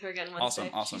meeting with her again Wednesday.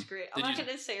 Awesome. She's great. I'm not going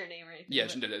to say her name or anything. Yeah,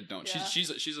 don't. Yeah.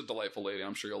 She's a delightful lady.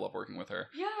 I'm sure you'll love working with her.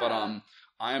 Yeah. But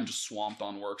I am just swamped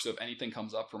on work, so if anything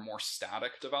comes up for more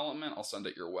static development, I'll send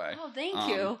it your way. Oh, thank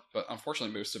you. But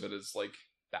unfortunately, most of it is like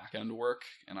back-end work,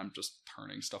 and I'm just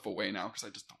turning stuff away now because I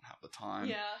just don't have the time.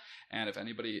 Yeah. And if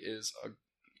anybody is a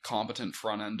competent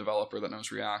front-end developer that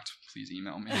knows React, please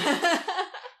email me.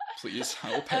 Please,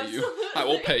 I will pay you. I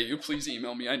will pay you. Please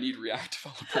email me. I need React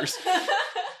developers.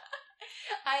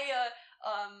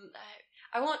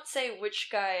 I won't say which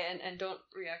guy and don't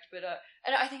react, but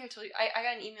and I think I told you I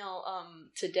got an email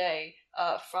today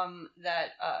from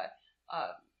that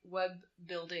web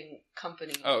building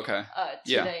company. Oh, okay.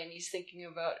 Today, and he's thinking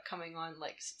about coming on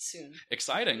like soon.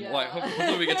 Exciting! Yeah. Well,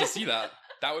 hopefully we get to see that.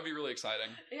 That would be really exciting.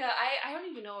 Yeah, I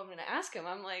don't even know what I'm going to ask him.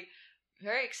 I'm like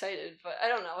very excited, but I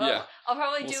don't know. I'll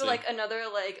probably do like another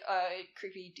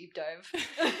creepy deep dive.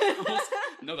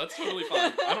 No, that's totally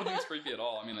fine. I don't think it's creepy at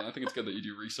all. I mean, I think it's good that you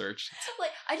do research.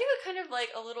 Like I do it kind of like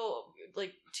a little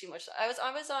like too much. I was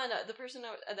on the person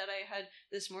that I had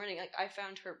this morning. Like I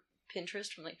found her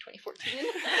Pinterest from like 2014.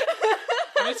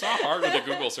 I mean, it's not hard with a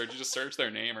Google search. You just search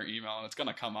their name or email, and it's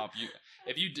gonna come up.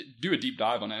 If you do a deep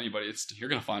dive on anybody, you're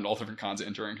gonna find all different kinds of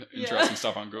interesting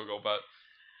stuff on Google. But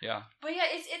yeah,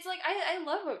 it's like I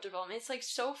love web development. It's like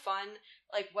so fun.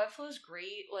 Like Webflow is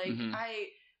great. Like I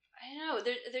don't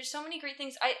know. There's so many great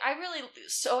things. I really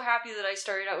so happy that I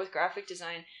started out with graphic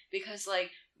design because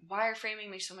like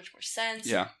wireframing makes so much more sense.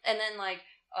 Yeah, and then like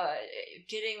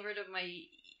getting rid of my.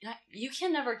 You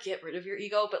can never get rid of your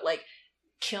ego, but like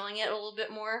killing it a little bit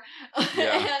more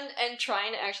and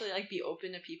trying to actually like be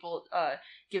open to people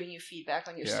giving you feedback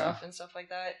on your stuff and stuff like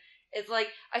that. It's like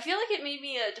I feel like it made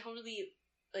me a totally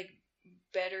like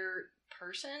better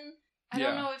person. I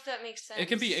don't know if that makes sense. It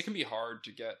can be hard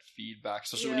to get feedback,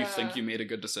 especially when you think you made a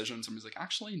good decision. Somebody's like,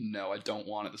 actually, no, I don't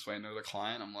want it this way. I know the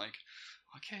client. I'm like,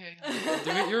 okay, I'll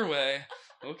do it your way.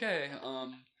 Okay.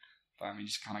 I mean, you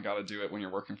just kind of got to do it when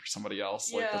you're working for somebody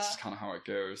else. Like, that's just kind of how it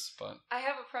goes. But I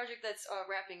have a project that's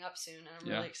wrapping up soon, and I'm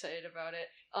really excited about it.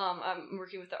 I'm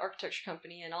working with the architecture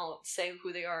company, and I'll say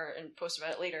who they are and post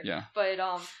about it later. Yeah. But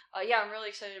I'm really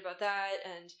excited about that,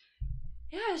 and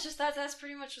yeah, it's just that's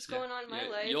pretty much what's going on in my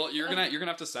life. You're gonna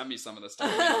have to send me some of this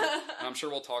stuff, and I'm sure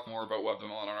we'll talk more about web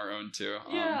development on our own too.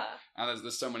 And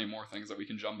there's so many more things that we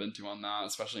can jump into on that,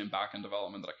 especially in back-end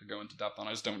development, that I could go into depth on.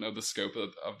 I just don't know the scope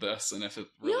of this and if it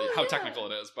really how technical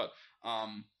it is. But I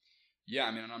mean,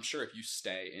 and I'm sure if you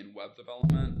stay in web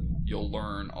development, you'll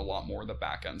learn a lot more of the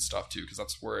back-end stuff too, because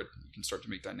that's where you can start to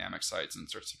make dynamic sites and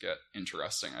starts to get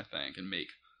interesting, I think, and make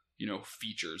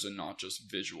features and not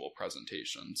just visual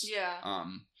presentations.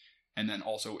 And then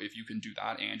also, if you can do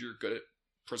that and you're good at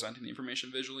presenting the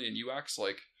information visually in UX,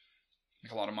 like,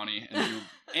 make a lot of money and do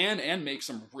and make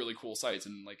some really cool sites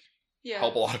and like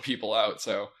help a lot of people out.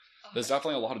 So there's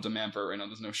definitely a lot of demand for it right now.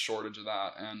 There's no shortage of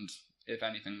that, and if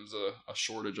anything, there's a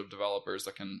shortage of developers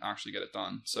that can actually get it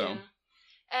done. So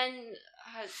and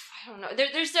I don't know,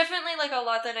 there's definitely like a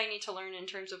lot that I need to learn in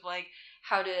terms of like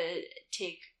how to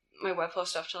take my Webflow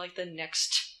stuff to like the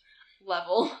next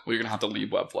level. Well, you're gonna have to leave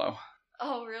Webflow.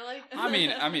 Oh, really? I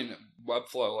mean,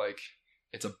 Webflow, like,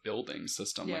 it's a building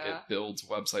system. Like, it builds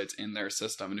websites in their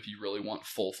system, and if you really want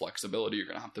full flexibility, you're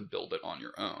gonna have to build it on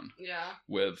your own.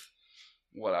 With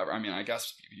whatever. I mean, I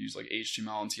guess you could use like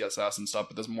HTML and CSS and stuff,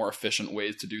 but there's more efficient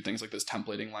ways to do things like this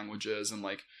templating languages and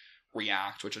like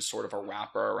React, which is sort of a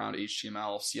wrapper around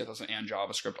HTML, CSS, and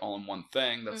JavaScript all in one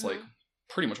thing. That's like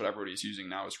pretty much what everybody's using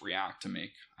now is React to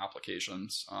make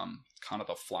applications. Kind of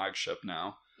the flagship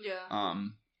now.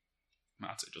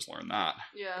 I'd say just learn that.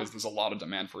 Because there's a lot of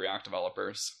demand for React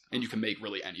developers, and you can make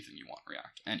really anything you want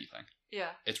React. Anything.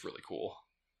 It's really cool.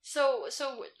 So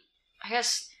I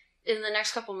guess in the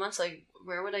next couple of months, like,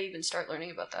 where would I even start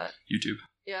learning about that? YouTube.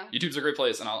 YouTube's a great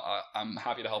place, and I'm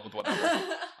happy to help with whatever.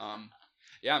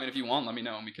 I mean, if you want, let me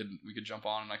know, and we could jump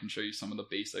on, and I can show you some of the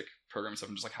basic programming stuff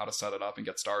and just like how to set it up and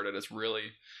get started. It's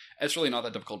really not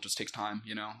that difficult. It just takes time,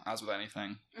 as with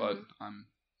anything. But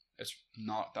it's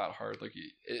not that hard. Like,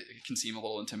 it can seem a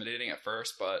little intimidating at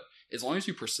first, but as long as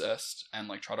you persist and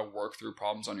like try to work through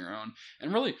problems on your own,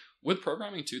 and really with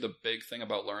programming too, the big thing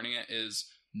about learning it is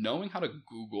knowing how to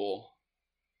Google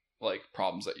like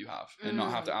problems that you have and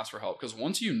not have to ask for help. Because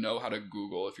once you know how to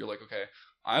Google, if you're like, okay,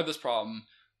 I have this problem,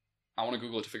 I want to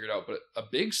Google it to figure it out. But a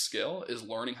big skill is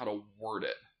learning how to word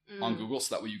it on Google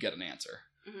so that way you get an answer,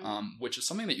 which is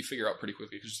something that you figure out pretty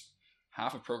quickly, because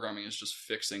half of programming is just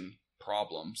fixing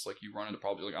problems. Like, you run into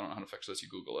problems, like, I don't know how to fix this, you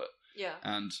Google it.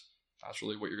 And that's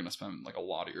really what you're going to spend like a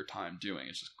lot of your time doing,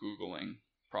 is just Googling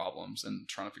problems and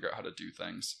trying to figure out how to do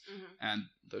things. And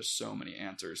there's so many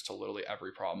answers to literally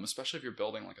every problem, especially if you're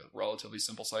building like a relatively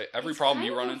simple site. Every problem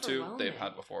you run into, they've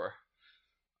had before.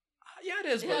 It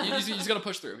is, but you just got to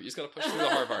push through. You just got to push through the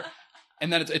hard part.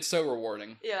 And then it's so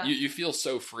rewarding. You feel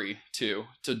so free too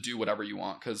to do whatever you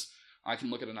want, because I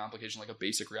can look at an application like a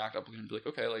basic React application and be like,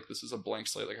 okay, like, this is a blank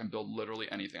slate. Like, I can build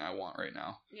literally anything I want right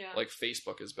now. Like,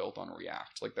 Facebook is built on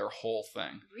React. Like, their whole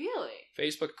thing. Really?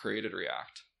 Facebook created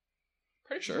React.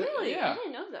 Pretty sure. Really? I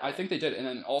didn't know that. I think they did. And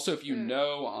then also, if you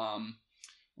know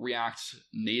React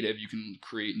Native, you can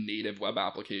create native web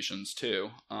applications too.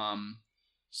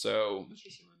 So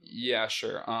yeah,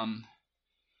 sure.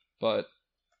 But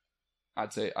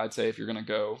I'd say if you're gonna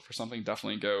go for something,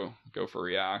 definitely go for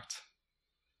React.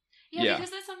 Yeah,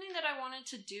 because that's something that I wanted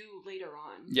to do later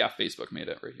on. Yeah, Facebook made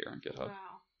it right here on GitHub. Wow.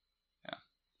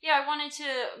 Yeah, I wanted to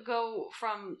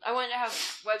have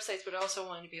websites, but I also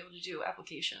wanted to be able to do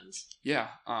applications. Yeah,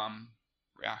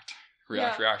 React.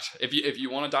 If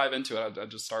you want to dive into it, I'd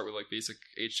just start with like basic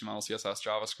HTML, CSS,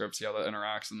 JavaScript, see how that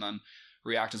interacts, and then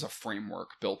React is a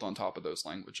framework built on top of those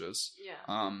languages.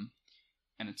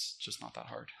 And it's just not that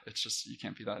hard. It's just, you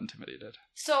can't be that intimidated.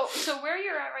 So where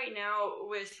you're at right now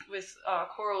with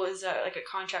Coral is like a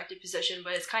contracted position,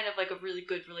 but it's kind of like a really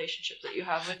good relationship that you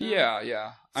have with him.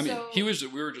 Yeah. I mean,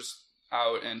 we were just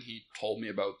out, and he told me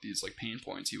about these like pain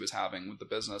points he was having with the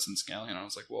business and scaling, and I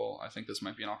was like, well, I think this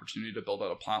might be an opportunity to build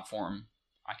out a platform.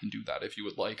 I can do that if you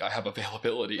would like. I have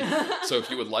availability. So if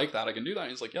you would like that, I can do that.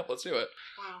 And he's like, yep, let's do it.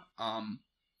 Wow.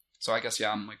 So I guess,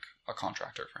 I'm like a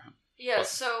contractor for him. Yeah, but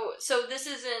so this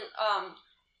isn't,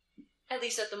 at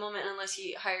least at the moment, unless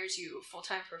he hires you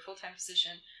full-time for a full-time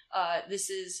position, this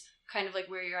is kind of like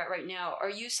where you're at right now. Are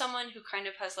you someone who kind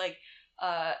of has like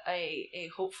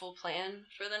a hopeful plan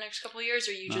for the next couple of years,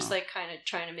 or are you just like kind of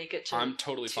trying to make it to I'm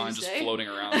totally Tuesday? Fine just floating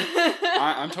around.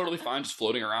 I'm totally fine just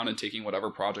floating around and taking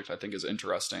whatever project I think is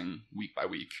interesting week by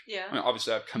week. Yeah. I mean,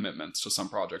 obviously I have commitments to some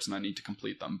projects and I need to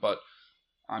complete them, but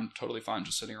I'm totally fine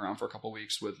just sitting around for a couple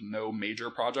weeks with no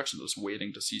major projects and just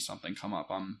waiting to see something come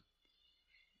up. I'm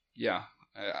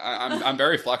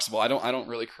very flexible. I don't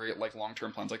really create like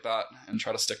long-term plans like that and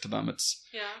try to stick to them.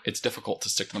 It's difficult to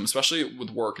stick to them, especially with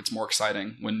work. It's more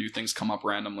exciting when new things come up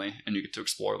randomly and you get to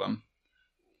explore them.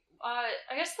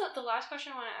 I guess the last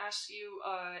question I want to ask you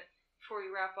before we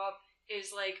wrap up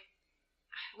is like,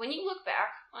 when you look back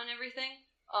on everything,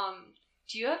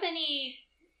 do you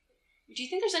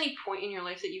think there's any point in your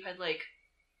life that you had like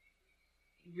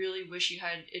really wish you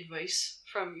had advice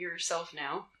from yourself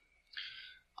now?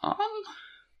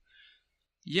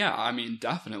 Yeah, I mean,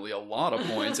 definitely a lot of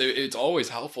points. It's always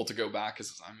helpful to go back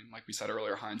because, I mean, like we said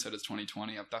earlier, hindsight is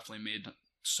 20/20. I've definitely made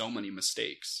so many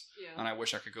mistakes, and I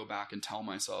wish I could go back and tell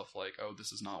myself like, oh,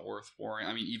 this is not worth worrying.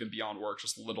 I mean, even beyond work,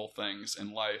 just little things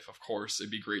in life. Of course,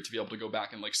 it'd be great to be able to go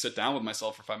back and like sit down with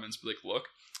myself for 5 minutes and be like, look,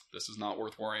 this is not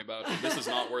worth worrying about. This is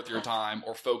not worth your time,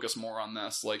 or focus more on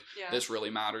this. Like, this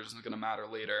really matters. It's going to matter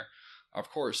later.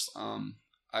 Of course,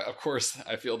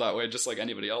 I feel that way just like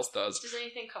anybody else does. Does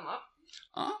anything come up?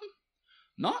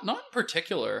 Not in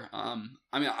particular.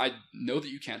 I mean, I know that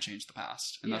you can't change the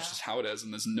past, and that's just how it is.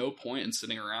 And there's no point in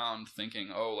sitting around thinking,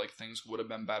 oh, like things would have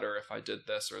been better if I did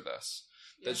this or this.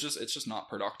 It's just not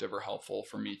productive or helpful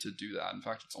for me to do that. In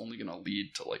fact, it's only going to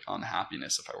lead to like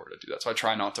unhappiness if I were to do that. So I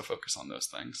try not to focus on those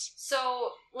things.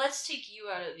 So let's take you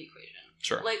out of the equation.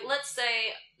 Sure. Like, let's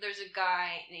say there's a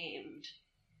guy named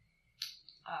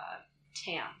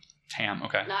Tam. Tam,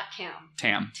 okay. Not Cam.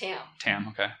 Tam.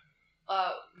 Okay.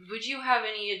 Would you have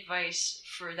any advice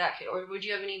for that kid, or would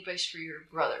you have any advice for your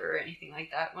brother or anything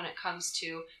like that when it comes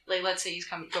to, like, let's say he's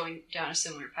going down a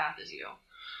similar path as you?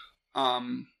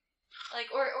 Like,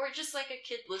 or just like a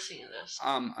kid listening to this.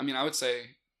 I mean, I would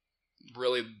say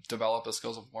really develop the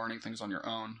skills of learning things on your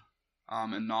own,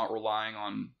 and not relying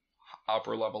on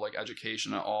upper level like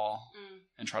education at all,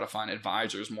 and try to find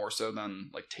advisors more so than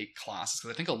like take classes.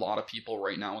 Because I think a lot of people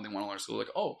right now, when they want to learn school, like,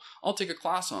 oh, I'll take a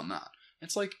class on that.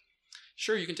 It's like,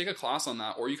 sure, you can take a class on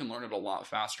that, or you can learn it a lot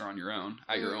faster on your own,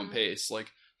 at your own pace.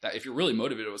 Like, that if you're really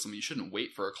motivated with something, you shouldn't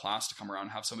wait for a class to come around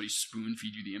and have somebody spoon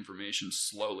feed you the information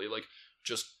slowly. Like,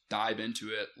 just dive into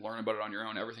it, learn about it on your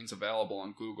own. Everything's available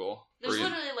on Google. There's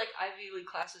literally like Ivy League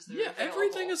classes that are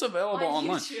everything is available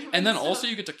online. And then also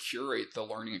you get to curate the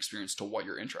learning experience to what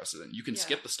you're interested in. You can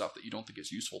skip the stuff that you don't think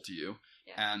is useful to you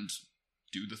and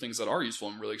do the things that are useful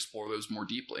and really explore those more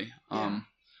deeply.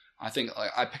 I think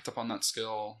like, I picked up on that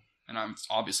skill, and I'm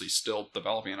obviously still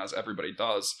developing it as everybody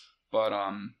does, but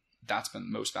that's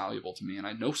been most valuable to me. And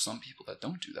I know some people that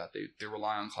don't do that. They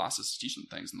rely on classes to teach them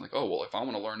things, and like, oh, well, if I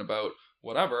want to learn about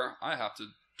whatever, I have to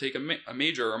take a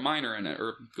major or minor in it,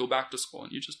 or go back to school,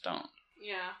 and you just don't.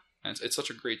 Yeah. And it's such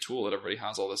a great tool that everybody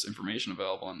has all this information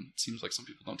available, and it seems like some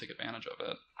people don't take advantage of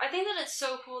it. I think that it's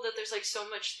so cool that there's like so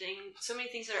many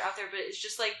things that are out there, but it's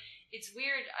just like, it's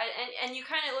weird. And you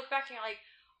kind of look back and you're like,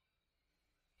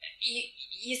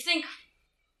 you think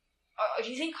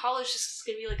college is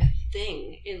going to be like a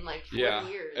thing in like 4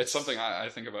 years? It's something I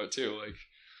think about too. Like,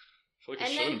 I feel like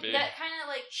it shouldn't be. That kind of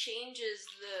like changes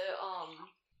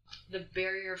the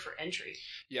barrier for entry.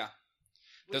 Yeah.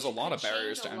 There's a lot of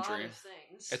barriers to entry.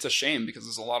 It's a shame because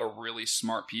there's a lot of really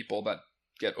smart people that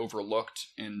get overlooked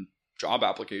in job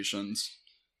applications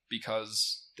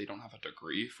because they don't have a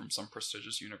degree from some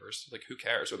prestigious university. Like, who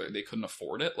cares? Or they couldn't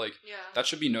afford it. Like, that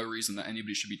should be no reason that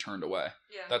anybody should be turned away.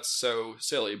 Yeah. That's so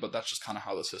silly, but that's just kind of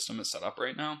how the system is set up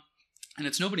right now. And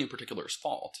it's nobody in particular's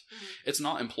fault. Mm-hmm. It's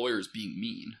not employers being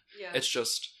mean. Yeah. It's a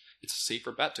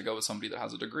safer bet to go with somebody that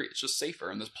has a degree. It's just safer,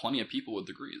 and there's plenty of people with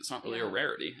degrees. It's not really a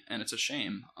rarity, and it's a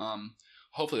shame.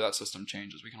 Hopefully that system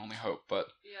changes. We can only hope. But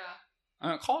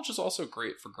college is also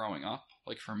great for growing up.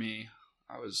 Like, for me,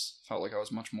 felt like I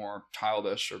was much more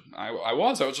childish, or I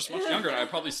was just much younger, and I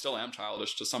probably still am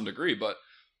childish to some degree, but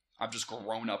I've just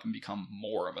grown up and become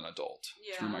more of an adult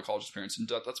through my college experience, and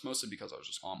that's mostly because I was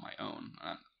just on my own,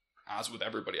 and as with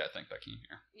everybody I think that came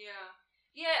here.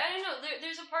 Yeah, I don't know,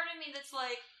 there's a part of me that's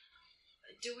like,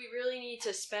 do we really need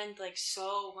to spend like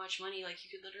so much money? Like, you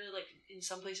could literally, like, in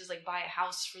some places, like, buy a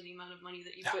house for the amount of money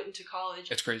that you put into college.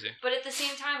 It's crazy. But at the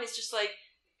same time, it's just like,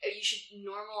 you should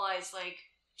normalize like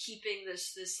keeping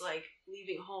this like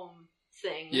leaving home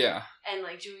thing, and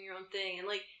like doing your own thing. And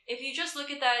like, if you just look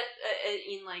at that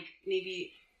in like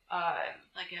maybe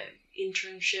like an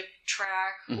internship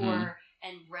track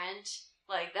and rent,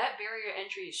 like, that barrier to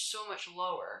entry is so much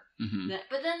lower.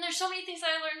 But then there's so many things that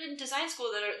I learned in design school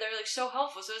that are like so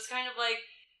helpful. So it's kind of like,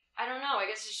 I don't know, I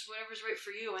guess it's just whatever's right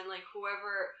for you, and like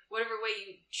whatever way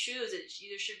you choose, it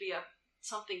either should be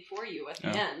something for you at the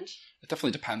end. It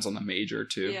definitely depends on the major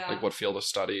too, like what field of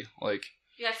study. Like,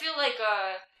 I feel like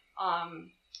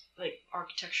like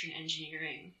architecture and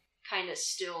engineering kind of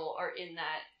still are in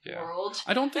that world.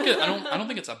 I don't think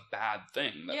it's a bad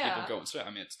thing that people go and study.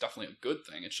 I mean, it's definitely a good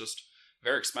thing. It's just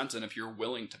very expensive. If you're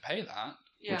willing to pay that,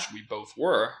 which we both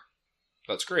were,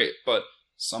 that's great. But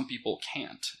some people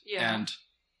can't, and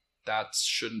that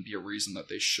shouldn't be a reason that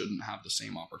they shouldn't have the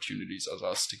same opportunities as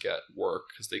us to get work,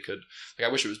 because they could. Like,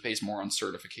 I wish it was based more on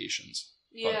certifications.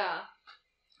 Yeah.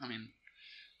 But, I mean,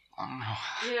 I don't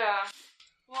know. Yeah.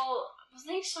 Well,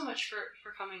 thanks so much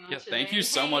for coming on today. Thank you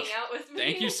so much. Out with me.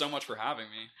 Thank you so much for having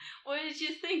me. What did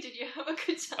you think? Did you have a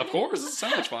good time? Of course, it's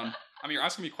so much fun. I mean, you're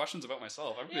asking me questions about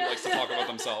myself. Everybody likes to talk about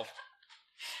themselves.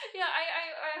 Yeah,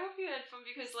 I hope you had fun,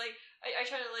 because like I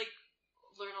try to like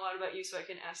learn a lot about you so I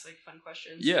can ask like fun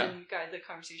questions and guide the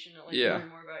conversation to like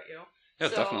learn more about you. Yeah,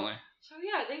 definitely. So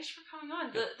yeah, thanks for coming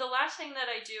on. The last thing that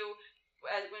I do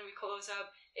when we close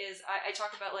up is I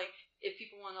talk about like if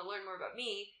people want to learn more about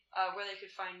me, where they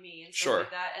could find me and stuff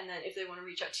like that, and then if they want to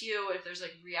reach out to you, if there's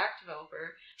like React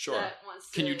developer that wants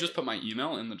to... Can you just put my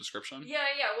email in the description? Yeah.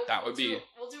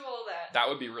 We'll do all that. That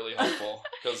would be really helpful,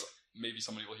 because maybe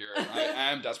somebody will hear it.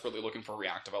 I am desperately looking for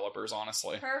React developers,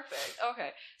 honestly. Perfect.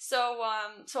 Okay. So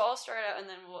I'll start out and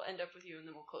then we'll end up with you and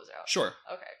then we'll close out. Sure.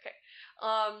 Okay.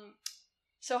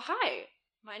 So hi,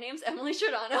 my name's Emily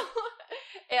Giordano,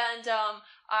 and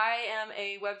I am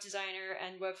a web designer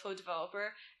and Webflow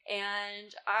developer,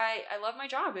 and I love my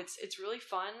job. It's really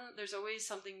fun. There's always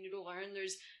something new to learn.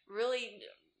 There's really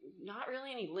not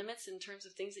really any limits in terms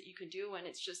of things that you can do, and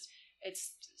it's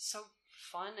so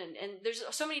fun, and there's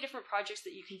so many different projects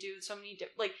that you can do, so many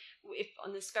like if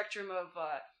on the spectrum of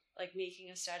like making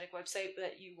a static website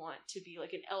that you want to be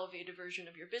like an elevated version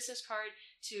of your business card,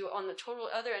 to on the total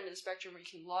other end of the spectrum where you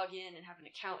can log in and have an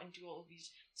account and do all of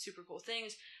these super cool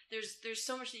things. There's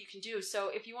so much that you can do. So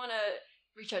if you want to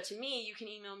reach out to me, you can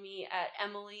email me at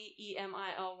Emily,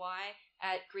 EMILY,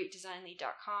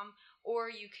 @greatdesignlead.com, or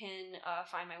you can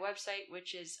find my website,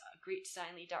 which is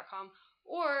greatdesignlead.com.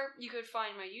 Or you could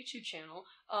find my YouTube channel,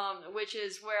 which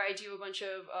is where I do a bunch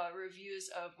of reviews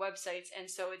of websites, and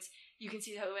so you can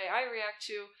see the way I react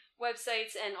to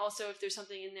websites, and also if there's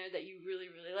something in there that you really,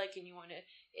 really like and you want to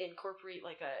incorporate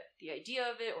like the idea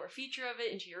of it or a feature of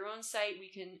it into your own site, we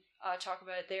can talk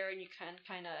about it there, and you can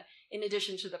kind of, in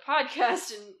addition to the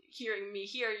podcast and hearing me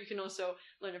here, you can also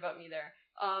learn about me there.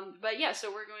 But yeah, so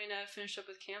we're going to finish up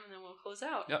with Cam and then we'll close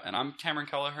out. Yeah, and I'm Cameron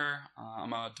Kelliher.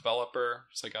 I'm a developer,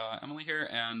 just like Emily here,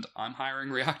 and I'm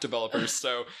hiring React developers.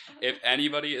 So if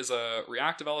anybody is a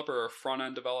React developer or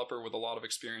front-end developer with a lot of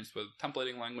experience with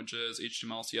templating languages,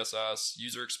 HTML, CSS,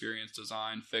 user experience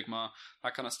design, Figma,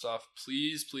 that kind of stuff,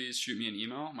 please shoot me an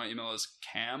email. My email is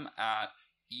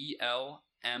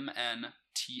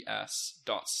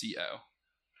cam@elmnts.co.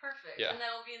 Perfect. Yeah. And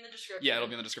that'll be in the description. Yeah, it'll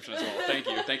be in the description as well. Thank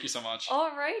you. Thank you so much.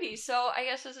 Alrighty. So I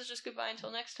guess this is just goodbye until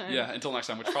next time. Yeah, until next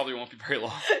time, which probably won't be very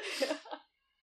long. Yeah.